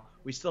now.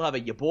 We still have a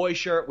Ya Boy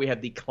shirt. We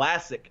have the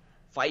classic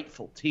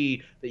Fightful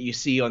tee that you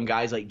see on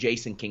guys like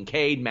Jason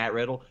Kincaid, Matt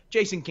Riddle.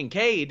 Jason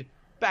Kincaid,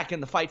 back in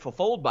the Fightful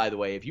fold, by the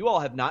way. If you all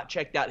have not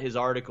checked out his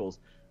articles,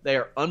 they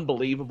are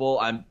unbelievable.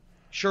 I'm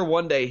sure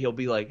one day he'll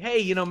be like,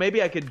 hey,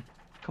 maybe I could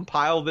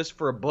compile this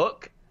for a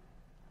book.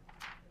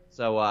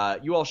 So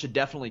you all should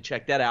definitely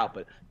check that out.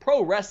 But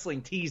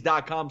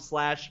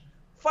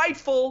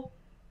ProWrestlingTees.com/Fightful.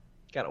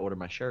 Got to order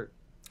my shirt.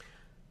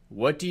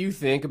 What do you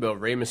think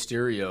about Rey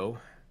Mysterio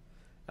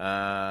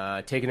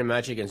taking a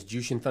match against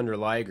Jushin Thunder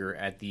Liger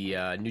at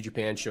the New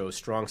Japan show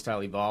Strong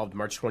Style Evolved,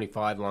 March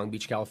 25, Long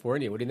Beach,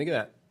 California? What do you think of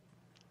that?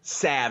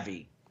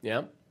 Savvy.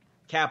 Yeah.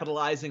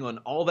 Capitalizing on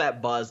all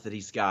that buzz that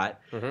he's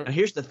got. Mm-hmm. And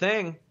here's the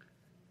thing.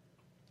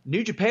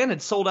 New Japan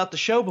had sold out the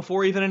show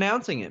before even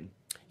announcing him.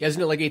 Yeah,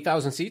 isn't it like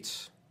 8,000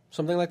 seats?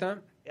 Something like that?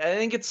 I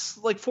think it's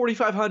like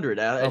 4,500.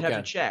 I'd have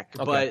to check.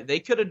 Okay. But they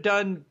could have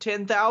done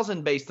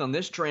 10,000 based on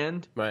this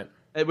trend. Right.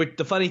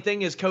 The funny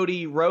thing is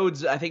Cody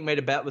Rhodes, I think, made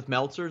a bet with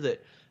Meltzer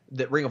that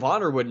Ring of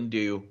Honor wouldn't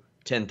do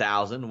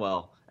 10,000.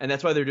 Well, and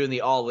that's why they're doing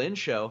the All-In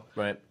show.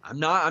 Right. I'm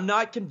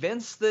not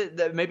convinced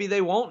that maybe they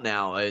won't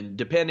now, and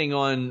depending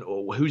on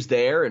who's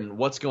there and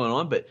what's going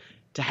on. But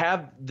to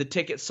have the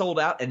tickets sold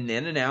out and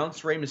then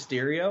announce Rey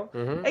Mysterio,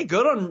 mm-hmm. Hey,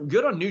 good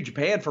on New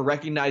Japan for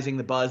recognizing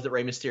the buzz that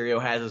Rey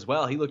Mysterio has as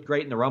well. He looked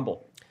great in the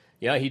Rumble.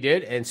 Yeah, he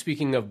did. And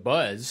speaking of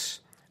buzz,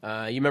 you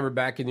remember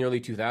back in the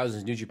early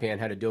 2000s, New Japan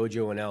had a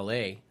dojo in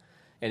L.A.,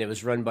 and it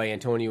was run by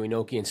Antonio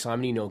Inoki and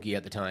Sammy Inoki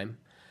at the time.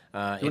 You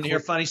want to hear a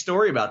funny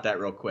story about that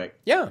real quick?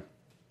 Yeah.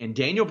 In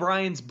Daniel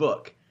Bryan's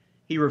book,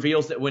 he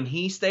reveals that when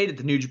he stayed at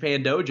the New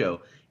Japan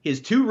dojo, his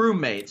two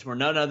roommates were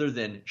none other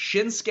than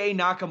Shinsuke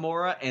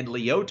Nakamura and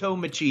Lyoto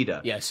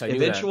Machida. Yes, I knew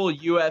eventual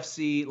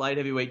UFC light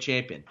heavyweight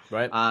champion.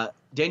 Right.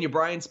 Daniel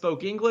Bryan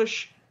spoke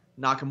English.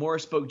 Nakamura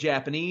spoke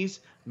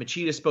Japanese,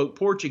 Machida spoke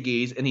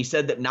Portuguese, and he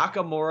said that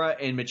Nakamura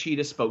and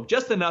Machida spoke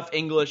just enough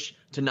English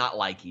to not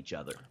like each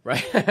other.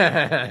 Right.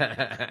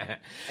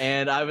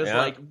 And I was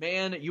like,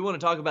 man, you want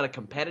to talk about a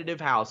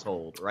competitive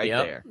household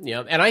there.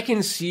 Yeah, and I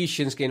can see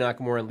Shinsuke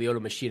Nakamura and Lyoto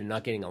Machida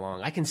not getting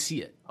along. I can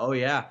see it. Oh,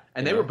 yeah.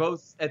 And they were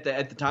both, at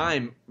the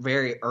time,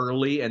 very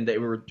early, and they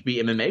were to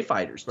be MMA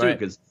fighters, too,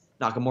 because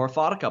Nakamura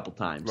fought a couple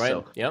times. Right.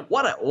 So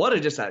what a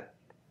just a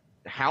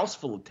house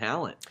full of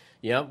talent.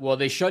 Yeah, well,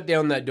 they shut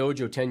down that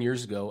dojo 10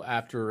 years ago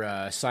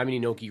after Simon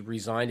Inoki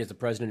resigned as the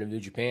president of New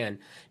Japan.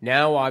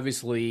 Now,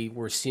 obviously,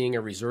 we're seeing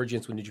a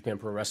resurgence with New Japan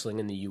Pro Wrestling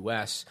in the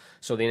U.S.,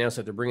 so they announced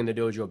that they're bringing the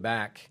dojo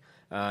back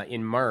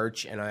in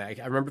March, and I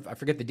remember, I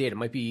forget the date, it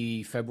might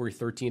be February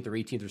 13th or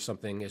 18th or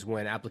something, is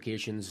when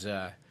applications,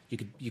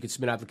 you could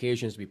submit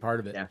applications to be part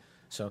of it. Yeah.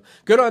 So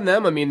good on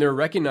them. I mean, they're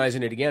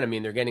recognizing it again. I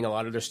mean, they're getting a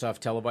lot of their stuff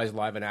televised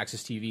live on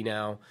Access TV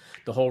now.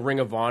 The whole Ring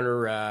of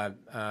Honor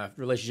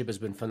relationship has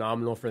been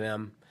phenomenal for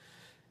them.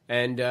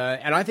 And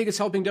I think it's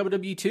helping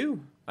WWE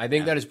too. I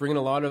think that is bringing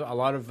a lot of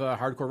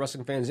hardcore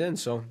wrestling fans in.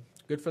 So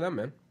good for them,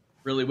 man.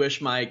 Really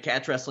wish my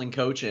catch wrestling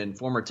coach and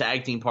former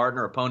tag team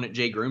partner opponent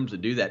Jay Grooms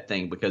would do that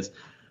thing, because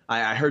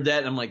I heard that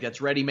and I'm like,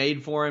 that's ready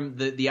made for him.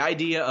 The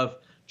idea of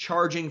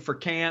charging for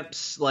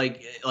camps,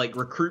 like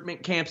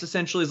recruitment camps,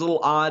 essentially is a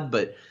little odd,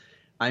 but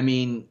I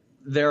mean,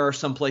 there are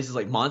some places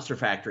like Monster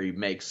Factory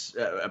makes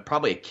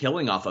probably a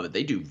killing off of it.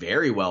 They do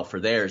very well for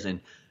theirs,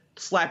 and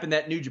slapping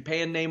that New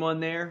Japan name on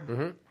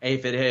there,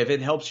 if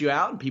it helps you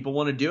out and people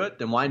want to do it,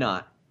 then why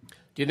not?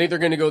 Do you think they're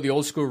going to go the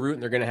old school route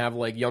and they're going to have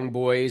like young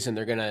boys and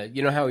they're going to,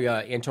 you know how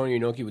Antonio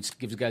Inoki would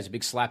give guys a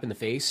big slap in the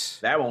face?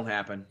 That won't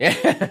happen.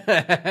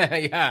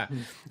 Yeah,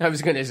 I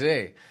was going to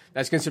say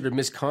that's considered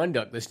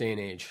misconduct this day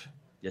and age.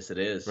 Yes, it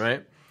is.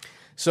 Right.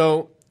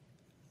 So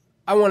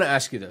I want to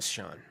ask you this,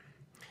 Sean.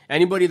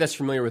 Anybody that's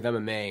familiar with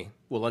MMA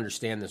will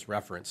understand this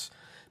reference.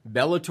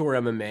 Bellator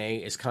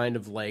MMA is kind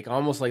of like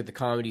almost like the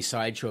comedy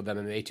sideshow of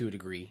MMA to a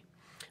degree,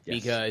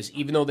 because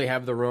even though they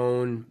have their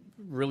own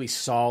really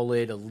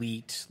solid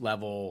elite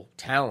level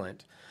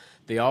talent,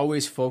 they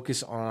always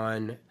focus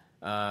on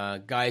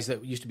guys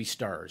that used to be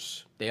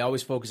stars. They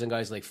always focus on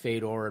guys like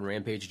Fedor and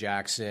Rampage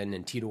Jackson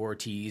and Tito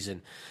Ortiz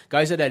and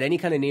guys that had any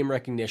kind of name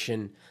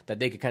recognition that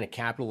they could kind of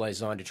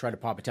capitalize on to try to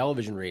pop a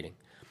television rating.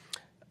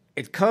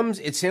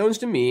 It sounds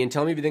to me, and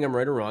tell me if you think I'm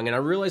right or wrong, and I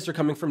realize they're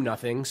coming from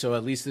nothing, so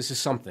at least this is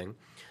something.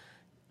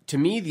 To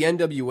me, the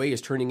NWA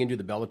is turning into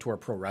the Bellator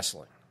Pro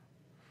Wrestling.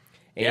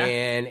 Yeah.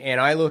 And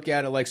I look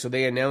at it like, so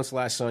they announced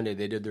last Sunday,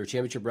 they did their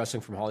Championship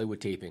Wrestling from Hollywood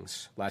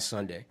tapings last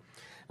Sunday.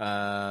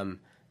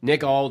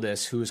 Nick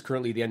Aldis, who is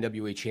currently the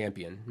NWA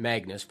champion,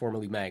 Magnus,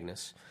 formerly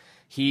Magnus,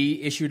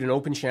 he issued an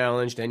open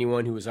challenge to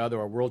anyone who was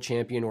either a world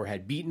champion or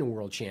had beaten a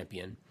world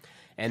champion.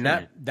 And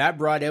that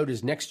brought out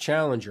his next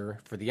challenger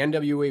for the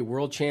NWA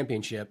World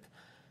Championship,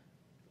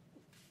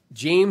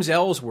 James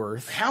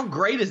Ellsworth. How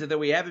great is it that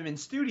we have him in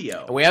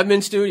studio? We have him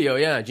in studio,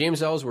 yeah,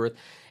 James Ellsworth.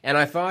 And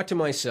I thought to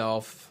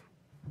myself,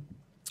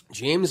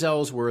 James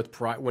Ellsworth,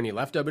 when he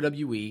left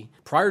WWE,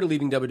 prior to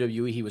leaving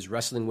WWE, he was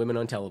wrestling women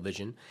on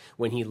television.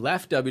 When he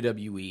left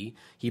WWE,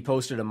 he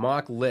posted a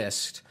mock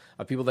list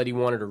of people that he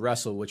wanted to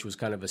wrestle, which was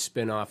kind of a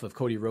spin-off of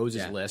Cody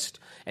Rhodes' list.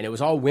 And it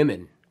was all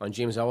women on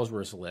James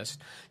Ellsworth's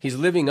list. He's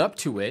living up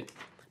to it,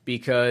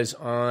 because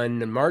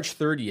on March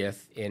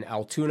 30th in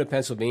Altoona,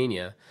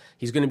 Pennsylvania,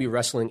 he's going to be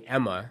wrestling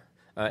Emma,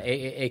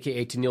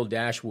 a.k.a. Tenille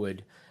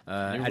Dashwood.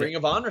 New Ring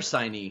of Honor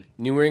signee.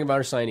 New Ring of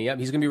Honor signee, yep.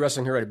 He's going to be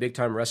wrestling her at a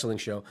big-time wrestling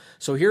show.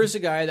 So here's a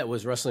guy that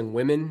was wrestling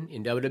women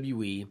in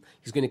WWE.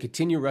 He's going to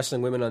continue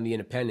wrestling women on the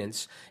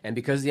independents. And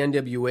because the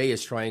NWA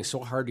is trying so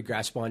hard to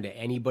grasp onto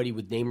anybody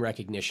with name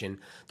recognition,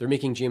 they're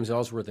making James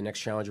Ellsworth the next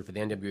challenger for the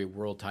NWA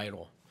World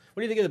title.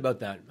 What do you think about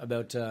that?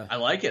 I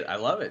like it. I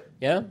love it.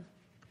 Yeah?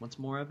 What's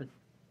more of it?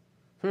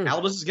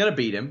 Aldis is going to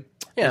beat him.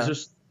 Yeah.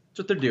 That's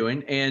what they're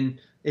doing. And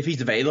if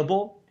he's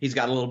available, he's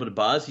got a little bit of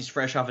buzz. He's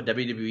fresh off a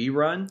WWE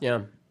run.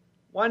 Yeah.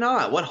 Why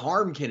not? What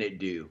harm can it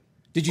do?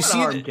 Did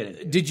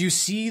you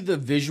see the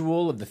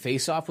visual of the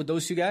face-off with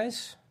those two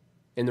guys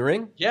in the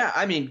ring? Yeah,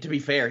 I mean, to be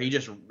fair,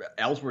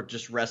 Ellsworth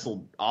just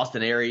wrestled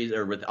Austin Aries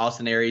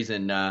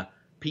and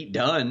Pete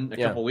Dunne a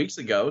couple weeks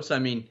ago. So I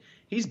mean,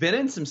 he's been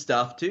in some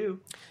stuff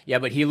too. Yeah,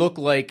 but he looked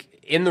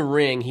like in the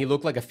ring, he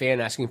looked like a fan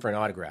asking for an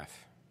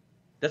autograph.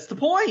 That's the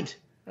point.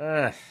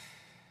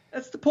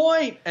 That's the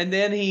point. And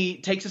then he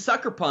takes a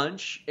sucker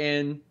punch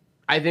and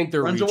I think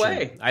they're runs reaching.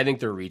 away. I think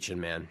they're reaching,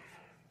 man.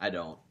 I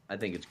don't. I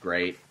think it's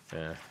great.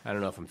 Yeah, I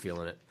don't know if I'm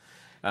feeling it.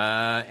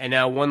 And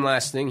now one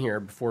last thing here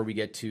before we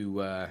get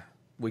to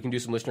we can do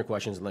some listener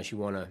questions unless you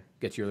want to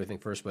get to your other thing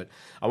first. But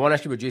I want to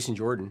ask you about Jason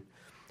Jordan.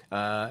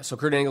 So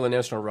Kurt Angle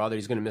announced on Raw that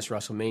he's going to miss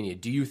WrestleMania.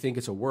 Do you think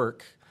it's a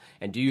work?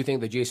 And do you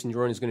think that Jason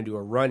Jordan is going to do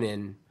a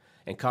run-in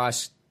and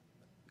cost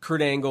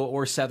Kurt Angle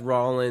or Seth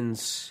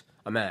Rollins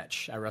a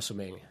match at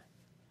WrestleMania?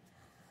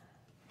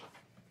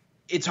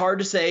 It's hard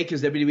to say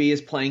because WWE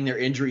is playing their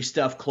injury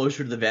stuff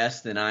closer to the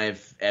vest than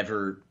I've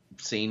ever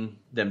seen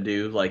them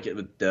do, like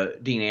with the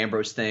Dean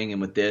Ambrose thing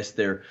and with this,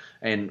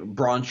 and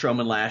Braun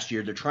Strowman last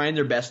year, they're trying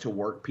their best to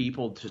work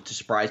people, to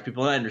surprise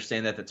people. And I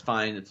understand that. That's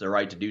fine. It's their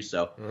right to do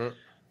so. Mm-hmm.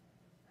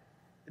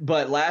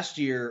 But last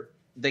year,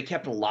 they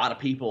kept a lot of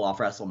people off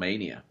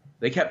WrestleMania.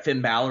 They kept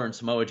Finn Balor and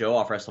Samoa Joe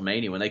off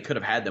WrestleMania when they could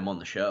have had them on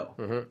the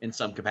show in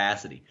some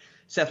capacity.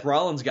 Seth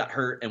Rollins got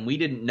hurt, and we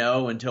didn't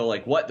know until,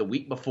 the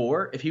week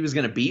before if he was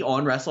going to be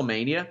on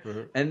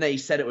WrestleMania. And they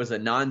said it was a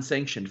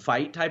non-sanctioned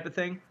fight type of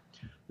thing.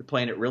 They're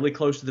playing it really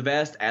close to the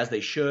vest, as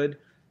they should.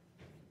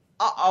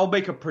 I'll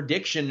make a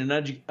prediction,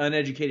 an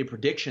uneducated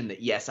prediction,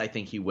 that yes, I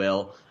think he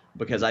will,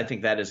 because I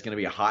think that is going to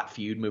be a hot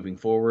feud moving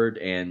forward,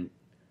 and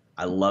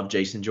I love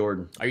Jason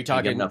Jordan. Are you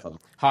talking enough of him?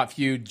 Hot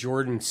feud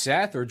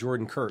Jordan-Seth or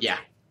Jordan-Kurt? Yeah.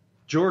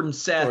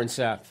 Jordan-Seth.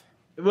 Jordan-Seth.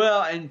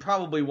 Well, and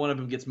probably one of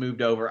them gets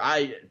moved over.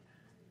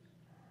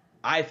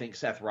 I think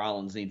Seth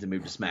Rollins needs to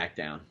move to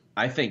SmackDown.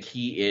 I think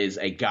he is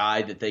a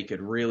guy that they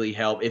could really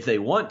help if they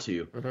want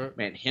to.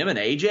 Man, him and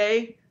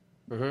AJ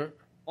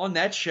on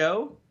that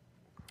show.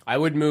 I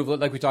would move,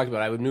 like we talked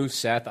about, I would move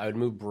Seth. I would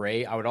move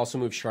Bray. I would also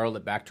move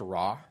Charlotte back to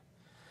Raw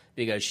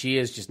because she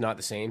is just not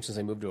the same since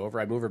I moved her over.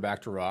 I'd move her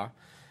back to Raw.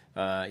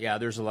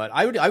 There's a lot.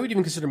 I would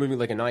even consider moving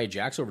like a Nia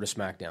Jax over to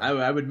SmackDown.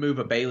 I would move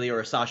a Bayley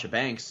or a Sasha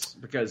Banks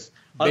because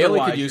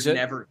Bayley could use it.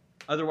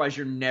 Otherwise,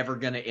 you're never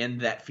going to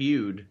end that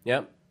feud.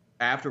 Yep.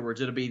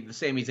 Afterwards, it'll be the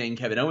Sami Zayn,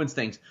 Kevin Owens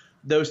things.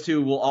 Those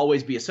two will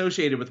always be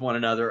associated with one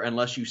another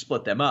unless you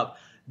split them up.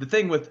 The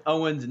thing with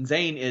Owens and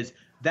Zayn is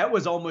that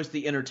was almost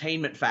the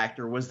entertainment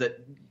factor, was that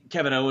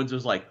Kevin Owens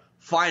was like,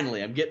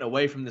 finally, I'm getting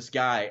away from this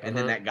guy, and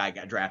then that guy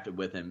got drafted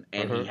with him,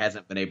 and he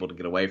hasn't been able to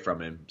get away from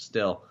him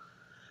still.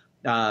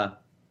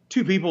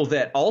 Two people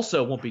that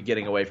also won't be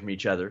getting away from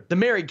each other, the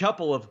married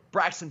couple of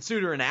Braxton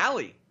Suter and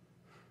Allie.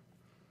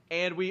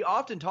 And we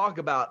often talk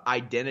about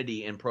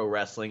identity in pro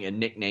wrestling and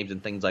nicknames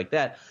and things like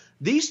that.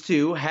 These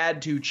two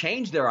had to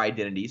change their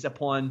identities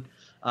upon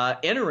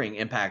entering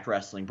Impact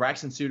Wrestling.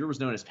 Braxton Suter was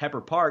known as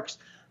Pepper Parks,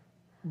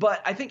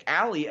 but I think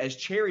Allie, as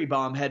Cherry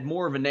Bomb, had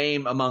more of a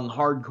name among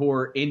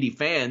hardcore indie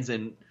fans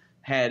and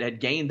had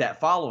gained that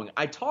following.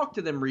 I talked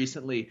to them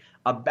recently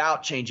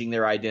about changing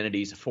their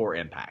identities for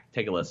Impact.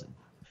 Take a listen.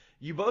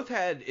 You both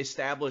had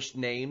established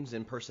names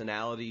and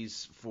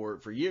personalities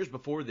for years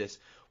before this.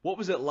 What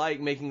was it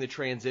like making the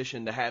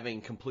transition to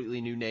having completely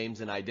new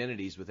names and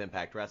identities with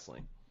Impact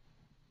Wrestling?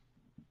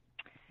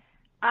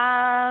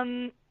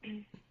 I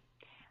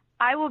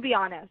will be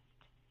honest.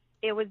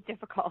 It was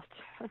difficult.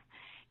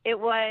 It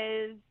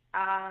was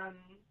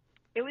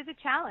a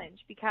challenge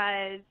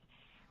because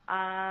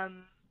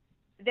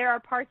there are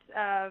parts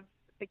of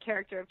the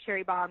character of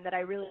Cherry Bomb that I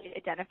really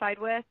identified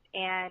with,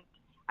 and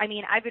I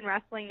mean, I've been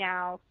wrestling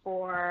now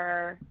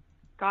for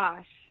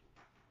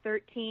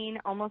 13,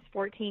 almost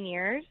 14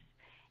 years,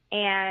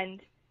 and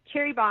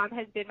Cherry Bomb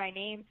has been my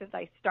name since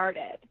I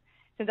started,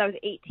 since I was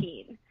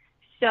 18.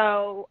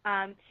 So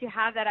to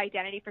have that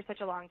identity for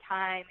such a long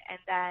time and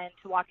then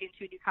to walk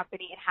into a new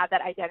company and have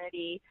that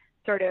identity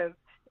sort of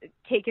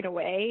taken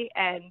away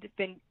and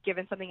been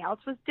given something else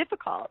was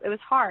difficult. It was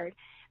hard.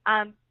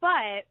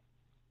 But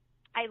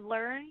I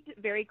learned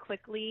very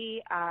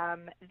quickly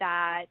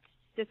that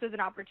this was an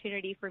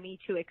opportunity for me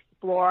to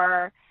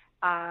explore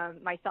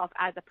myself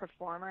as a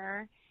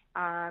performer,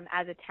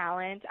 as a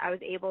talent. I was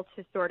able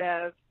to sort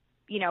of,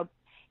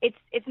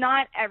 it's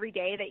not every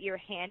day that you're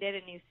handed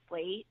a new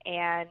slate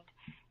and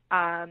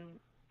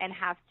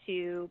have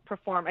to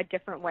perform a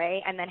different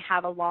way and then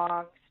have a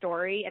long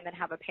story and then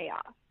have a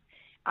payoff.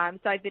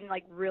 So I've been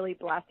really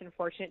blessed and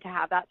fortunate to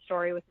have that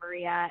story with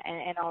Maria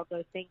and all of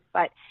those things.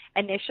 But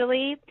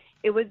initially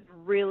it was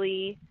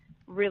really,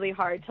 really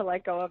hard to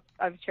let go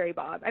of Cherry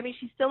Bomb. I mean,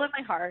 she's still in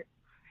my heart.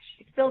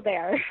 She's still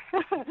there.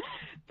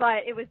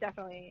 But it was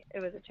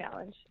a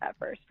challenge at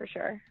first, for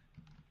sure.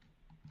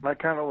 I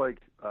kind of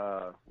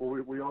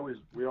we always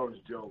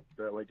joke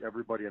that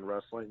everybody in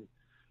wrestling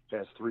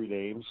has three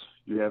names.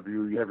 You have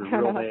your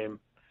real name,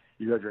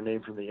 you have your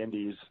name from the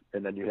indies,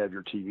 and then you have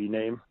your TV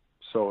name.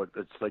 So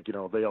it's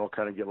they all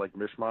kind of get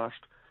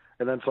mishmashed.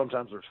 And then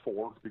sometimes there's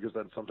four, because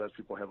then sometimes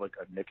people have a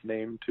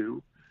nickname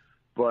too.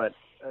 But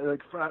I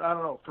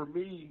don't know, for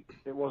me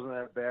it wasn't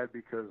that bad,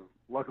 because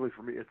luckily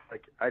for me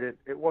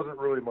it wasn't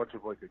really much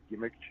of a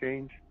gimmick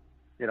change.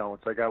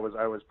 It's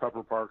I was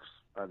Pepper Parks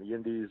on the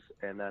indies,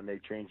 and then they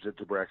changed it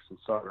to Braxton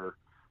Sutter.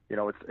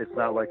 It's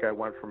not like I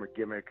went from a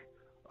gimmick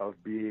of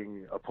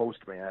being a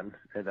postman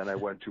and then I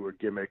went to a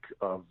gimmick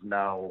of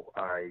now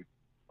I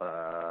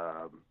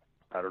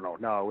don't know.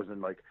 Now I was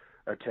in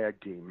a tag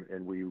team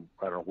and we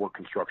work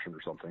construction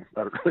or something.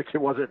 I don't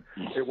it wasn't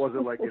it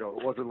wasn't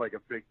a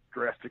big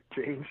drastic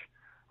change.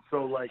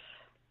 So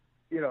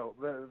the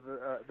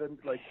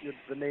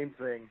name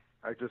thing,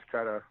 I just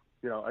kind of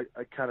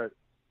I kind of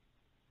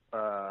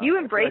you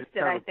embraced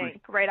it, I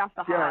think, right off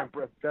the hop.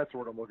 Yeah, that's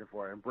what I'm looking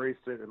for. I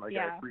embraced it, and I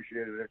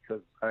appreciated it,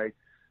 because I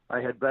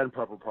had been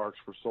Pepper Parks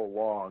for so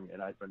long,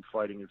 and I'd been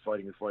fighting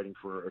for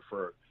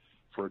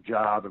a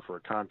job and for a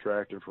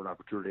contract and for an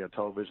opportunity on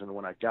television. And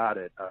when I got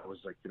it, I was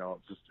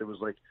it was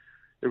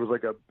it was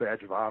like a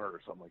badge of honor or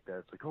something like that.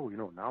 It's like, oh,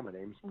 now my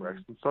name's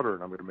Braxton Sutter,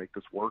 and I'm going to make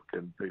this work.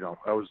 And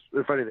I was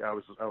actually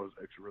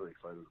really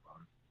excited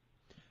about it.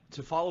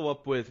 To follow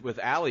up with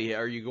Allie,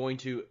 are you going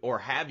to, or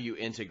have you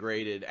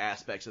integrated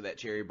aspects of that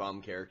Cherry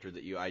Bomb character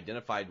that you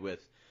identified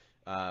with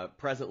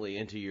presently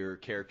into your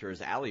character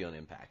as Allie on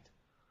Impact?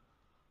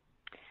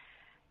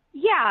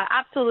 Yeah,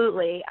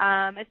 absolutely.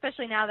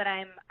 Especially now that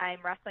I'm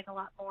wrestling a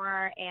lot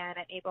more and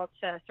I'm able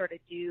to sort of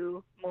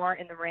do more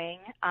in the ring.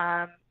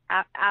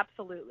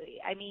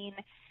 Absolutely. I mean,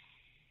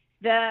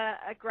 the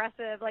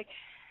aggressive, like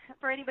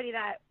for anybody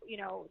that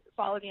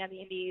followed me on the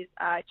Indies,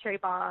 Cherry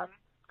Bomb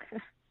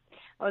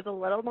was a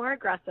little more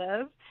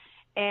aggressive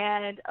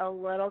and a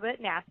little bit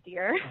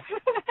nastier.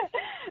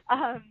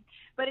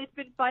 But it's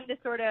been fun to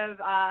sort of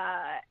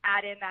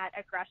add in that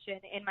aggression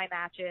in my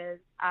matches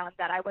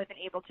that I wasn't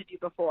able to do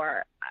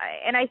before.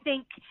 And I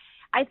think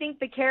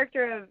the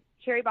character of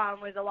Cherry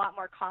Bomb was a lot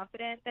more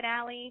confident than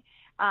Allie,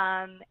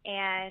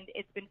 and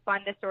it's been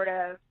fun to sort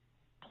of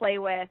play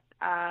with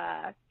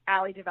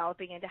Allie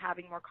developing into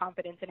having more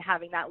confidence and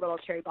having that little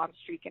Cherry Bomb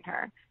streak in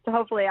her. So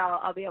hopefully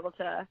I'll be able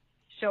to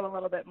show a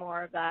little bit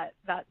more of that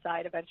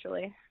side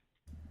eventually.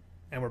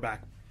 And we're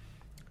back.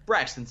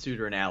 Braxton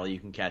Sutter and Allie, you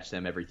can catch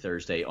them every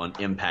Thursday on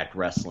Impact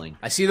Wrestling.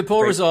 I see the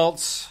poll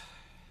results.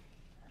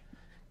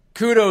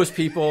 Kudos,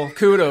 people.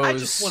 Kudos. I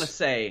just want to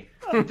say,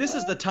 this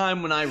is the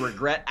time when I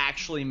regret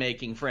actually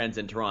making friends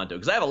in Toronto,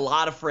 because I have a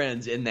lot of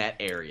friends in that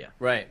area.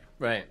 Right.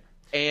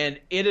 And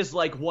it is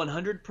like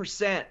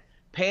 100%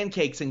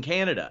 pancakes in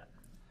Canada.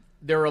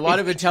 There are a lot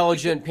of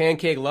intelligent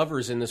pancake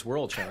lovers in this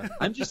world, Sean.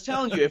 I'm just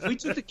telling you, if we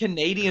took the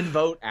Canadian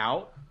vote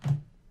out,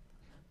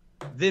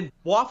 then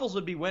Waffles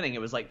would be winning.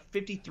 It was like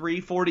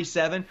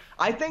 53-47.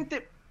 I think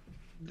that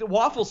the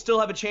Waffles still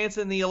have a chance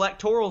in the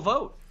electoral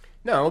vote.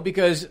 No,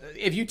 because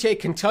if you take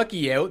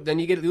Kentucky out, then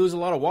you lose a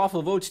lot of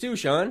Waffle votes too,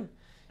 Sean.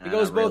 It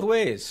goes both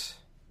ways.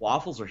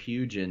 Waffles are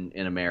huge in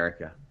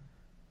America.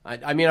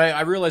 I mean,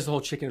 I realize the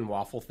whole chicken and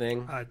waffle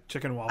thing.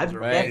 Chicken and waffles are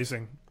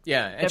amazing.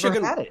 Yeah, and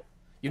never had it.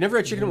 You never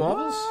had chicken and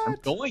waffles? I'm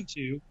going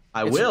to.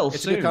 I will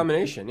It's soon. a good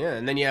combination, yeah.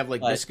 And then you have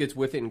like biscuits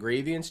with it and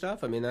gravy and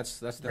stuff. I mean, that's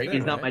the thing.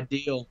 Gravy's not my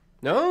deal.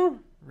 No?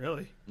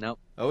 Really? No.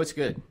 Oh, it's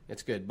good.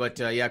 It's good. But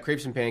yeah,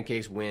 crepes and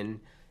pancakes win.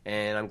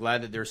 And I'm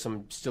glad that there's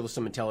still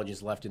some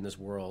intelligence left in this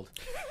world,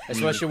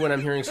 especially when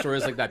I'm hearing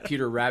stories like that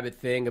Peter Rabbit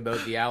thing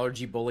about the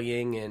allergy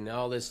bullying and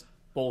all this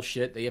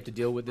bullshit that you have to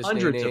deal with this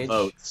Hundreds day and age.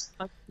 of votes.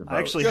 I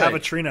actually have a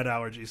tree nut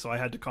allergy, so I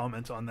had to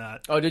comment on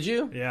that. Oh, did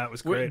you? Yeah, it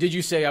was great. Did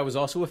you say I was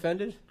also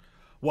offended?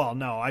 Well,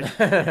 no.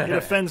 It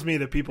offends me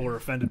that people are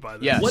offended by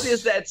this. Yes. What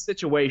is that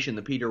situation,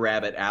 the Peter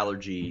Rabbit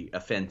allergy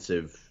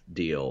offensive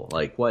deal?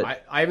 Like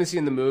what? I haven't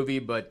seen the movie,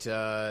 but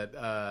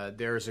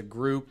there's a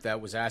group that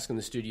was asking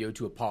the studio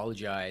to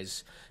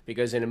apologize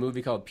because in a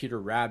movie called Peter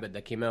Rabbit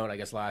that came out, I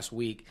guess, last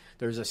week,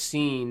 there's a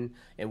scene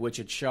in which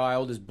a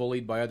child is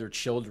bullied by other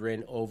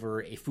children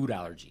over a food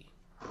allergy.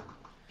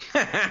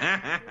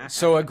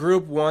 So a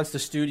group wants the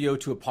studio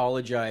to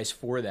apologize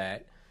for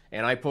that.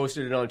 And I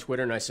posted it on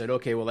Twitter, and I said,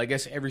 okay, well, I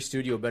guess every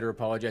studio better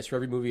apologize for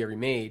every movie ever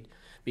made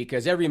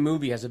because every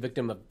movie has a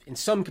victim in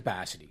some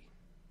capacity,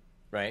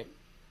 right?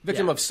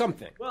 Victim of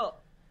something. Well,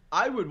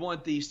 I would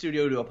want the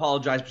studio to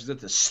apologize because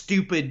it's a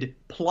stupid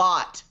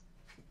plot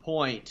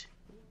point.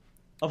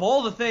 Of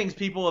all the things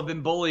people have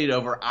been bullied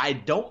over, I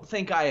don't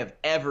think I have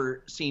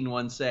ever seen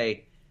one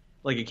say,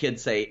 like a kid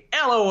say,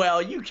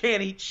 LOL, you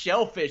can't eat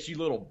shellfish, you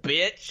little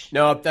bitch.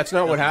 No, that's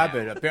not what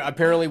happened.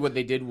 Apparently what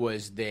they did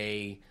was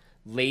they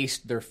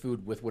laced their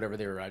food with whatever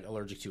they were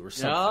allergic to or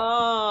something.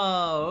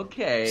 Oh,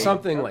 okay.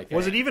 Something like that.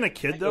 Was it even a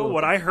kid, though?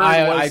 What I heard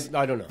was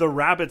I don't know. The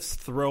rabbits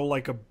throw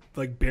like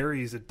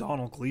berries at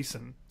Donald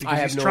Gleason because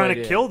he's no trying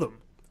idea. to kill them.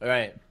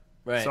 Right.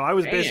 So I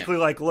was basically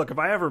like, look, if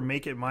I ever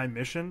make it my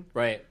mission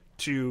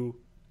to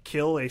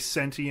kill a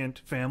sentient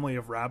family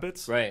of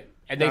rabbits. Right.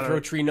 And they throw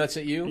tree nuts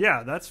at you?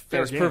 Yeah, that's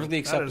fair game. Perfectly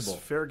acceptable. That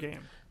is fair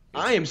game.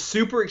 I am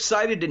super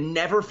excited to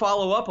never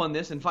follow up on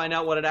this and find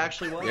out what it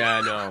actually was. Yeah,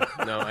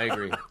 no, I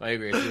agree.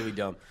 It's really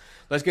dumb.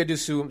 Let's get to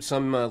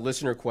some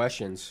listener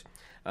questions.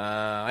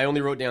 I only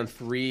wrote down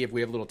 3. If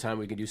we have a little time,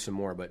 we can do some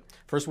more. But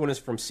first one is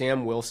from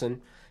Sam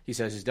Wilson. He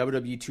says, is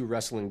WWE 2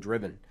 wrestling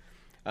driven?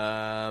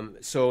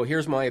 So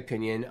here's my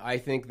opinion. I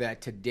think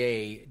that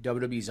today,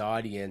 WWE's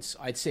audience,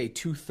 I'd say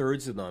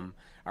 2/3 of them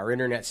are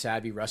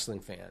internet-savvy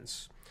wrestling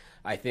fans.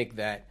 I think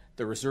that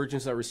the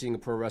resurgence that we're seeing in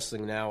pro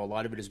wrestling now, a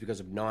lot of it is because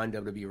of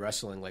non-WWE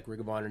wrestling, like Ring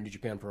of Honor, New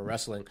Japan Pro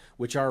Wrestling,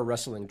 which are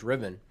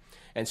wrestling-driven.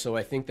 And so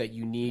I think that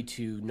you need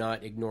to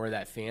not ignore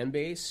that fan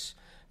base.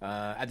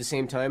 At the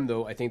same time,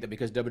 though, I think that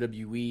because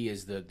WWE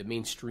is the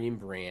mainstream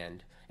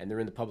brand and they're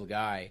in the public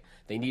eye,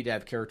 they need to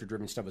have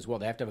character-driven stuff as well.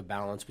 They have to have a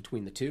balance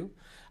between the two.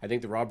 I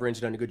think the Raw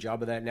brand's done a good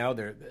job of that now.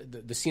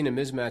 The Cena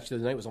Miz match the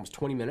other night was almost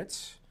 20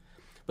 minutes.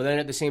 But then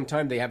at the same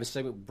time, they have a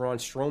segment with Braun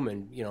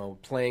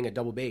Strowman, playing a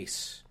double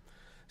bass.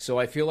 So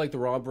I feel like the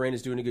Raw brand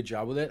is doing a good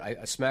job with it.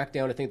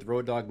 SmackDown, I think the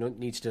Road Dogg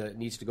needs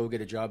to go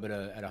get a job at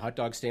a hot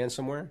dog stand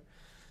somewhere.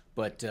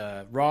 But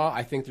Raw,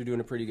 I think they're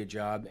doing a pretty good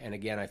job. And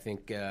again, I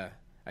think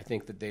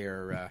that they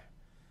are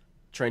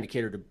trying to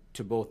cater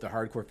to both the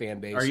hardcore fan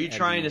base. Are you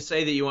trying to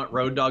say that you want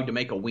Road Dogg to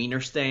make a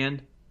wiener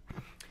stand?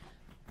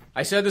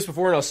 I said this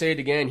before and I'll say it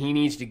again. He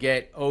needs to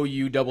get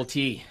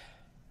OUTT.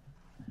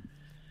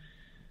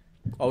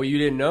 Oh, you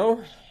didn't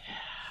know?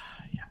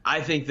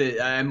 I think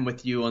that I'm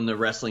with you on the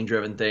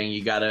wrestling-driven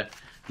thing.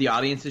 The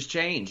audience has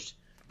changed.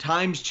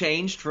 Times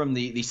changed from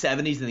the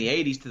 70s and the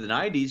 80s to the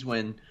 90s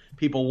when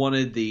people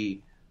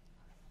wanted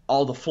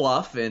all the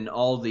fluff and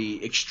all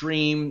the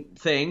extreme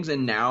things,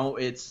 and now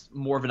it's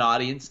more of an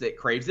audience that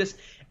craves this.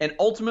 And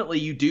ultimately,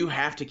 you do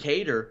have to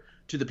cater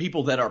to the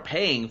people that are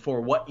paying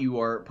for what you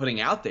are putting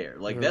out there.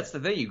 Like, that's the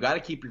thing. You got to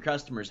keep your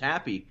customers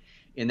happy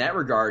in that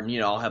regard.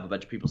 And, I'll have a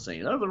bunch of people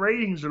saying, oh, the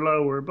ratings are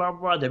lower, blah,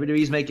 blah, blah.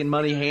 WWE's making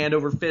money hand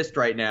over fist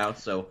right now.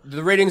 So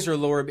the ratings are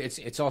lower.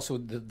 It's also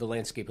the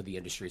landscape of the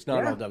industry. It's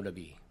not all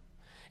WWE.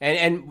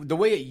 And the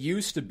way it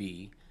used to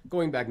be,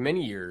 going back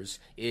many years,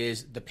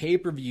 is the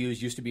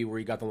pay-per-views used to be where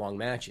you got the long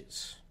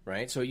matches,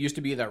 right? So it used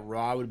to be that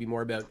Raw would be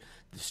more about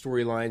the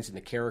storylines and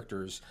the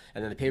characters,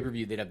 and then the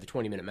pay-per-view, they'd have the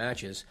 20-minute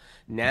matches.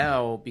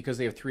 Now, because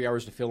they have 3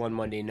 hours to fill on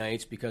Monday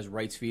nights, because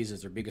rights fees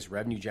is their biggest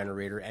revenue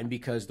generator, and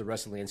because the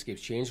rest of the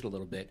landscape's changed a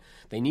little bit,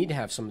 they need to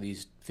have some of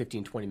these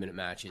 15, 20-minute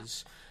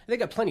matches. And they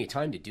got plenty of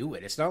time to do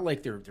it. It's not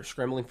like they're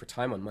scrambling for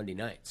time on Monday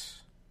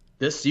nights.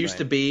 This used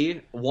to be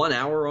 1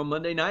 hour on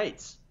Monday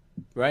nights.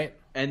 Right.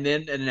 And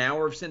then an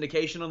hour of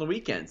syndication on the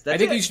weekends. I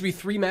think it used to be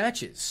 3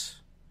 matches.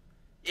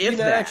 If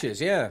Three matches,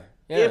 yeah.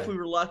 If we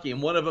were lucky.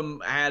 And one of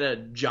them had a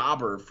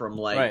jobber from,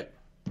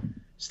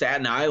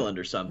 Staten Island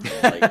or something.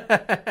 Like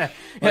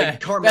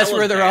That's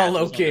where they're all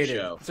located.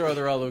 That's where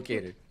they're all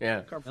located,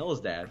 yeah.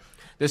 Carmella's dad.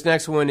 This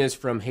next one is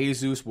from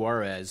Jesus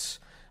Juarez.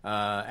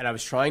 And I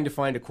was trying to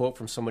find a quote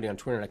from somebody on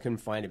Twitter, and I couldn't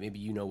find it. Maybe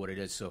you know what it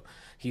is. So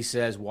he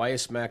says, why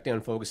is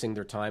SmackDown focusing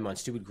their time on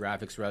stupid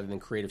graphics rather than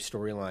creative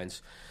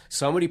storylines?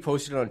 Somebody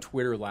posted it on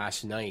Twitter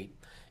last night.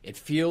 It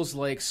feels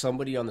like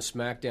somebody on the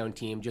SmackDown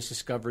team just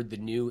discovered the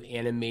new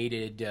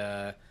animated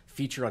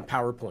feature on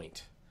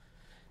PowerPoint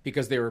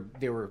because they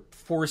were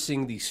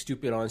forcing these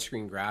stupid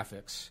on-screen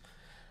graphics.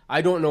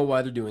 I don't know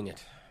why they're doing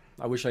it.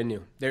 I wish I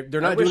knew. They're not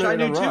doing it on Raw. I wish I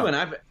knew, too,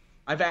 and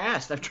I've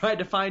asked. I've tried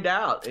to find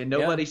out, and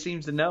nobody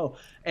seems to know.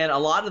 And a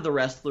lot of the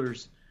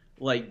wrestlers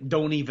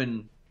don't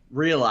even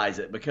realize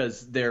it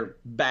because they're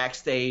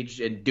backstage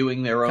and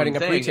doing their own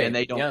thing, and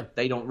they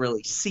don't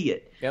really see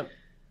it. Yep.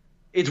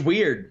 It's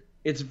weird.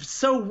 It's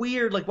so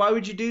weird. Like, why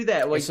would you do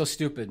that? It's so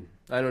stupid.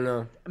 I don't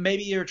know.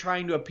 Maybe you're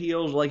trying to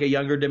appeal to a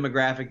younger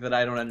demographic that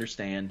I don't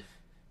understand.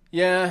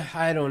 Yeah,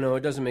 I don't know.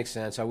 It doesn't make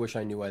sense. I wish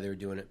I knew why they were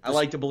doing it. I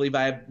like to believe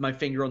I have my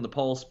finger on the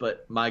pulse,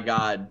 but my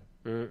God,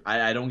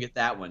 I don't get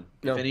that one.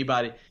 No. If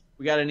anybody,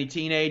 we got any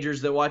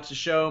teenagers that watch the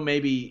show,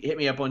 maybe hit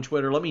me up on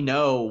Twitter. Let me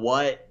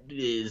know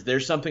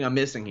there's something I'm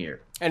missing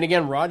here. And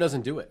again, Raw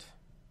doesn't do it.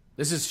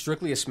 This is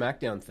strictly a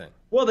SmackDown thing.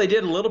 Well, they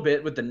did a little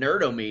bit with the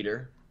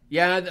Nerdometer.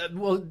 Yeah,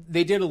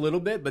 they did a little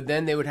bit, but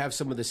then they would have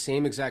some of the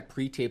same exact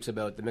pre-tapes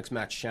about the Mixed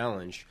Match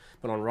Challenge.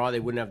 But on Raw, they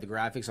wouldn't have the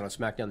graphics, and on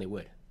SmackDown, they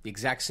would. The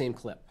exact same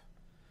clip.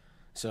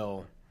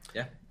 So,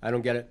 yeah, I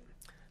don't get it.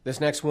 This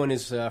next one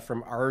is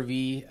from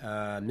RV,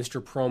 Mr.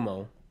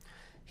 Promo.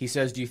 He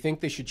says, do you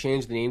think they should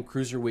change the name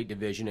Cruiserweight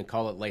Division and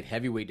call it Light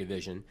Heavyweight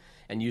Division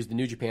and use the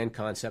New Japan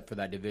concept for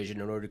that division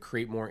in order to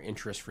create more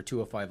interest for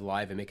 205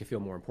 Live and make it feel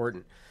more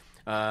important?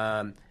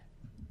 I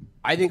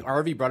think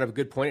RV brought up a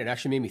good point. It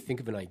actually made me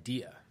think of an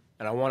idea.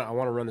 And I want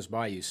to run this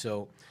by you.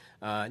 So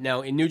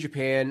now in New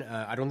Japan,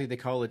 I don't think they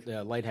call it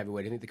light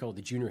heavyweight. I think they call it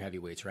the junior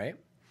heavyweights, right?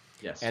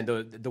 Yes. And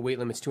the weight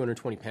limit's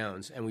 220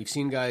 pounds. And we've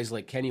seen guys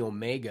like Kenny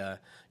Omega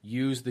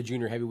use the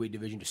junior heavyweight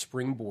division to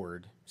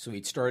springboard. So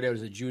he'd start out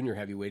as a junior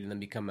heavyweight and then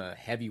become a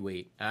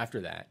heavyweight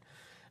after that.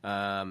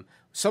 An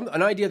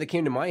idea that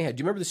came to my head.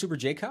 Do you remember the Super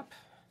J Cup?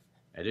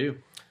 I do.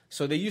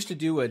 So they used to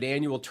do an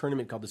annual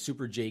tournament called the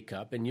Super J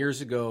Cup, and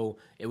years ago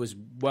it was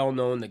well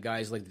known that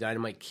guys like the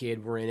Dynamite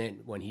Kid were in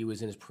it when he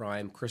was in his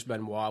prime. Chris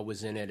Benoit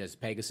was in it as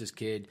Pegasus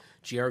Kid.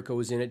 Jericho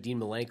was in it. Dean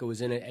Malenko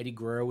was in it. Eddie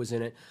Guerrero was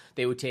in it.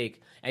 They would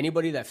take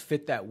anybody that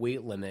fit that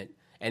weight limit,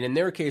 and in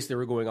their case they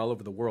were going all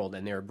over the world,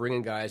 and they were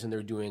bringing guys and they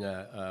were doing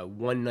a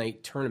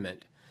one-night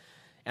tournament.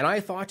 And I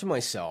thought to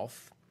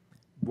myself,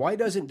 why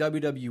doesn't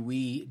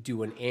WWE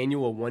do an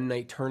annual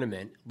one-night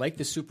tournament like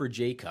the Super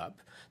J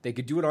Cup? They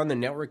could do it on the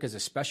network as a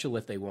special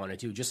if they wanted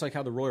to, just like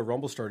how the Royal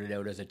Rumble started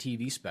out as a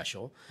TV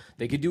special.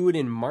 They could do it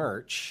in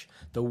March.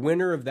 The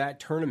winner of that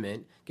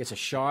tournament gets a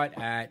shot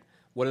at,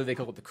 whether they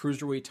call it the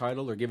Cruiserweight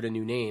title or give it a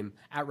new name,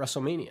 at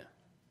WrestleMania.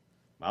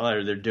 Well,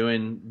 they're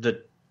doing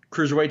the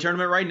Cruiserweight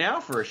tournament right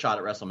now for a shot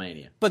at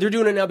WrestleMania. But they're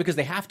doing it now because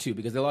they have to,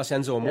 because they lost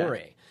Enzo Amore.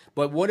 Yeah.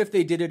 But what if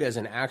they did it as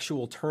an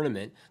actual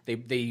tournament?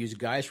 They use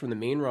guys from the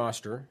main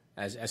roster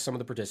as some of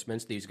the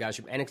participants. They use guys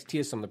from NXT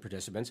as some of the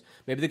participants.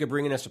 Maybe they could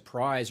bring in a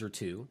surprise or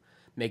two,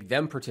 make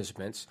them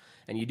participants,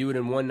 and you do it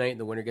in one night and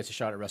the winner gets a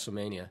shot at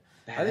WrestleMania.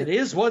 That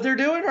is what they're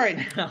doing right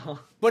now.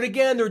 But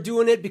again, they're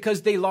doing it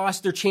because they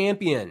lost their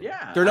champion.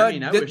 Yeah, they're not.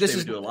 I wish they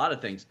would do a lot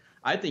of things.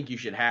 I think you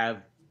should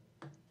have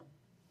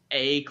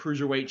a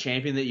Cruiserweight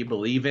champion that you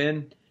believe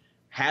in,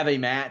 have a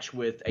match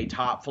with a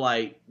top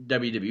flight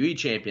WWE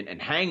champion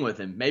and hang with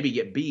him, maybe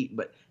get beat,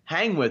 but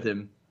hang with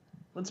him,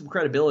 lend some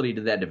credibility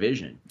to that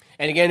division.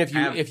 And again,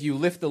 if you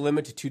lift the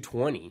limit to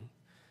 220,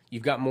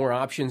 you've got more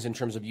options in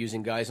terms of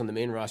using guys on the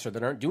main roster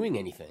that aren't doing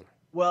anything.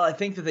 Well, I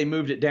think that they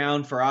moved it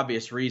down for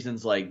obvious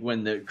reasons. Like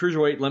when the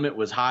cruiserweight limit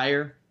was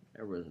higher,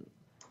 there was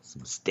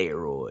some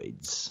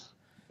steroids.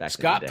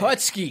 Scott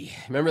Putski,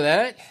 remember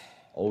that?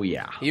 Oh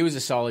yeah, he was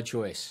a solid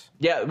choice.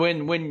 Yeah,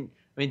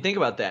 think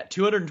about that.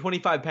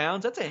 225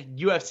 pounds. That's a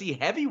UFC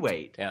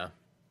heavyweight. Yeah,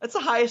 that's the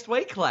highest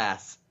weight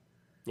class.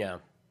 Yeah,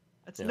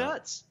 that's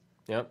nuts.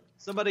 Yep.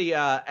 Somebody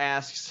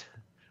asks.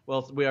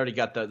 Well, we already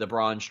got the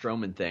Braun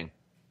Strowman thing.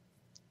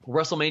 Will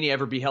WrestleMania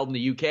ever be held in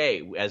the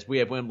UK, as we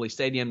have Wembley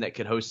Stadium that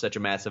could host such a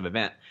massive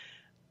event?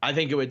 I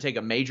think it would take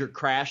a major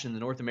crash in the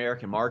North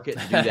American market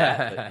to do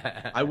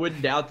that. But I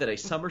wouldn't doubt that a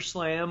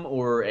SummerSlam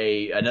or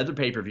another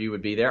pay-per-view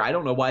would be there. I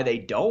don't know why they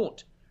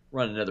don't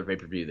run another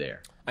pay-per-view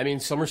there. I mean,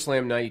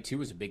 SummerSlam 92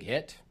 was a big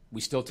hit.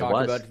 We still talk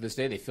about it to this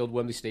day. They filled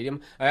Wembley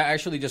Stadium. I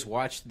actually just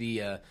watched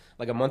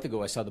like a month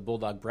ago, I saw the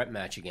Bulldog Brett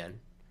match again.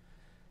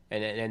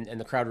 And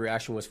the crowd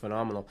reaction was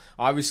phenomenal.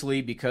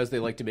 Obviously, because they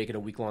like to make it a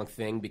week-long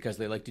thing, because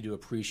they like to do a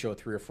pre-show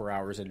 3 or 4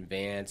 hours in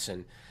advance,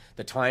 and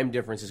the time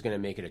difference is going to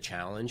make it a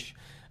challenge.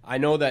 I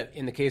know that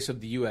in the case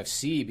of the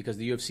UFC, because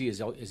the UFC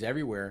is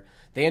everywhere,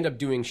 they end up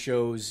doing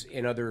shows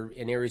in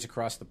areas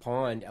across the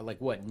pond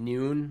at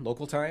noon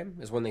local time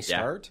is when they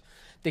start. Yeah.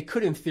 They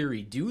could, in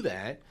theory, do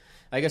that.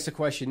 I guess the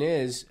question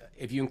is,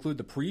 if you include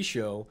the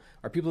pre-show,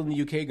 are people in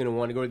the UK going to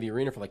want to go to the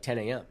arena for 10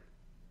 a.m.?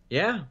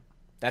 Yeah,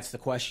 that's the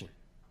question,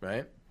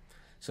 right?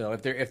 So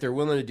if they're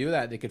willing to do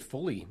that, they could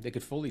fully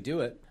do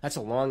it. That's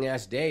a long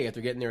ass day if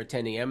they're getting there at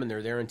 10 a.m. and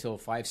they're there until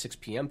 5-6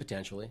 p.m.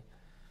 potentially.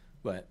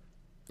 But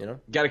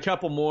got a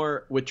couple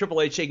more with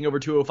Triple H taking over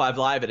 205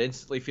 Live. It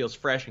instantly feels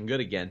fresh and good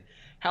again.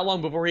 How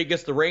long before he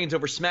gets the reins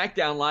over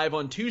SmackDown Live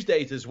on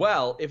Tuesdays as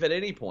well, if at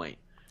any point?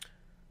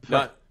 Should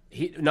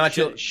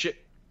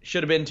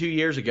have been 2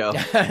 years ago.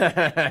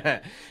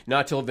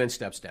 Not till Vince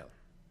steps down.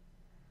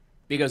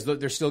 Because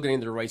they're still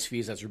getting their rights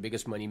fees. That's their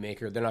biggest money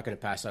maker. They're not going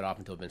to pass that off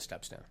until Vince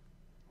steps down.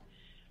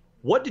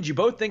 What did you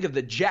both think of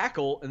the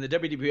Jackal in the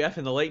WWF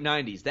in the late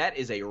 90s? That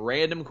is a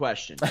random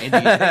question. And do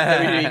you think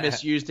WWE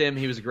misused him?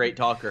 He was a great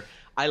talker.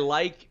 I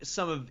like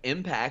some of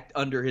Impact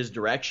under his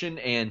direction,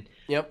 and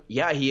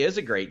yeah, he is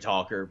a great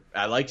talker.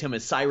 I liked him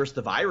as Cyrus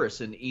the Virus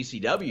in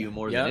ECW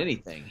more than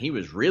anything. He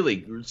was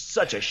really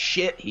such a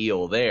shit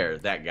heel there,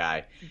 that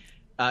guy.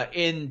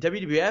 In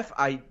WWF,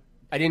 I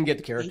didn't get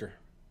the character.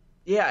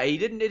 It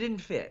didn't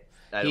fit.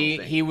 I don't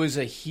think. He was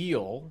a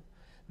heel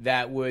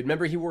that would,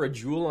 remember he wore a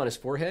jewel on his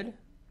forehead?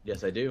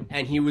 Yes, I do.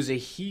 And he was a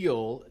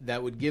heel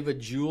that would give a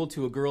jewel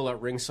to a girl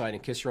at ringside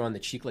and kiss her on the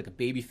cheek like a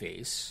baby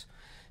face.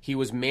 He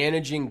was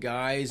managing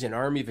guys in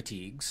army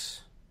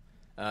fatigues,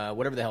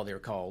 whatever the hell they were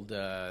called.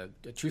 The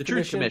Truth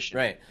Commission?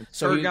 Right.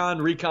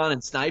 Kurgan, Recon,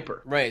 and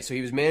Sniper. Right, so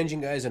he was managing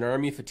guys in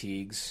army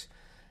fatigues.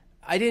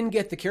 I didn't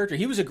get the character.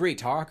 He was a great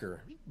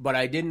talker, but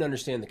I didn't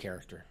understand the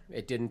character.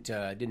 It didn't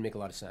make a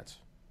lot of sense.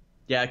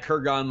 Yeah,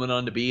 Kurgan went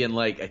on to be in,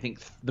 I think,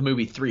 the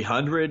movie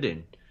 300,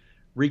 and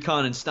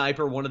Recon and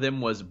Sniper, one of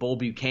them was Bull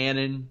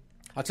Buchanan.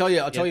 I'll tell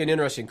you an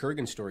interesting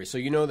Kurgan story. So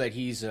you know that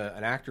he's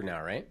an actor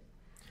now, right?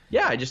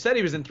 Yeah, I just said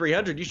he was in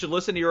 300. You should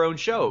listen to your own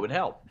show. It would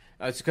help.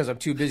 It's because I'm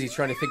too busy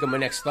trying to think of my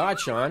next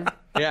thought, Sean.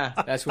 Yeah.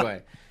 That's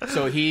why.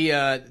 So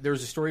there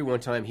was a story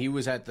one time. He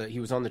was on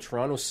the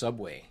Toronto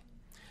subway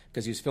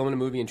because he was filming a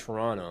movie in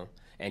Toronto,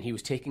 and he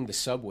was taking the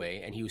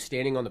subway, and he was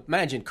standing on the,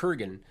 imagine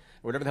Kurgan,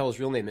 or whatever the hell his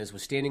real name is,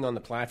 was standing on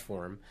the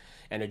platform,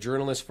 and a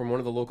journalist from one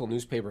of the local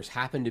newspapers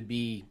happened to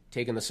be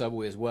taking the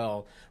subway as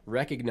well,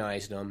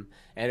 recognized him,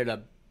 ended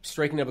up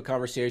striking up a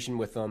conversation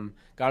with him,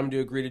 got him to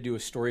agree to do a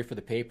story for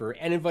the paper,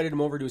 and invited him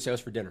over to his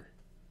house for dinner.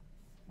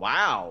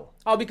 Wow.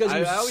 Oh, because he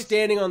was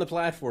standing on the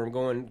platform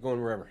going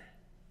wherever.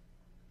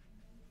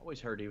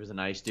 Always heard he was a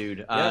nice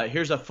dude. Yeah.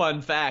 Here's a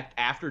fun fact.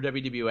 After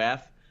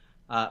WWF,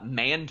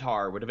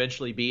 Mantar would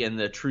eventually be in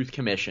the Truth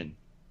Commission.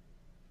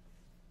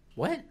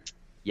 What?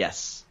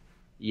 Yes.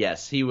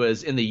 He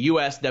was in the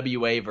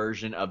USWA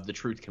version of the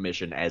Truth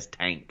Commission as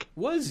Tank.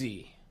 Was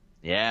he?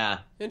 Yeah.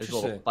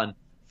 Interesting. There's a little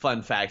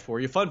fun fact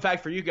for you. Fun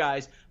fact for you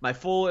guys, my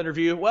full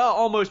interview,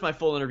 almost my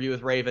full interview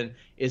with Raven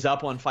is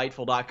up on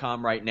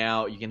Fightful.com right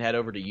now. You can head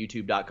over to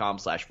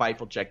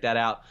youtube.com/Fightful. Check that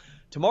out.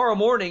 Tomorrow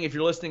morning, if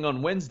you're listening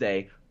on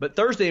Wednesday, but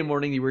Thursday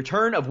morning, the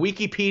return of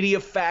Wikipedia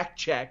Fact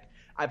Check.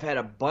 I've had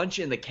a bunch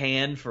in the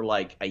can for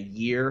a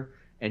year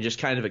and just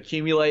kind of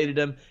accumulated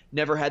them.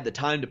 Never had the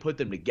time to put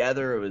them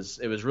together. It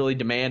was really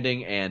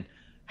demanding, and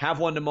have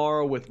one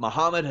tomorrow with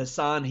Muhammad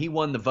Hassan. He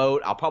won the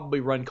vote. I'll probably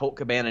run Colt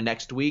Cabana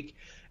next week.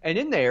 And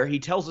in there, he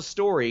tells a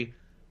story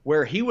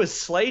where he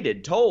was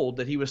told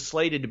that he was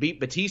slated to beat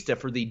Batista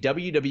for the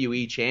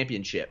WWE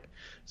Championship.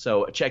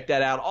 So check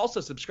that out.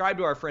 Also, subscribe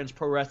to our friends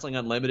Pro Wrestling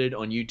Unlimited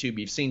on YouTube.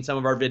 You've seen some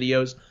of our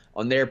videos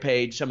on their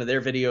page, some of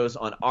their videos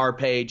on our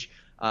page.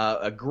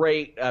 A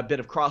great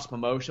bit of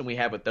cross-promotion we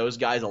have with those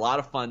guys. A lot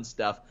of fun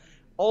stuff.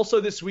 Also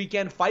this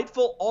weekend,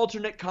 Fightful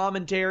alternate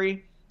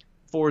commentary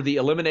for the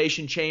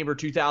Elimination Chamber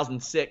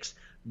 2006.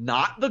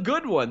 Not the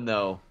good one,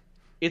 though.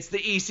 It's the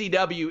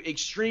ECW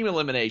Extreme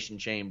Elimination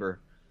Chamber.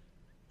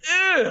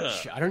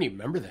 Ugh. I don't even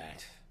remember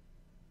that.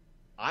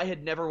 I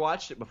had never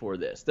watched it before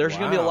this. There's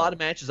going to be a lot of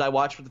matches I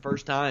watched for the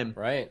first time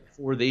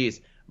for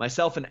these.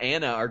 Myself and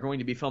Anna are going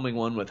to be filming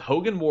one with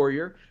Hogan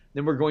Warrior.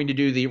 Then we're going to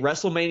do the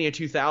WrestleMania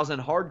 2000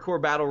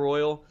 Hardcore Battle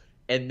Royal,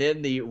 and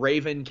then the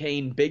Raven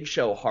Kane Big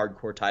Show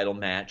Hardcore title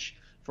match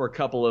for a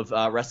couple of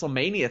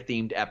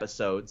WrestleMania-themed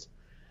episodes.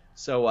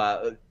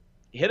 So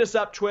hit us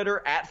up,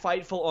 Twitter, at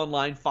Fightful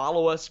Online.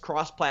 Follow us,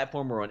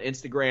 cross-platform. We're on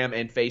Instagram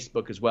and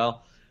Facebook as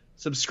well.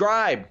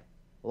 Subscribe,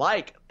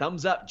 like,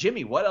 thumbs up.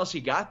 Jimmy, what else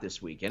you got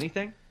this week?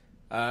 Anything?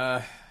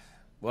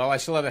 Well, I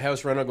still have a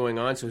house rental going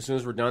on, so as soon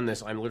as we're done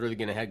this, I'm literally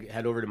going to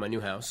head over to my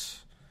new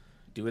house.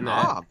 Doing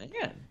that. Oh,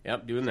 man.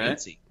 Yep, doing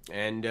Fancy. that.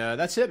 And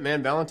that's it,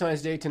 man.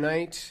 Valentine's Day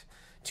tonight.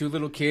 2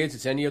 little kids.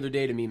 It's any other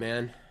day to me,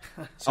 man.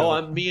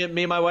 So, me and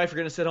my wife are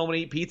going to sit home and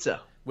eat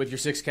pizza. With your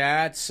 6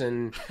 cats?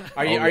 And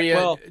are you?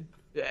 Well,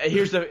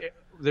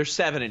 there's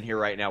 7 in here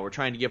right now. We're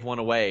trying to give one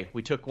away.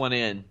 We took one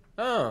in.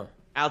 Oh.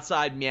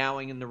 Outside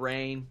meowing in the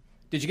rain.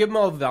 Did you give them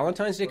all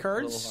Valentine's Day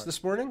cards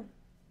this morning?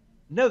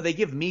 No, they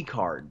give me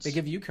cards. They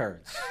give you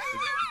cards.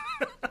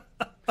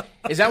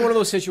 Is that one of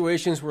those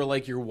situations where,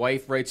 like, your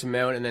wife writes them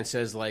out and then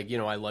says, like, you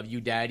know, I love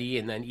you, Daddy,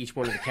 and then each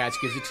one of the cats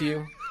gives it to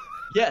you?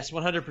 Yes,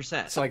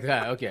 100%. It's like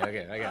that. Okay,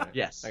 I got it.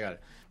 Yes. I got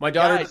it. My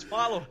daughter... Guys,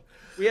 follow.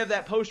 We have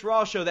that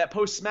post-Raw show, that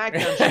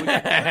post-SmackDown show. We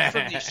got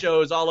from these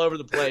shows all over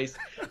the place.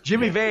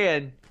 Jimmy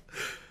Van,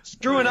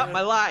 screwing up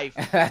my life.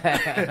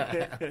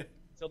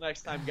 Until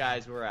next time,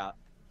 guys, we're out.